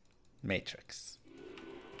movie? Matrix.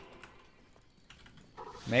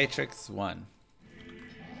 Matrix 1.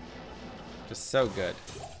 Just so good.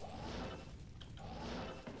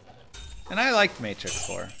 And I liked Matrix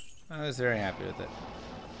 4. I was very happy with it.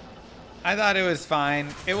 I thought it was fine.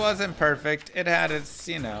 It wasn't perfect. It had its,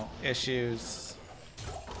 you know, issues.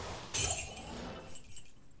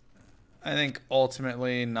 I think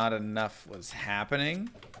ultimately not enough was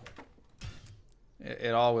happening.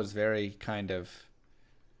 It all was very kind of,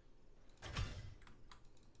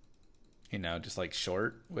 you know, just like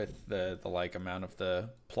short with the like amount of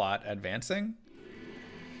the plot advancing.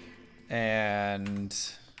 And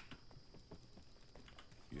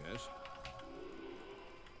Yes.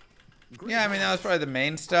 yeah, I mean, that was probably the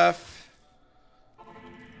main stuff.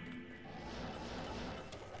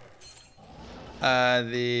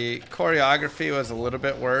 The choreography was a little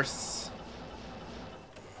bit worse.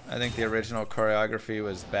 I think the original choreography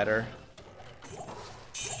was better.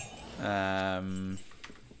 And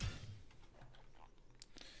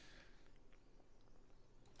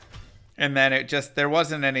then it just, there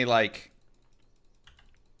wasn't any like,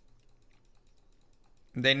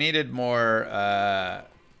 they needed more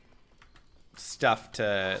stuff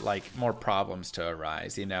to, like, more problems to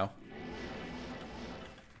arise, you know?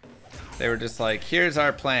 They were just like, here's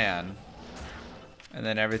our plan. And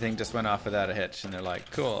then everything just went off without a hitch. And they're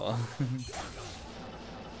like, cool.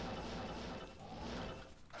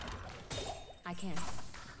 I can't.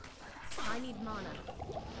 I need mana.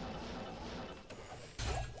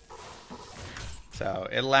 So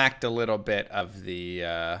it lacked a little bit of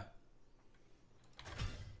the,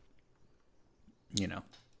 you know,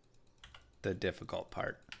 the difficult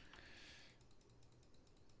part.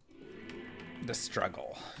 The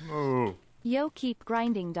struggle. Moo. Yo, keep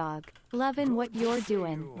grinding, dog. Lovin' what you're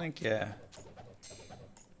doing. Thank you.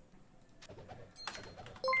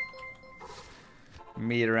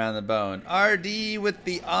 Meat around the bone. RD with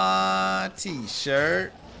the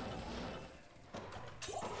t-shirt.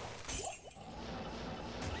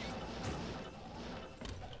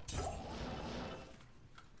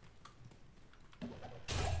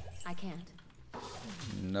 I can't.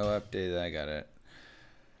 No update. I got it.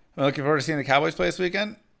 I'm looking forward to seeing the Cowboys play this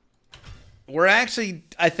weekend. We're actually,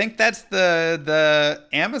 I think that's the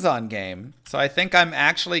Amazon game. So I think I'm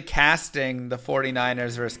actually casting the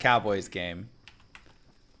 49ers versus Cowboys game.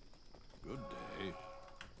 Good day.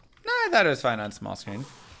 No, I thought it was fine on small screen.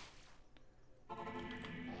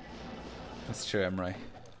 That's true, Emroy.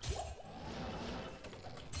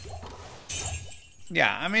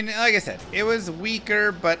 Yeah, I mean, like I said, it was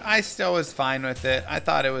weaker, but I still was fine with it. I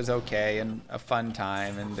thought it was okay and a fun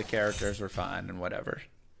time, and the characters were fun and whatever.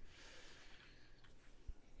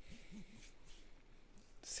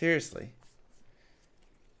 Seriously.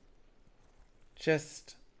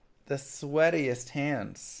 Just the sweatiest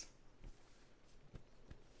hands.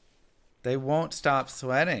 They won't stop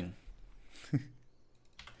sweating.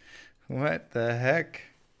 What the heck?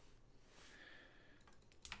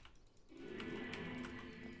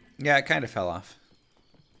 Yeah, it kind of fell off.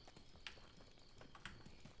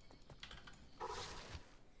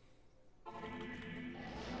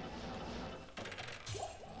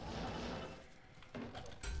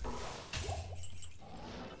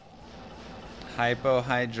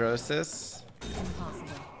 Hypohidrosis. Impossible.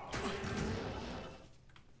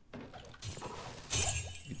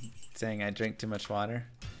 Saying I drink too much water.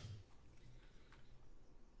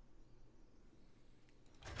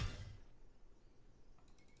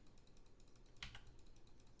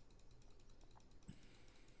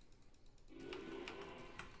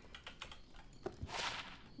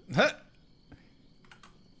 Huh.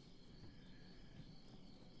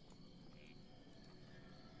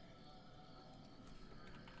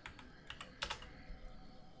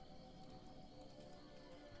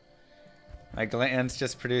 My glands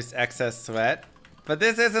just produce excess sweat. But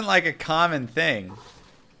this isn't like a common thing.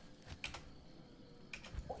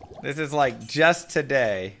 This is like just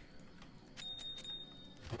today.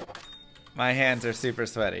 My hands are super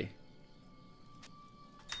sweaty.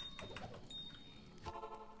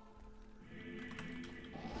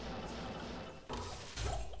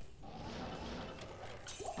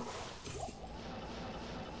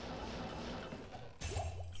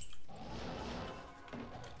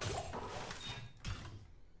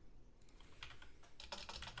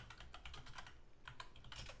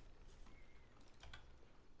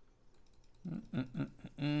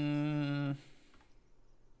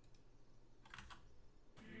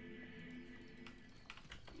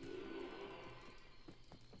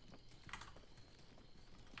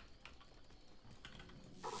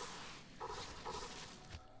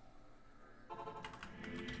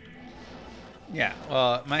 Yeah,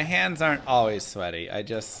 well, my hands aren't always sweaty. I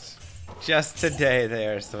just today they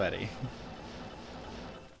are sweaty.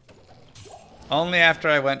 Only after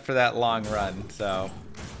I went for that long run, so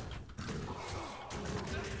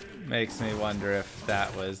makes me wonder if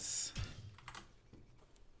that was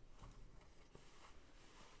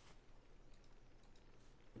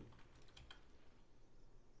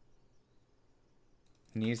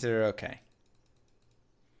knees are okay.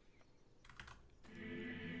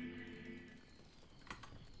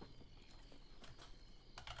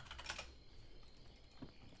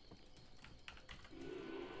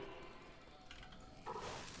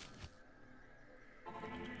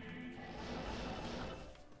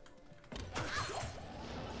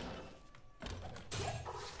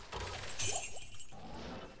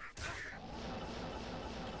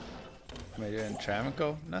 Am I doing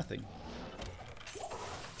Tramico? Nothing.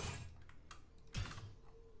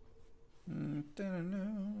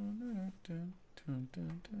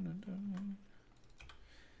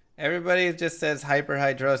 Everybody just says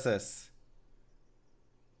hyperhidrosis.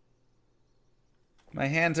 My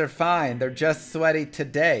hands are fine. They're just sweaty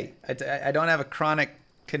today. I don't have a chronic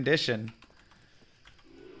condition.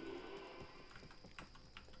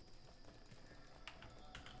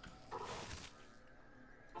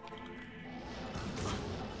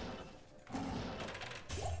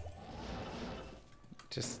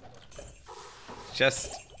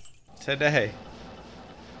 Just today.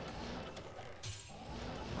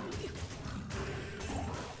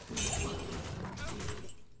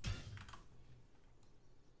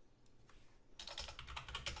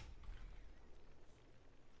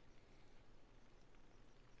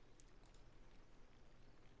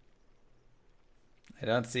 I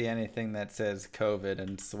don't see anything that says COVID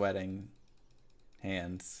and sweating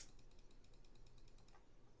hands.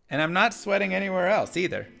 And I'm not sweating anywhere else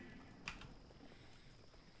either.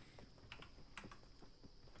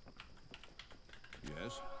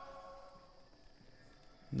 Yes?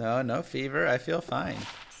 No, no fever. I feel fine.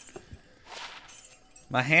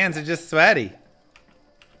 My hands are just sweaty.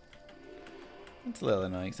 It's a little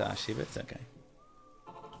annoying, Sashi, but it's okay.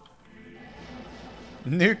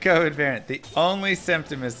 New COVID variant. The only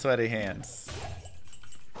symptom is sweaty hands.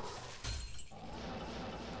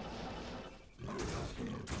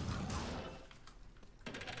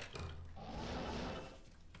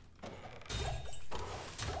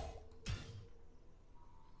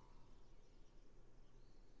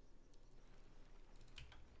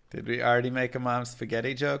 Did we already make a mom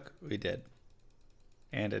spaghetti joke? We did.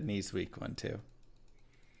 And a knees weak one too.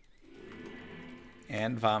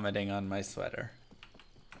 And vomiting on my sweater.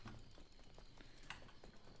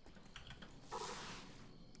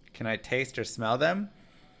 Can I taste or smell them?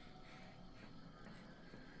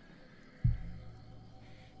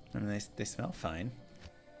 I mean, they smell fine.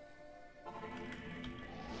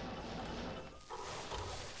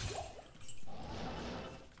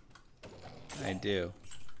 I do.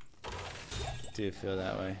 Do feel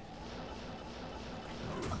that way.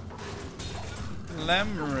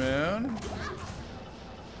 Lemon.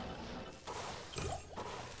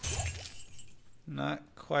 Not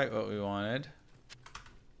quite what we wanted.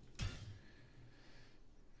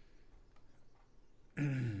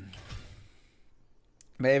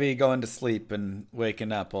 Maybe going to sleep and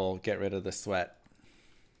waking up will get rid of the sweat.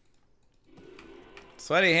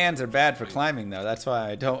 Sweaty hands are bad for climbing though. That's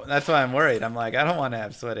why I'm worried. I'm like, I don't want to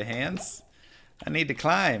have sweaty hands. I need to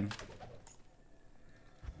climb.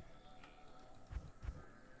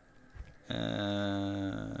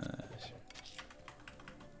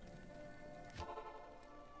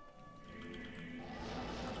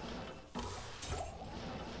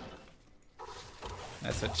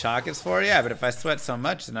 That's what chalk is for? Yeah, but if I sweat so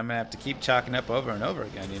much, then I'm going to have to keep chalking up over and over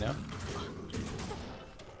again, you know?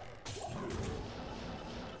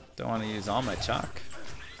 Don't want to use all my chalk.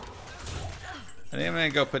 I think I'm gonna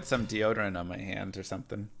go put some deodorant on my hands or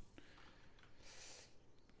something.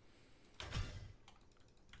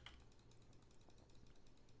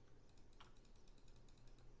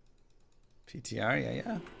 PTR,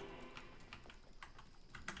 yeah.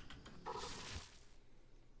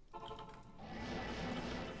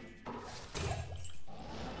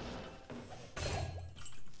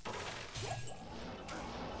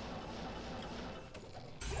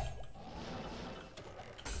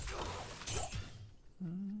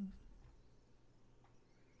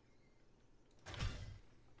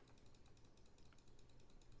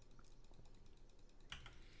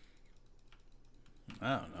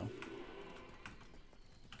 I don't know.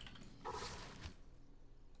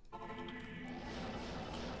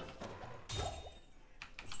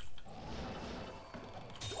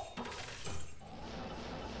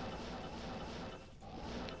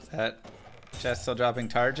 Is that chest still dropping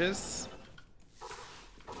targes?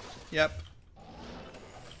 Yep.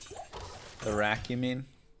 The rack, you mean?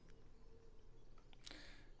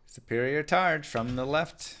 Superior targe from the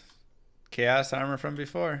left. Chaos armor from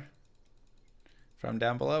before. From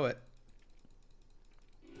down below it.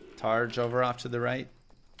 Targe over off to the right.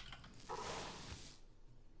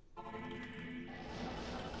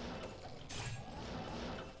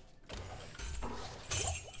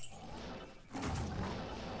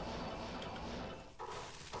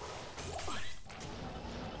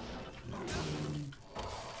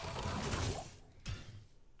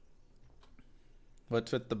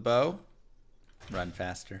 What's with the bow? Run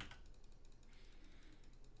faster.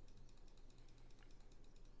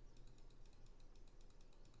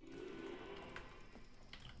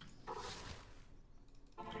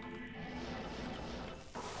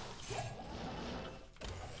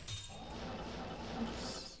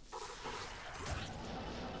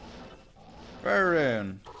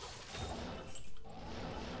 Burroon.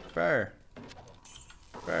 Burr.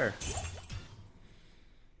 Burr.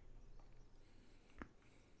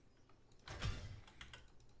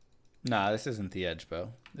 Nah, this isn't the edge bow.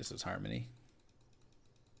 This is Harmony.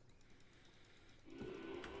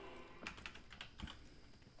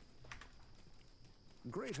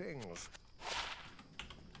 Greetings.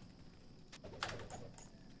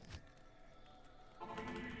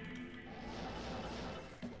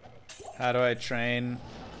 How do I train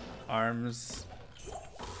arms?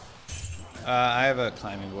 I have a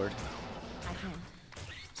climbing board. I can.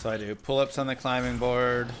 So I do pull-ups on the climbing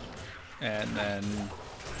board and then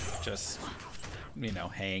just, you know,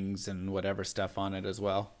 hangs and whatever stuff on it as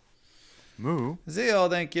well. Moo. Zeal,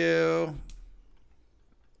 thank you.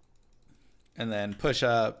 And then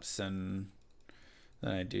push-ups, and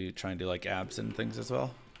then I do try and do like abs and things as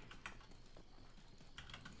well.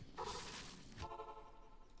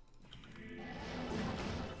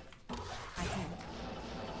 I can.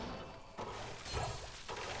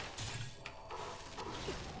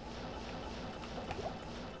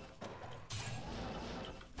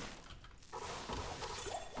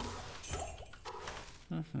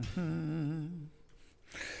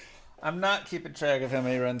 I'm not keeping track of how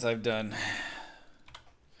many runs I've done.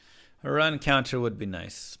 A run counter would be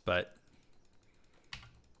nice, but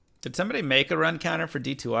did somebody make a run counter for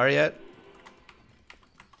D2R yet?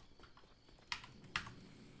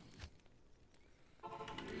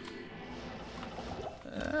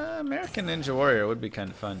 American Ninja Warrior would be kind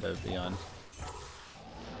of fun to be on.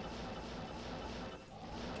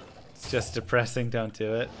 It's just depressing, don't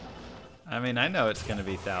do it. I mean, I know it's going to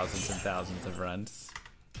be thousands and thousands of runs.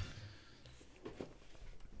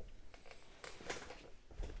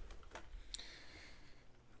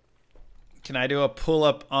 Can I do a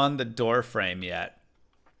pull-up on the door frame yet?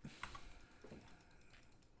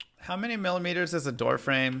 How many millimeters is a door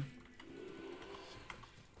frame?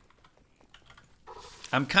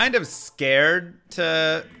 I'm kind of scared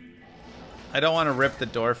to... I don't want to rip the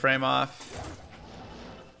door frame off.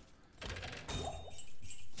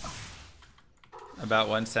 About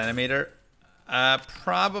 1 centimeter?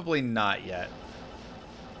 Probably not yet.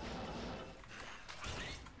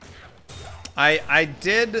 I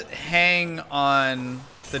did hang on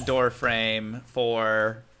the door frame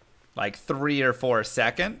for like 3 or 4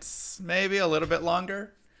 seconds, maybe a little bit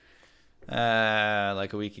longer.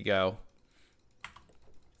 Like a week ago.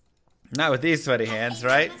 Not with these sweaty hands,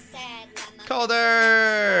 right?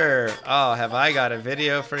 Colder! Oh, have I got a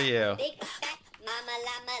video for you. Big fat mama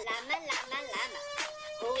llama, llama, llama, llama.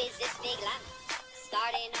 Who is this big llama?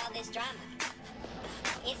 Starting all this drama.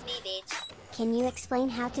 It's me, bitch. Can you explain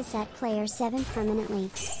how to set player 7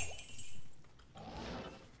 permanently?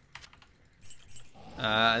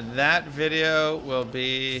 That video will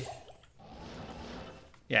be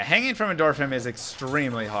Yeah, hanging from a door frame is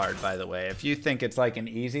extremely hard, by the way. If you think it's like an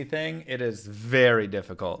easy thing, it is very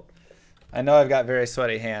difficult. I know I've got very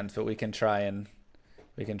sweaty hands, but we can try and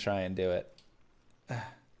do it. How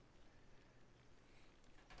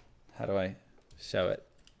do I show it?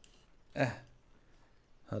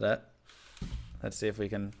 Hold up. Let's see if we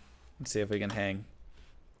can hang.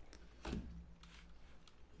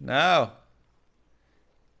 No.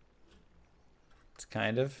 It's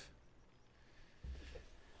kind of.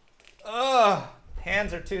 Oh,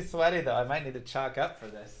 hands are too sweaty though. I might need to chalk up for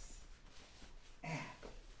this.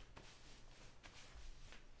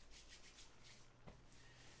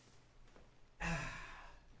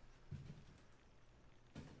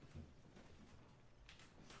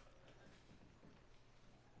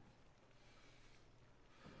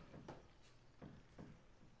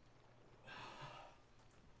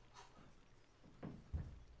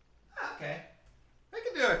 Okay. I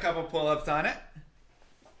can do a couple pull-ups on it.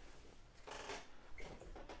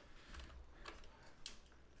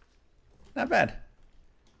 Not bad.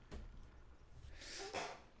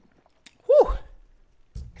 Whew.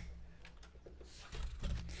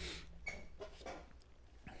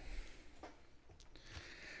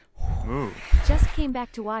 Move. Just came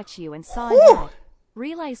back to watch you and saw an ad.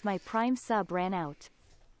 Realized my Prime sub ran out.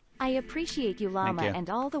 I appreciate you, Llama, you. and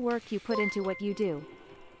all the work you put into what you do.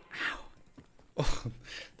 Oh,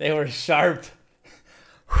 they were sharp.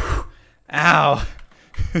 Ow.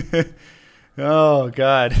 Oh,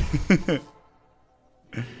 God.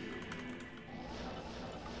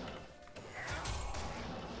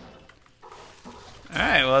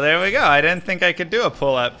 Alright, well, there we go. I didn't think I could do a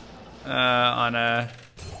pull-up on a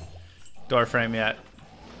door frame yet.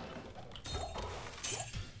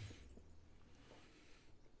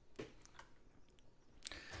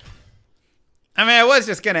 I mean, I was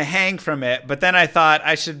just going to hang from it, but then I thought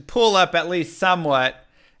I should pull up at least somewhat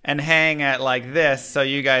and hang at like this so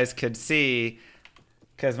you guys could see,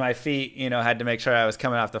 because my feet, you know, had to make sure I was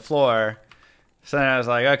coming off the floor. So then I was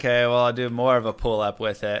like, okay, well, I'll do more of a pull up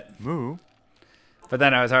with it. Move. But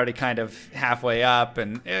then I was already kind of halfway up,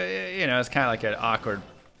 and you know, it's kind of like an awkward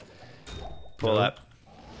pull up.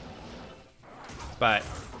 But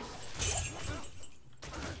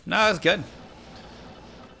no, it was good.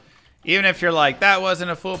 Even if you're like, that wasn't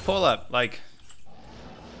a full pull up, like,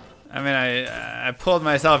 I mean, I pulled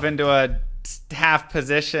myself into a half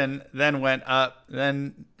position, then went up,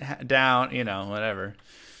 then down, you know, whatever.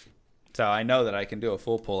 So I know that I can do a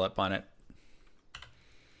full pull up on it.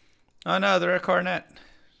 Oh no, they're a cornet.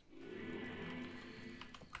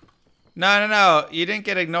 No, you didn't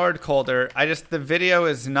get ignored, Colder. The video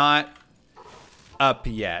is not up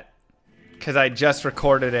yet, because I just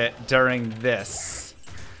recorded it during this.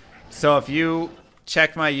 So if you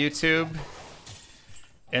check my YouTube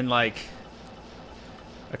in like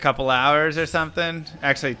a couple hours or something,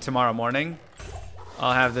 actually tomorrow morning,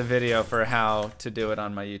 I'll have the video for how to do it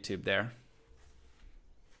on my YouTube there.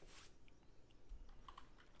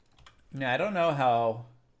 Yeah, I don't know how.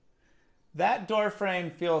 That door frame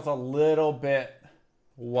feels a little bit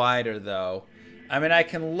wider though. I mean, I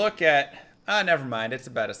can look at, oh, never mind, it's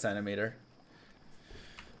about 1 centimeter.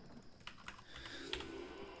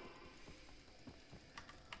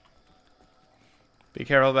 Be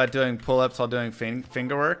careful about doing pull-ups while doing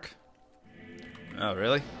finger work. Oh,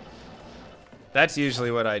 really? That's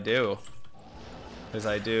usually what I do. Is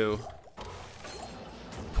I do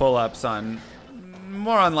pull-ups on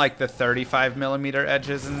more on like the 35 millimeter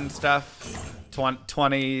edges and stuff.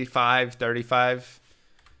 25, 35,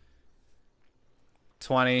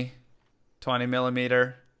 20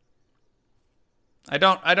 millimeter. I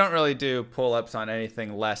don't really do pull-ups on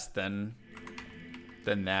anything less than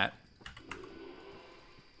that.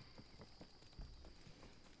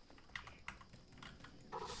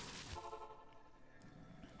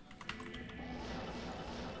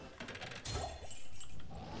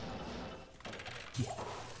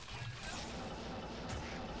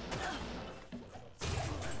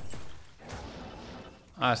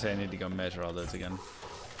 Honestly, I need to go measure all those again.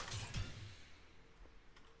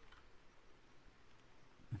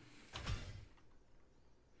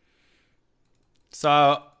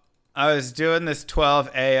 So, I was doing this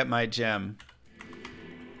 12A at my gym.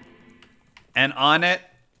 And on it,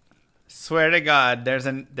 swear to God, there's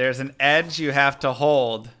an edge you have to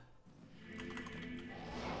hold.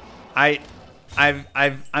 I've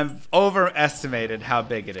overestimated how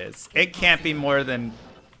big it is. It can't be more than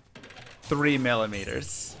 3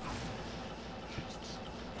 millimeters.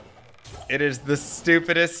 It is the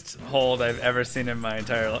stupidest hold I've ever seen in my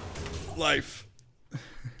entire life.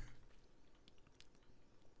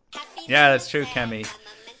 Yeah, that's true, Kemi.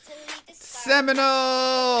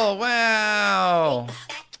 Seminole! Wow!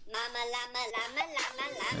 Mama llama, llama, llama,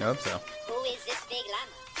 I llama. hope so. Who is this big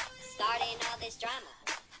llama? Starting all this drama.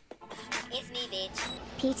 It's me, bitch.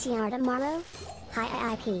 PTR tomorrow?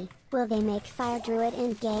 Hi IIP. Will they make Fire Druid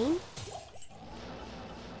in game?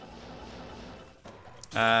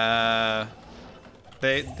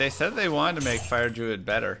 They said they wanted to make Fire Druid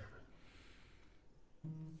better.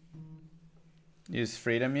 Use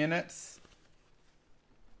freedom units.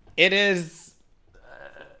 It is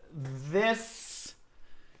this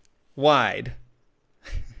wide.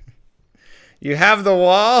 You have the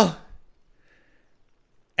wall,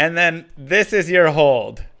 and then this is your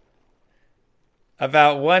hold.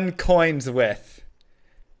 About 1 coin's width.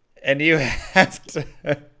 And you have to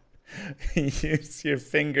use your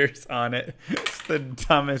fingers on it. It's the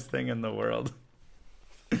dumbest thing in the world.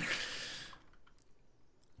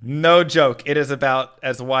 No joke. It is about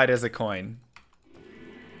as wide as a coin.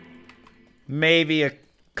 Maybe a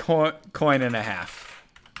coin and a half.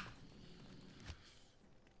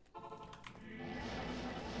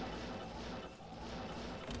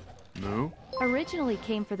 Moo? Originally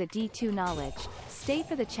came for the D2 knowledge, stay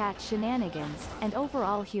for the chat shenanigans, and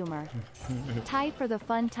overall humor. Tie for the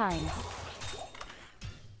fun times.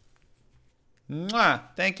 Mwah!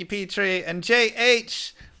 Thank you, Petrie. And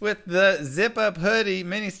JH with the zip-up hoodie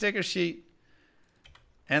mini sticker sheet.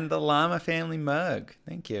 And the Llama family mug.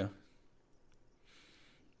 Thank you.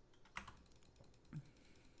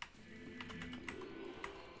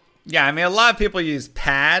 Yeah, I mean, a lot of people use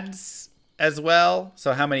pads as well.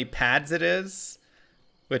 So how many pads it is,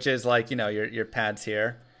 which is like, you know, your pads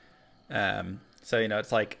here. So, you know,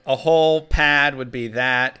 it's like a whole pad would be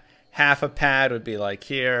that. Half a pad would be like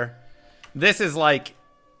here. This is like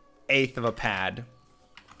 1/8 of a pad.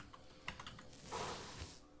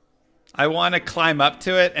 I want to climb up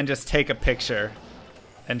to it and just take a picture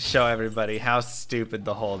and show everybody how stupid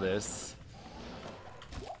the hold is.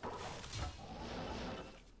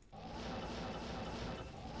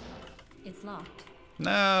 It's locked.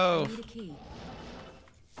 No. I need a key.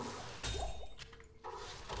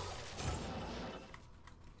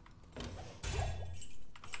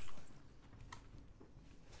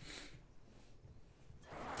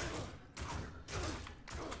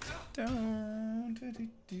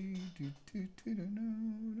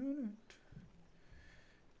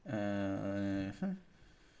 Uh-huh.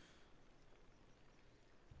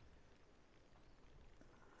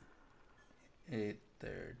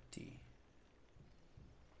 8:30.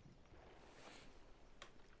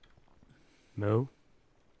 Moo?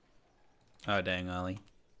 Oh, dang, Ollie.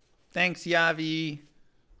 Thanks, Yavi.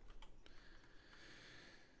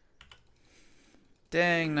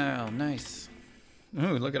 Dang, Niall. Nice.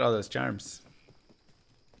 Ooh, look at all those charms.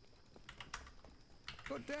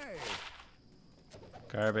 Good day.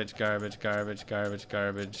 Garbage, garbage, garbage, garbage,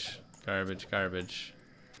 garbage, garbage, garbage.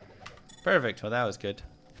 Perfect. Well, that was good.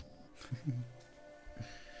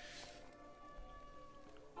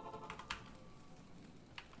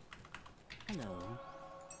 Hello.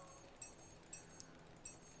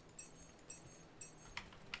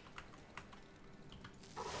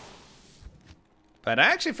 But I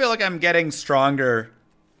actually feel like I'm getting stronger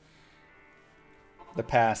the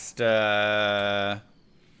past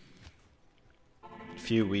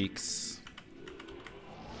few weeks.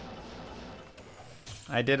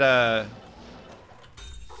 I did a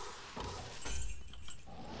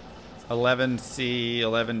 11C,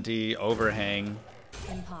 11D overhang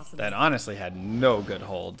Impossible. that honestly had no good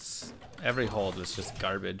holds. Every hold was just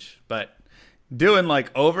garbage. But doing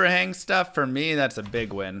like overhang stuff, for me, that's a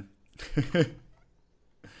big win.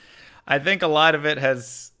 I think a lot of it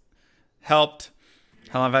has helped.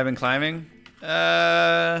 How long have I been climbing?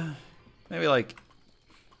 Maybe like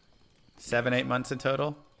 7-8 months in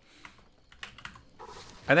total.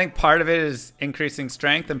 I think part of it is increasing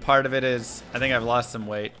strength, and part of it is I think I've lost some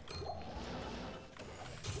weight.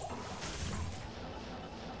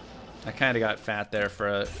 I kind of got fat there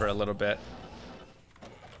for a little bit.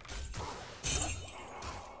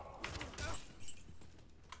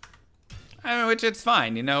 I mean, which it's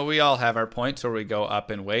fine. You know, we all have our points where we go up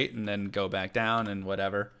in weight and then go back down and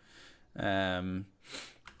whatever. But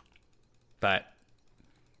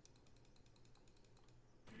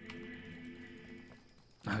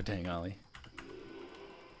oh, dang, Ollie.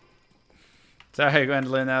 Sorry,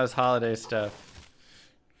 Gwendolyn, that was holiday stuff.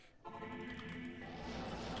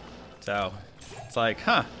 So, it's like,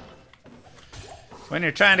 huh. When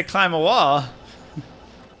you're trying to climb a wall,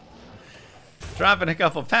 dropping a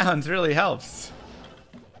couple pounds really helps.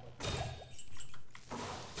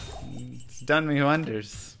 It's done me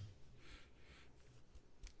wonders.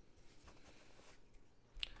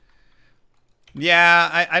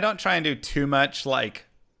 Yeah, I don't try and do too much like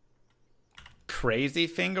crazy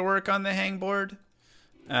finger work on the hangboard.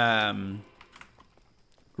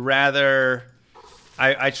 Rather,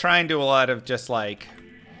 I try and do a lot of just like,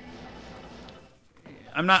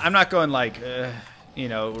 I'm not going like, you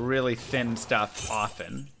know, really thin stuff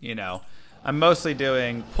often, you know. I'm mostly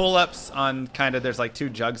doing pull-ups on kind of, there's like 2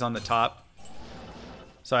 jugs on the top.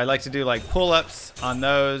 So I like to do like pull-ups on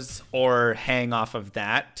those or hang off of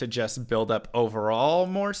that to just build up overall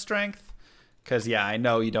more strength. Because, yeah, I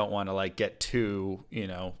know you don't want to like get too, you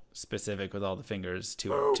know, specific with all the fingers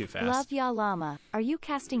too fast. Love ya llama. Are you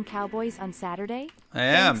casting cowboys on Saturday? I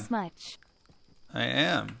am. Thanks much. I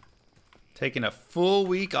am. Taking a full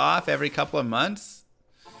week off every couple of months.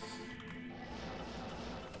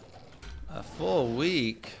 A full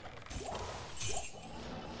week.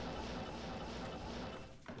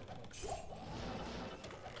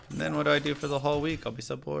 And then what do I do for the whole week? I'll be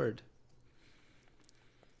so bored.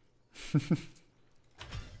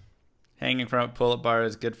 Hanging from a pull-up bar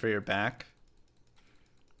is good for your back.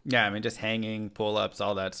 Yeah, I mean, just hanging, pull-ups,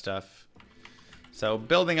 all that stuff. So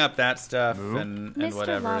building up that stuff and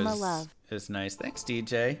whatever is nice. Thanks,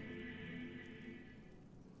 DJ.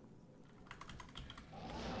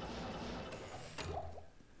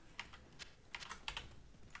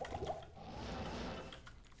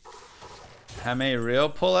 How many real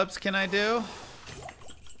pull-ups can I do?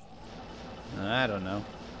 I don't know.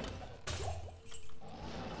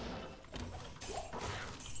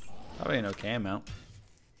 Probably an okay amount.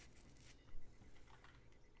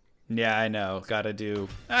 Yeah, I know. Gotta do...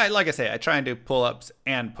 like I say, I try and do pull-ups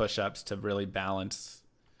and push-ups to really balance.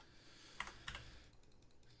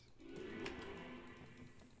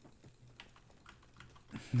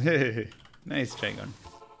 Nice, Dragon.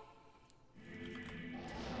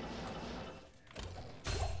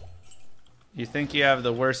 You think you have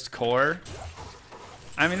the worst core?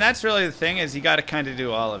 I mean, that's really the thing, is you gotta kind of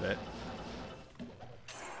do all of it.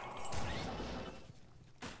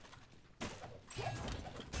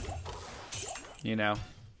 You know?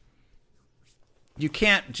 You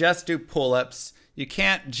can't just do pull-ups. You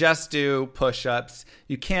can't just do push-ups.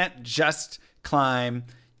 You can't just climb.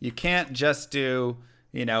 You can't just do,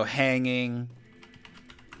 you know, hanging.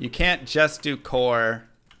 You can't just do core.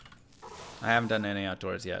 I haven't done any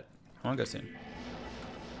outdoors yet. I want to go soon.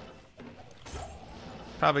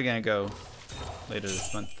 Probably gonna go later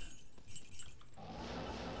this month.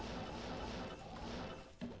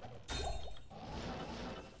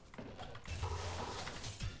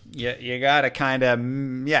 Yeah, you gotta kind of,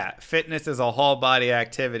 yeah. Fitness is a whole body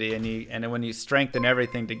activity, and when you strengthen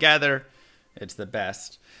everything together, it's the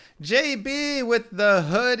best. JB with the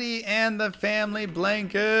hoodie and the family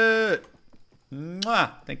blanket.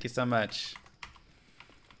 Mwah! Thank you so much.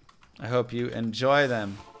 I hope you enjoy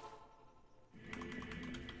them.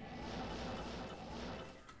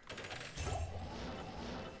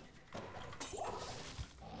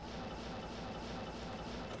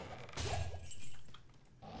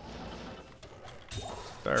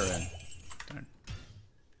 Burn. Darn.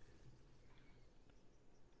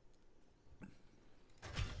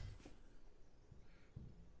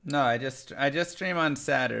 No, I just stream on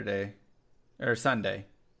Saturday or Sunday.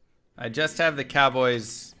 I just have the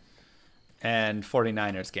Cowboys and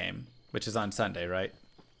 49ers game, which is on Sunday, right?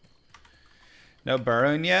 No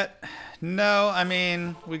Burroon yet? No, I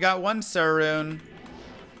mean, we got one Saroon.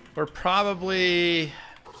 We're probably...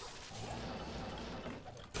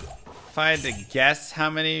 If I had to guess how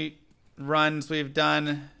many runs we've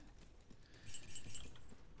done,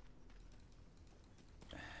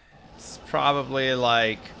 it's probably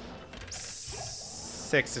like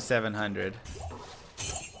 600 to 700.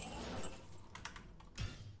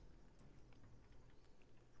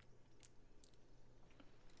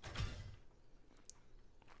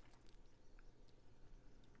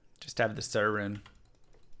 Just have the Saroon.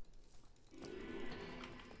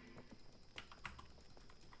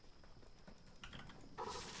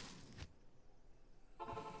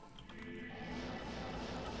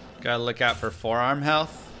 Gotta look out for forearm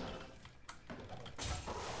health.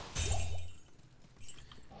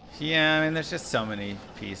 Yeah, I mean, there's just so many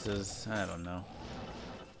pieces. I don't know.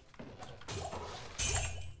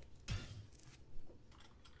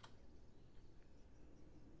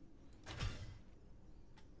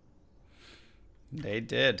 They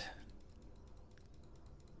did.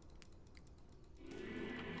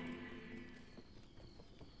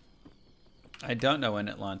 I don't know when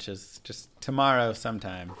it launches. Just tomorrow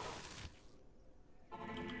sometime.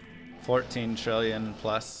 14 trillion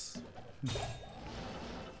plus.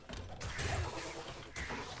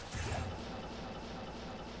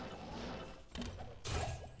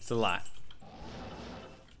 It's a lot.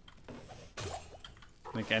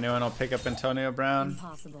 Think anyone will pick up Antonio Brown?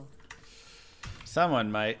 Impossible.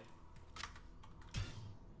 Someone might.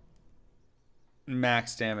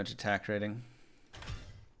 Max damage attack rating.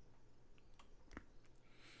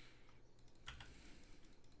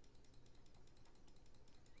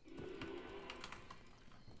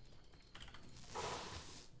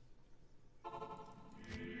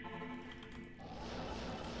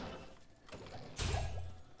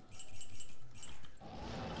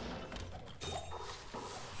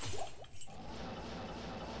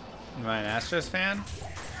 Am I an Astros fan?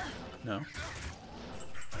 No.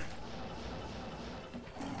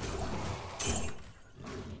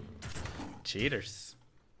 Cheaters.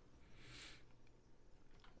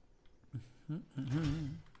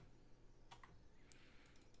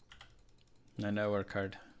 I know our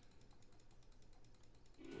card.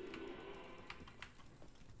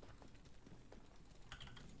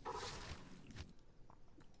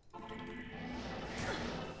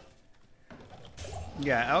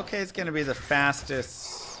 Yeah, LK is going to be the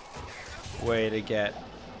fastest way to get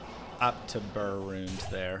up to Burr runes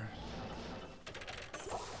there.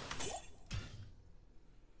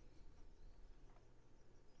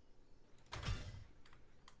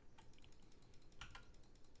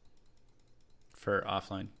 For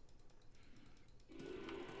offline.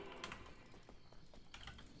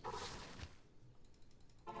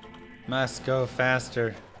 Must go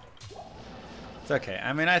faster. It's okay.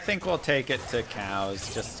 I mean, I think we'll take it to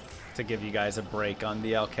cows just to give you guys a break on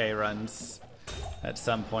the LK runs at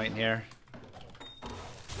some point here.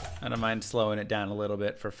 I don't mind slowing it down a little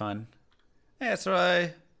bit for fun. Hey, that's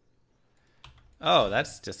right. Oh,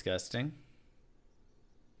 that's disgusting.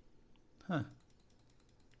 Huh.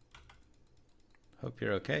 Hope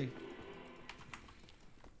you're okay.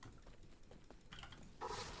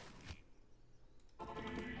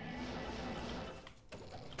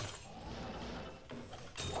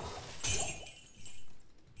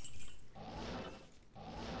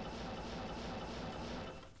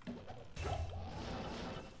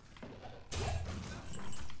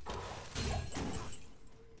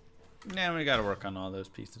 Yeah, we gotta work on all those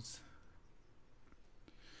pieces.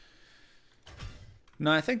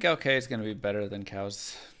 No, I think LK is gonna be better than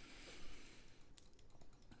cows.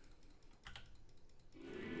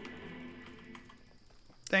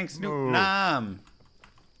 Thanks, Snoop Nam.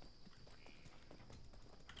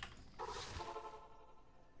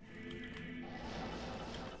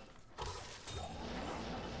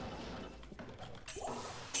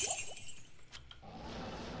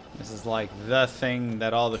 This is like the thing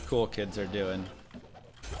that all the cool kids are doing.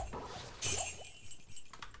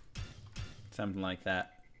 Something like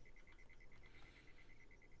that.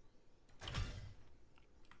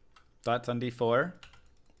 Thoughts on D4?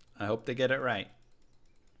 I hope they get it right.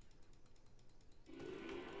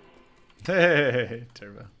 Hey,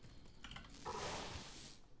 Turbo.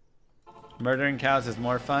 Murdering cows is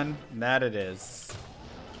more fun? That it is.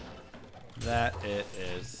 That it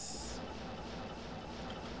is.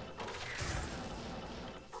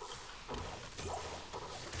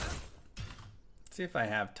 Let's see if I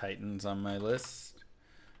have Titans on my list.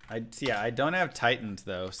 I don't have Titans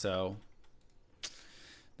though, so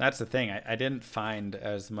that's the thing. I didn't find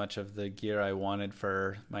as much of the gear I wanted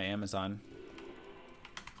for my Amazon.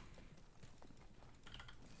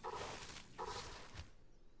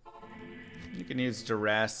 You can use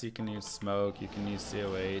Duress, you can use Smoke, you can use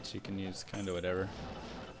COH, you can use kind of whatever.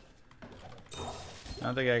 I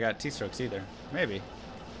don't think I got T-Strokes either. Maybe.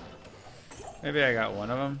 Maybe I got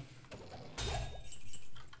one of them.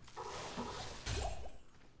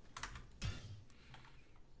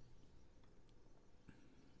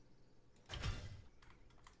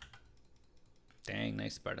 Dang,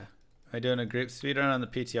 nice Sparta. Am I doing a group speedrun on the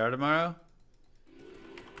PTR tomorrow?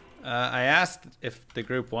 I asked if the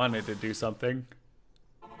group wanted to do something.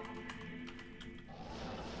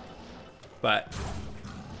 But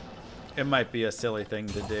it might be a silly thing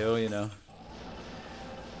to do, you know.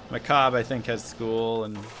 Macabre, I think, has school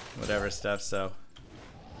and whatever stuff, so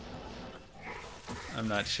I'm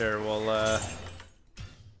not sure we'll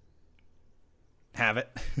have it.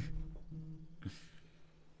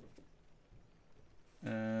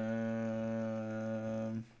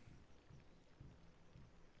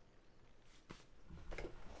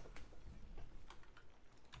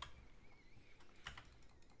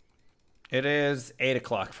 It is 8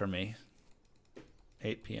 o'clock for me.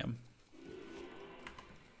 8 p.m.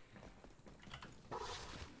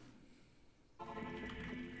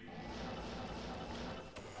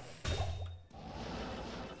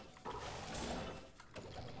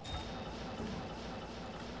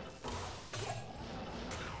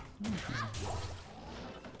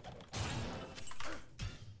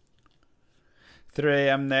 3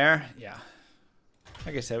 a.m. there. Yeah.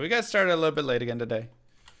 Like I said, we got started a little bit late again today.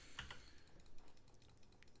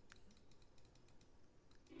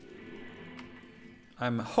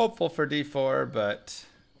 I'm hopeful for D4, but...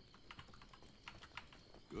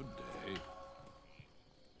 Good day.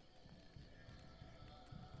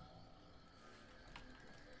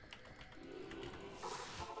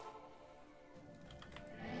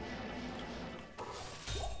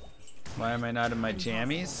 Why am I not in my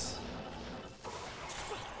jammies?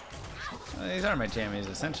 Well, these are my jammies,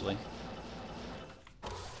 essentially.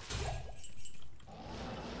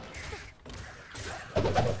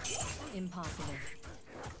 Impossible.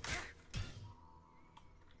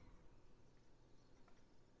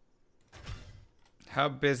 How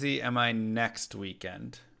busy am I next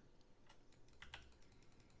weekend?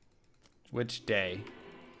 Which day?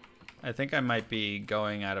 I think I might be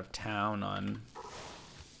going out of town on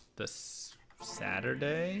this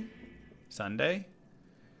Saturday? Sunday?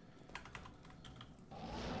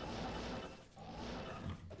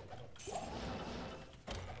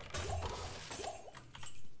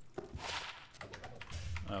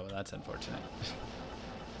 Oh, well, that's unfortunate.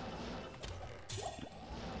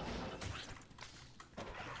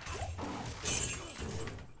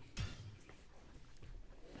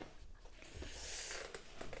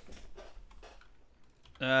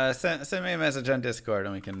 Send me a message on Discord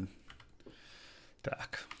and we can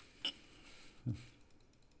talk.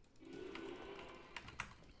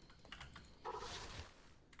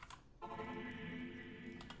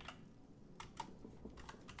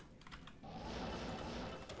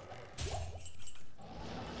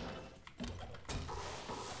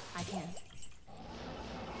 I can't.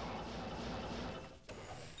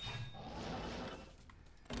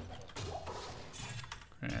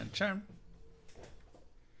 And charm.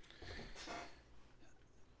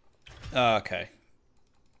 Okay.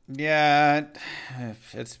 Yeah,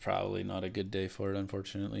 it's probably not a good day for it,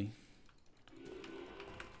 unfortunately.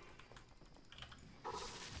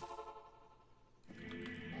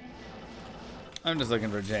 I'm just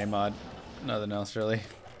looking for J-mod. Nothing else, really.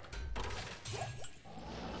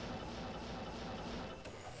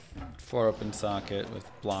 4 open socket with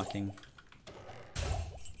blocking.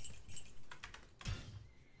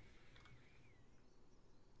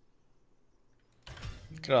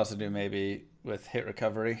 Could also do maybe with hit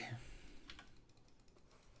recovery.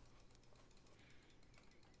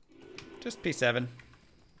 Just P7.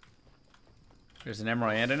 There's an M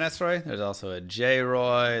Roy and an S Roy. There's also a J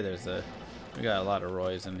Roy. We got a lot of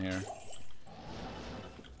Roys in here.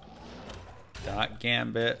 Dot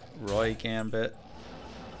Gambit, Roy Gambit,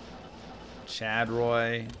 Chad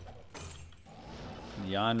Roy,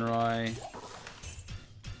 Jan Roy.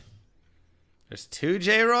 There's 2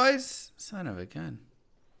 J Roys? Son of a gun.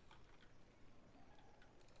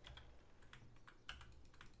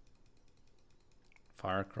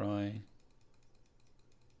 Farkroy.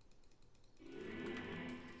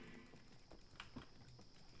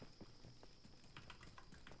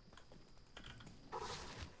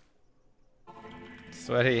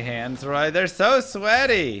 Sweaty hands, Roy. They're so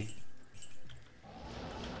sweaty.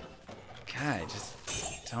 God, I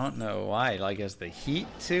just don't know why. Like, is the heat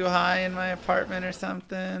too high in my apartment or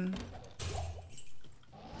something?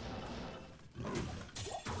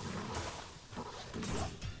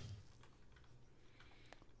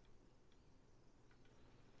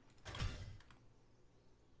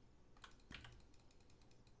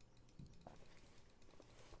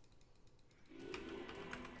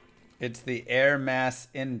 It's the air mass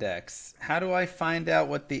index. How do I find out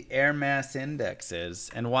what the air mass index is?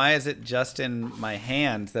 And why is it just in my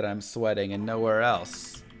hands that I'm sweating and nowhere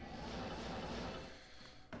else?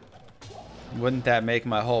 Wouldn't that make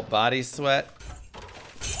my whole body sweat?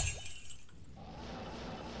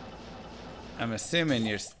 I'm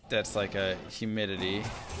assuming that's like a humidity,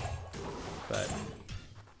 but...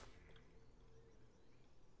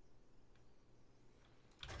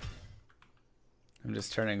 I'm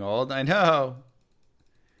just turning old. I know.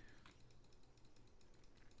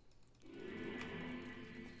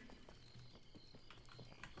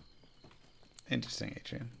 Interesting,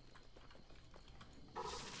 Adrian.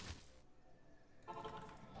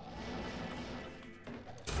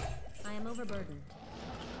 I am overburdened.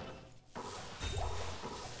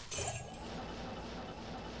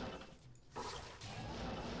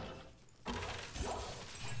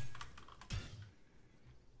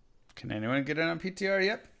 Can anyone get it on PTR?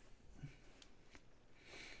 Yep.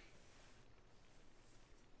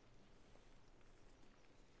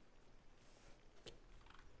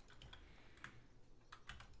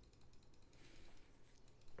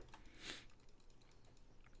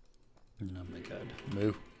 Oh my god.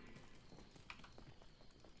 Moo.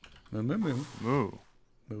 Moo moo moo. Moo.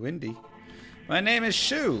 Mooindy. My name is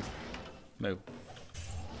Shu. Moo.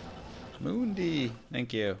 Moondi.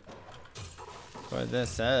 Thank you for the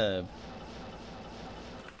sub.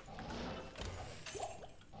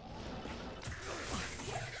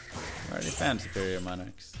 Already found superior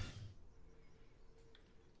monarchs.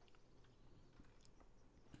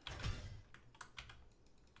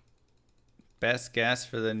 Best guess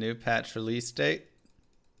for the new patch release date?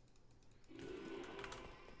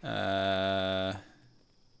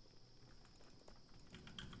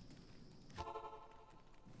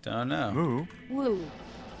 Don't know. Moo. Woo.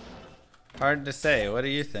 Hard to say. What do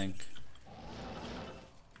you think?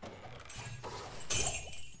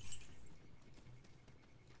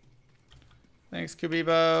 Thanks,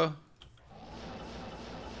 Kubibo.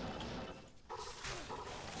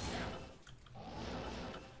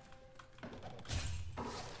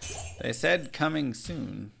 They said coming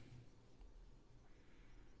soon.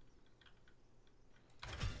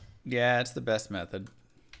 Yeah, it's the best method.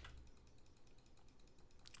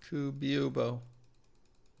 Kububo.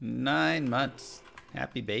 9 months.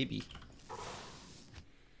 Happy baby.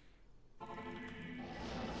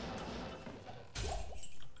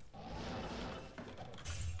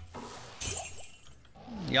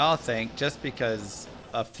 Y'all think just because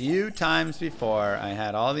a few times before I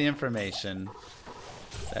had all the information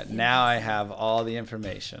that now I have all the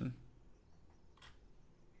information.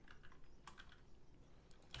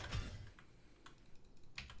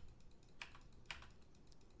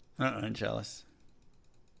 I'm jealous.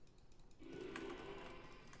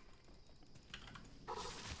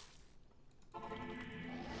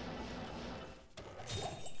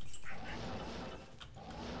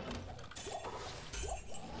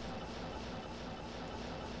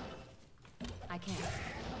 I can't.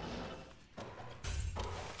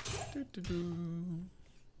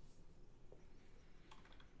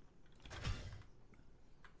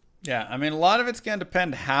 Yeah, I mean, a lot of it's going to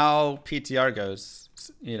depend how PTR goes,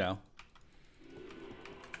 you know.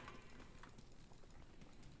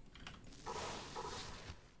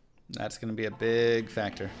 That's going to be a big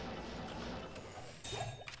factor.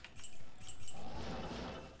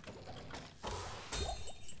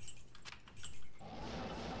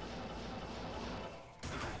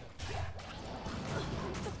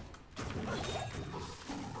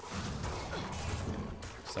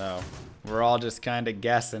 So, we're all just kind of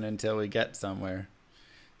guessing until we get somewhere.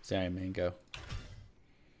 Sorry, Mango.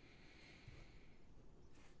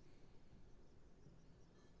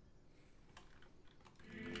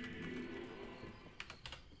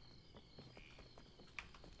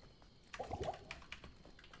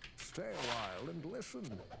 Stay a while and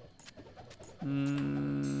listen.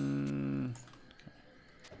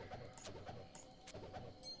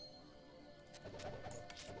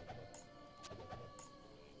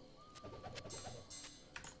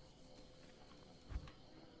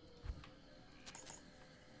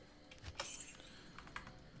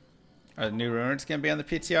 Are the new ruins going to be on the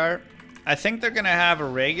PTR? I think they're going to have a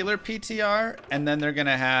regular PTR, and then they're going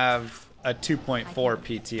to have a 2.4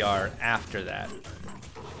 PTR after that.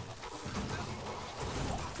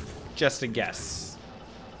 Just a guess.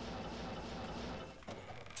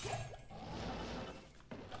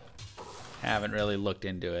 Haven't really looked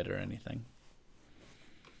into it or anything.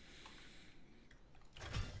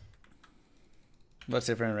 What's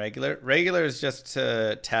different in regular? Regular is just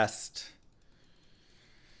to test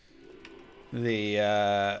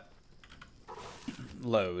the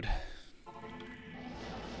load.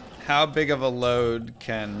 How big of a load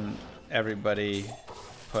can everybody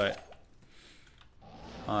put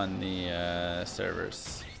on the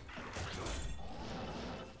servers?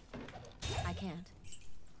 I can't.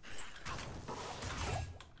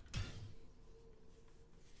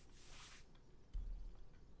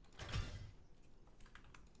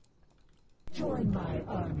 Join my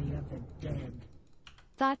army of the dead.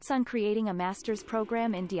 Thoughts on creating a master's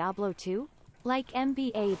program in Diablo 2? Like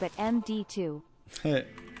MBA but MD2. Could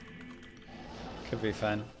be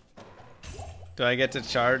fun. Do I get to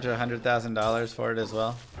charge $100,000 for it as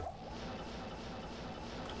well?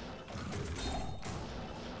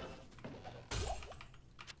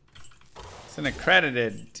 It's an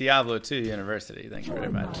accredited Diablo 2 university. Thank you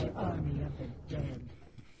very much. My army of the dead.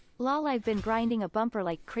 Lol, I've been grinding a bumper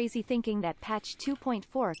like crazy thinking that patch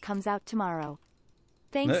 2.4 comes out tomorrow.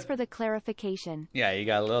 Thanks for the clarification. Yeah, you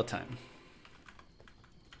got a little time.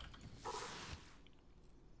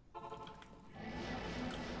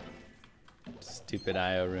 Stupid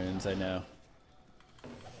IO runes, I know.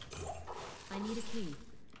 I need a key.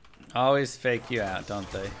 Always fake you out,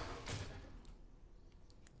 don't they?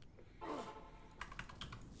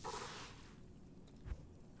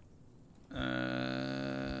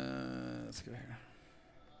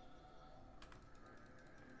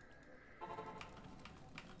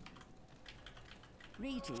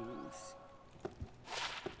 Greetings.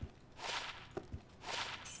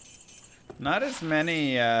 Not as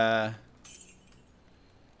many,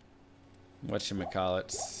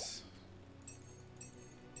 whatchamacallits.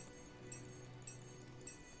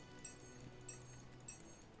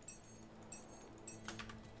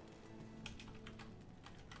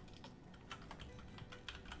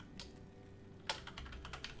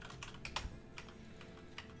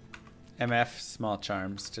 MF small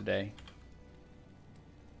charms today.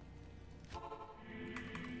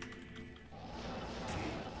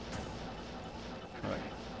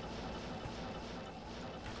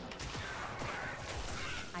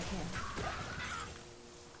 I can.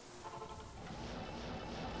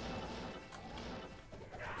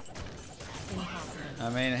 Impossible. I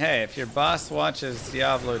mean, hey, if your boss watches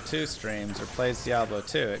Diablo 2 streams or plays Diablo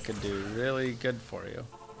 2, it could do really good for you.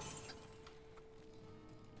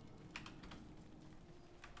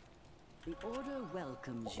 The Order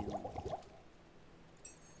welcomes you.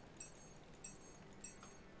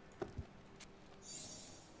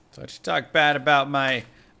 So I should talk bad about my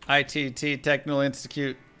ITT Technical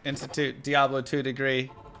Institute Diablo 2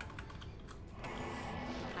 degree.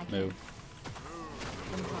 I can. Move.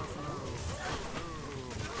 Impossible.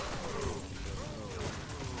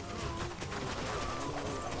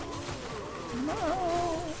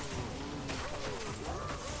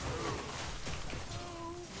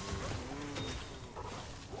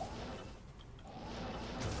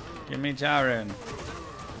 Give me Jarun.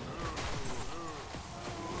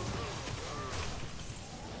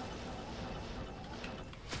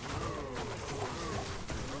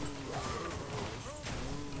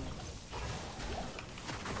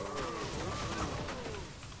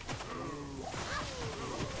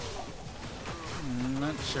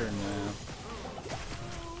 Not sure now.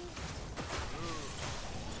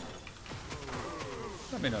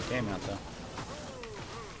 Let me know game out though.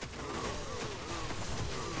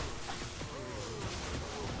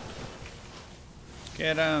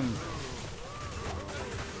 Get him.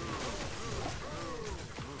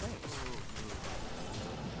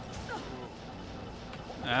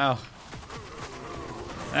 Ow.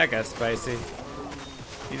 That got spicy.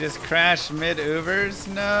 You just crashed mid-Ubers?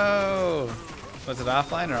 No! Was it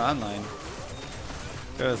offline or online?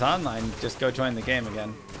 If it was online, just go join the game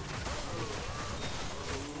again.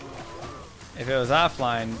 If it was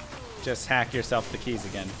offline, just hack yourself the keys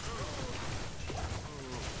again.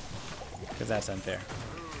 Because that's unfair.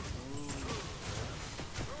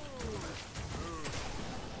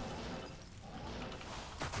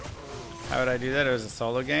 How would I do that? It was a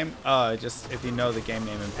solo game? Oh, just if you know the game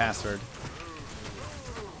name and password.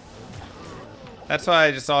 That's why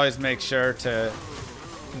I just always make sure to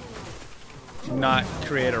not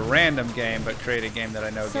create a random game, but create a game that I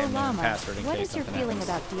know So game name and Llama, password in what case is your something feeling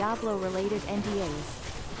happens. about Diablo-related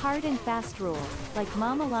NDAs? Hard and fast rules, like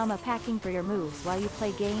Mama Llama packing for your moves while you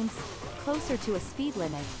play games, closer to a speed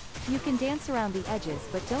limit. You can dance around the edges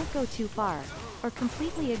but don't go too far, or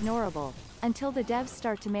completely ignorable, until the devs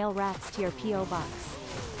start to mail rats to your P.O. box.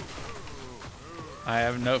 I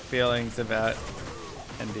have no feelings about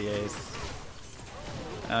NDAs.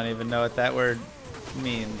 I don't even know what that word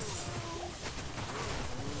means.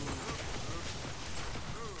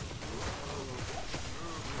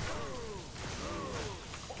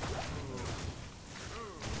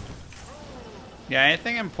 Yeah,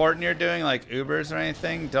 anything important you're doing, like Ubers or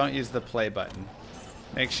anything, don't use the play button.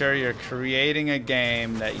 Make sure you're creating a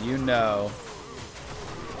game that you know.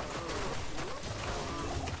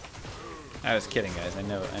 I was kidding, guys. I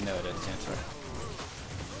know what it stands for.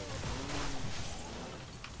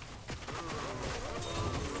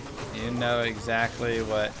 You know exactly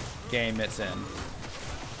what game it's in.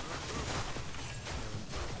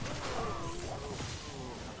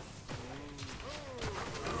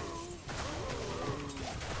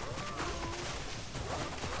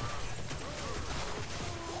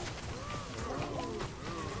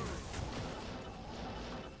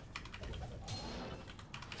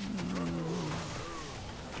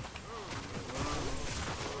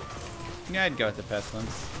 Yeah, I'd go with the Pestilence.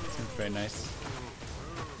 Seems very nice.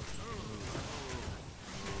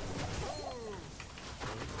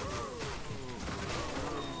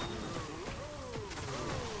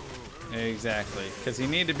 Exactly, because you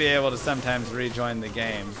need to be able to sometimes rejoin the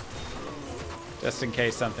game, just in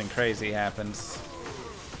case something crazy happens.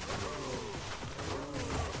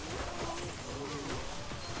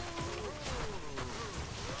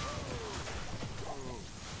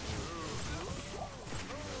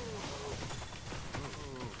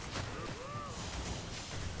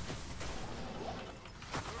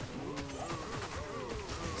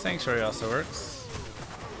 Sanctuary also works.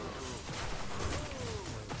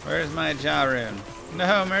 Where's my jaw rune?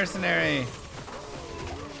 No, mercenary!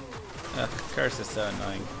 Ugh, curse is so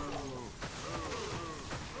annoying.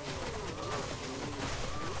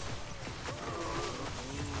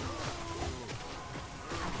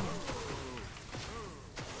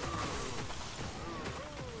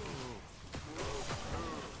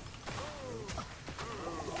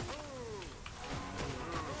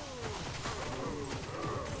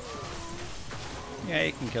 Yeah,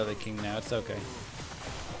 you can kill the king now. It's okay.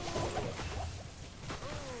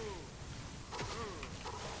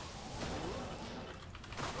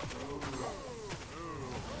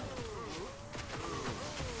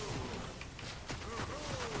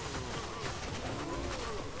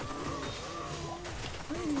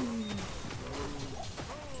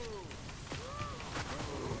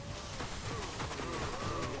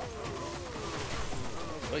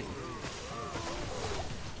 Wait.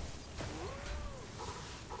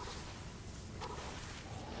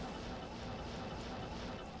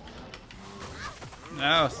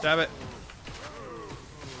 No, stop it.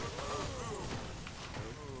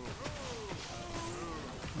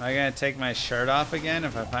 Am I gonna take my shirt off again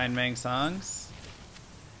if I find Mang songs?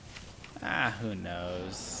 Ah, who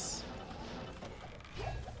knows?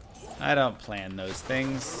 I don't plan those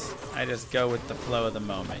things. I just go with the flow of the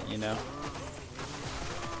moment, you know?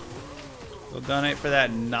 We'll donate for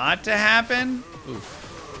that not to happen? Oof.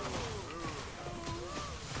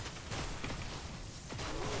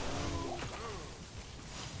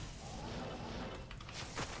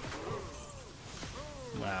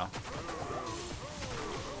 Wow.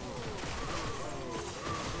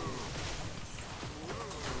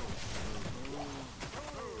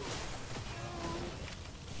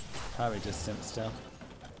 Probably just simp still.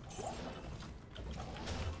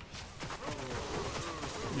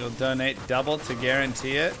 You'll donate double to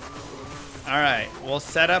guarantee it. Alright, we'll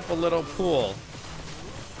set up a little pool.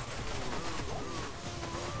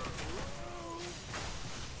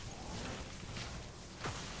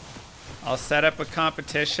 I'll set up a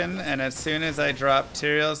competition, and as soon as I drop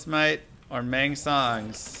Tyrael Smite or Mang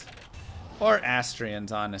songs, or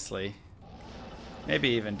Astrians, honestly, maybe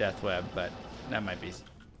even Death Web, but that might be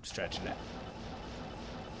stretching it.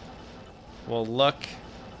 We'll look,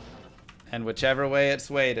 and whichever way it's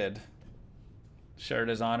weighted, shirt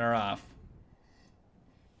is on or off.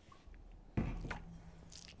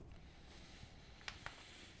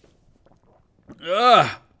 Ugh!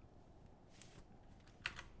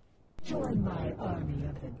 Join my army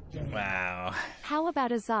of the dead. Wow. How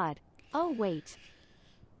about Azad? Oh, wait.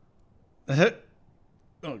 Oh,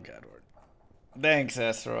 God. Thanks,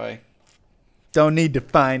 Esroy. Don't need to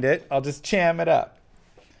find it. I'll just jam it up.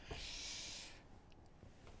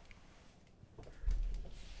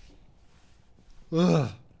 Ugh.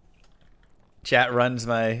 Chat runs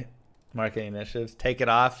my marketing initiatives. Take it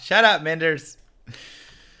off. Shut up, Minders.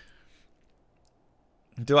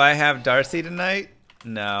 Do I have Darcy tonight?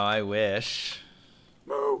 No, I wish.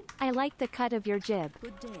 I like the cut of your jib.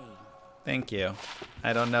 Good day. Thank you.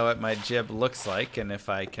 I don't know what my jib looks like and if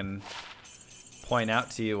I can point out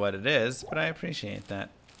to you what it is, but I appreciate that.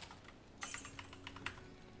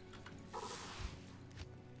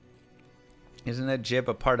 Isn't a jib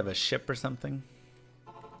a part of a ship or something?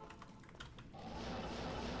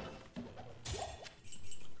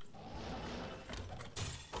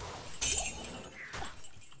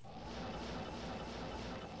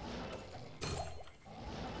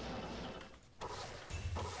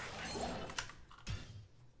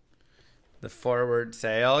 The forward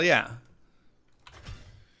sail, yeah.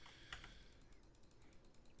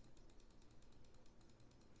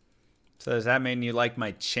 So does that mean you like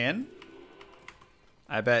my chin?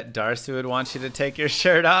 I bet Darcy would want you to take your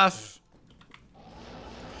shirt off.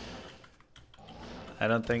 I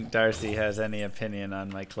don't think Darcy has any opinion on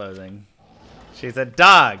my clothing. She's a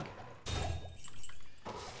dog.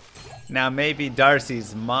 Now maybe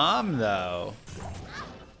Darcy's mom, though.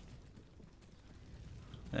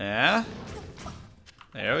 Yeah?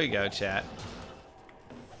 There we go, chat.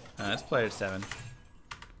 Oh, that's player 7.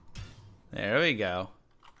 There we go.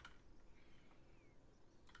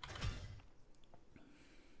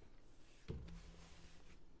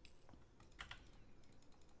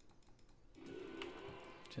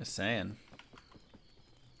 Just saying.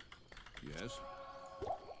 Yes.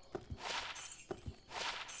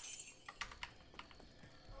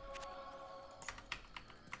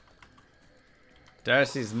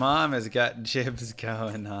 Darcy's mom has got jibs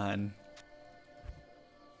going on.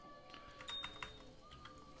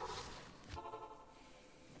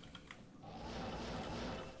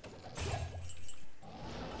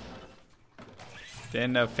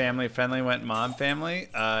 Didn't know family friendly went mom family.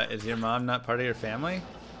 Is your mom not part of your family?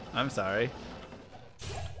 I'm sorry.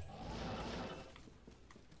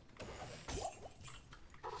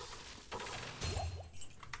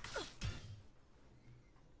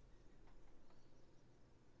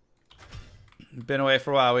 Been away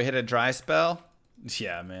for a while. We hit a dry spell.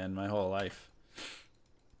 Yeah, man, my whole life.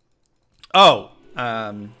 Oh,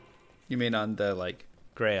 you mean on the like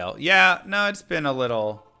Grail? Yeah, no, it's been a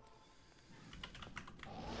little.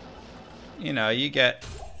 You know, you get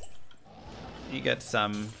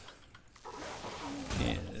some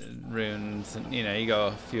runes, and you know, you go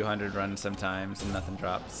a few hundred runs sometimes, and nothing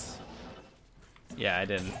drops. Yeah, I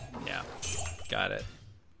didn't. Yeah, got it.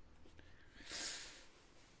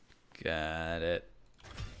 Got it.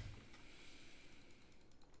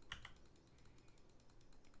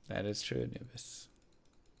 That is true, Anubis.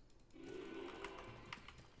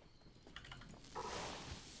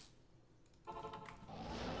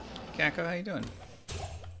 Kako, how you doing?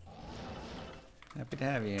 Happy to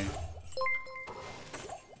have you here.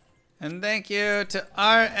 And thank you to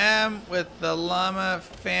RM with the Llama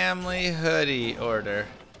Family Hoodie order.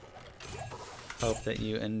 Hope that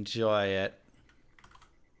you enjoy it.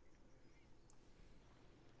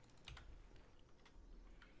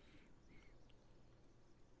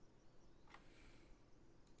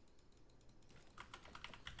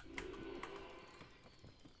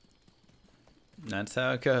 That's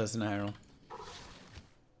how it goes, Nyril.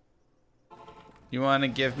 You want to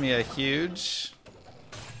give me a huge...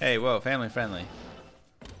 Hey, whoa, family friendly.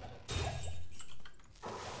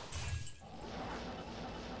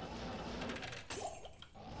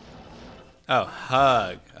 Oh,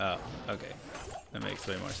 hug. Oh, okay. That makes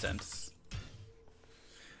way more sense.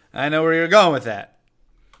 I know where you're going with that.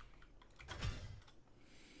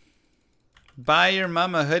 Buy your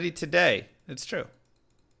mama hoodie today. It's true.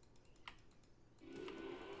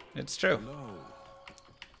 It's true.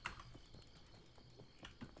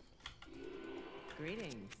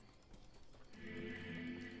 Greetings.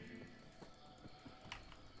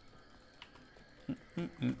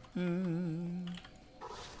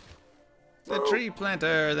 The tree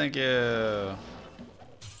planter, thank you.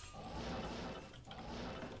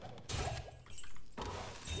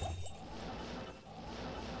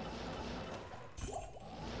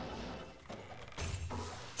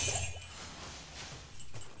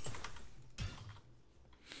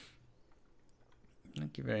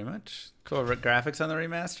 Thank you very much. Cool graphics on the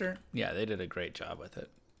remaster. Yeah, they did a great job with it.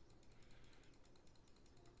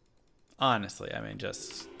 Honestly, I mean,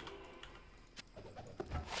 just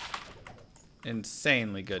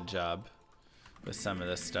insanely good job with some of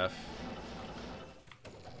this stuff.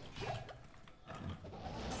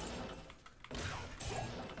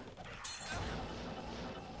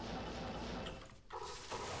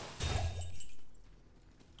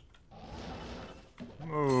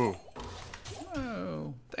 Oh.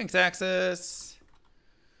 Oh, thanks, Axis.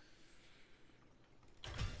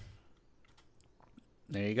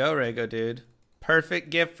 There you go, Rego dude. Perfect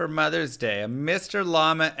gift for Mother's Day. A Mr.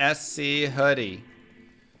 Llama SC hoodie.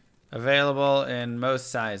 Available in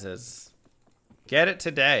most sizes. Get it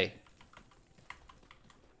today.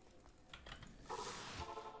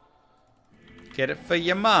 Get it for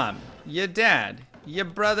your mom, your dad, your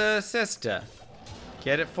brother or sister.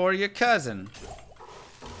 Get it for your cousin.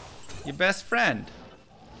 Your best friend.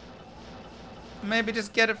 Maybe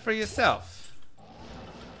just get it for yourself.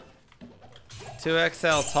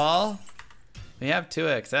 2XL tall? We have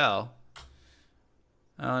 2XL.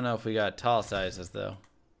 I don't know if we got tall sizes though.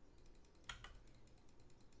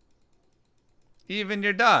 Even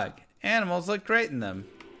your dog. Animals look great in them.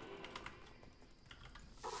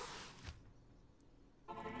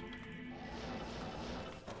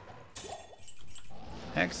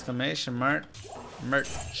 Exclamation mark.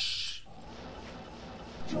 Merch.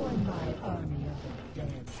 Join my army of the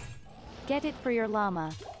dead. Get it for your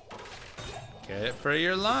llama. Get it for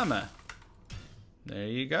your llama. There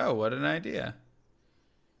you go. What an idea.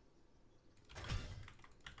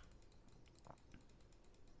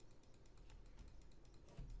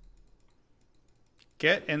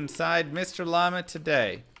 Get inside Mr. Llama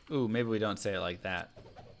today. Ooh, maybe we don't say it like that.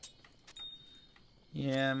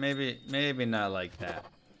 Yeah, maybe not like that.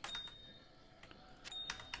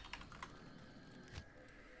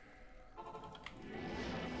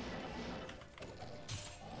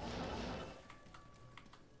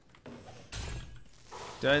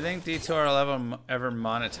 Do I think D2R will ever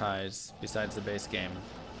monetize besides the base game?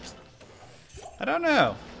 I don't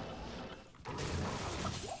know.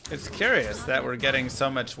 It's curious that we're getting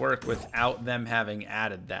so much work without them having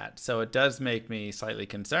added that. So it does make me slightly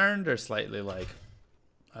concerned, or slightly like,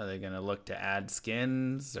 are they going to look to add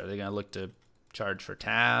skins? Are they going to look to charge for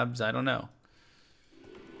tabs? I don't know.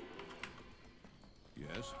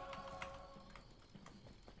 this.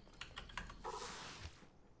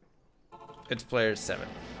 It's player 7.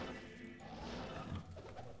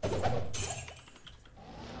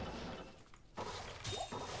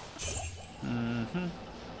 Mm-hmm.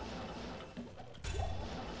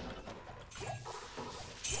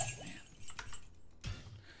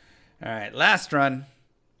 All right, last run.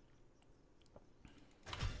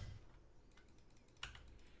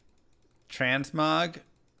 Transmog.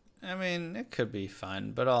 I mean, it could be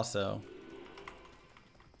fun, but also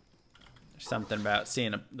there's something about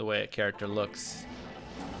seeing the way a character looks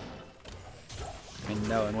and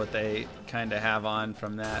knowing what they kind of have on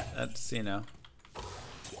from that. That's, you know.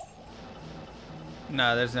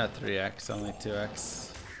 No, there's no 3x, only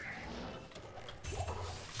 2x.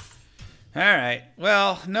 Alright,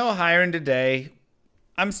 well, no hiring today.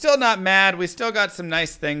 I'm still not mad. We still got some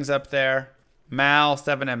nice things up there. Mal,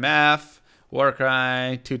 7MF,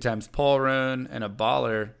 Warcry, 2x Pole Rune, and a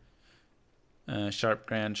baller Sharp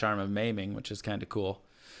Grand Charm of Maiming, which is kind of cool.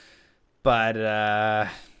 But,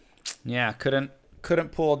 yeah, couldn't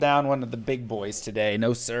pull down one of the big boys today.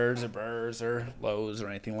 No sirs or burrs or lows or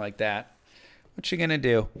anything like that. What you gonna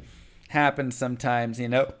do? Happens sometimes, you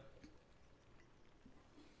know.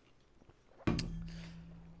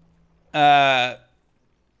 Yeah,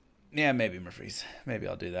 maybe Murphy's. Maybe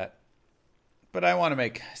I'll do that. But I want to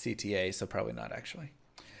make CTA, so probably not actually.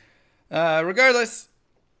 Regardless,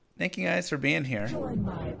 thank you guys for being here. Join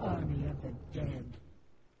my army of the dead.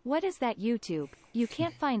 What is that YouTube? You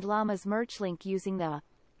can't find Llama's merch link using the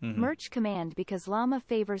merch command because Llama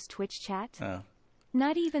favors Twitch chat. Oh.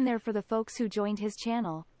 Not even there for the folks who joined his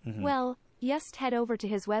channel. Well, just head over to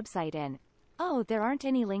his website and... Oh, there aren't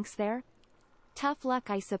any links there? Tough luck,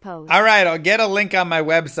 I suppose. All right, I'll get a link on my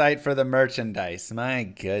website for the merchandise. My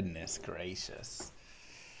goodness gracious.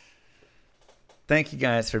 Thank you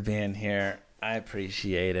guys for being here. I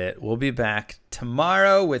appreciate it. We'll be back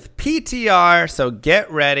tomorrow with PTR, so get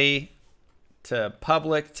ready to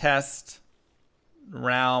public test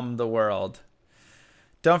Realm the world.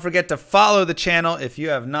 Don't forget to follow the channel if you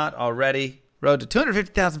have not already. Road to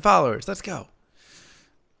 250,000 followers. Let's go.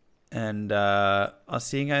 And I'll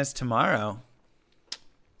see you guys tomorrow.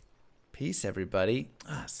 Peace, everybody.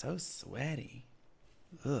 Ah, so sweaty.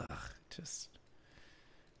 Ugh, just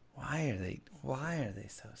why are they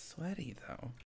so sweaty though?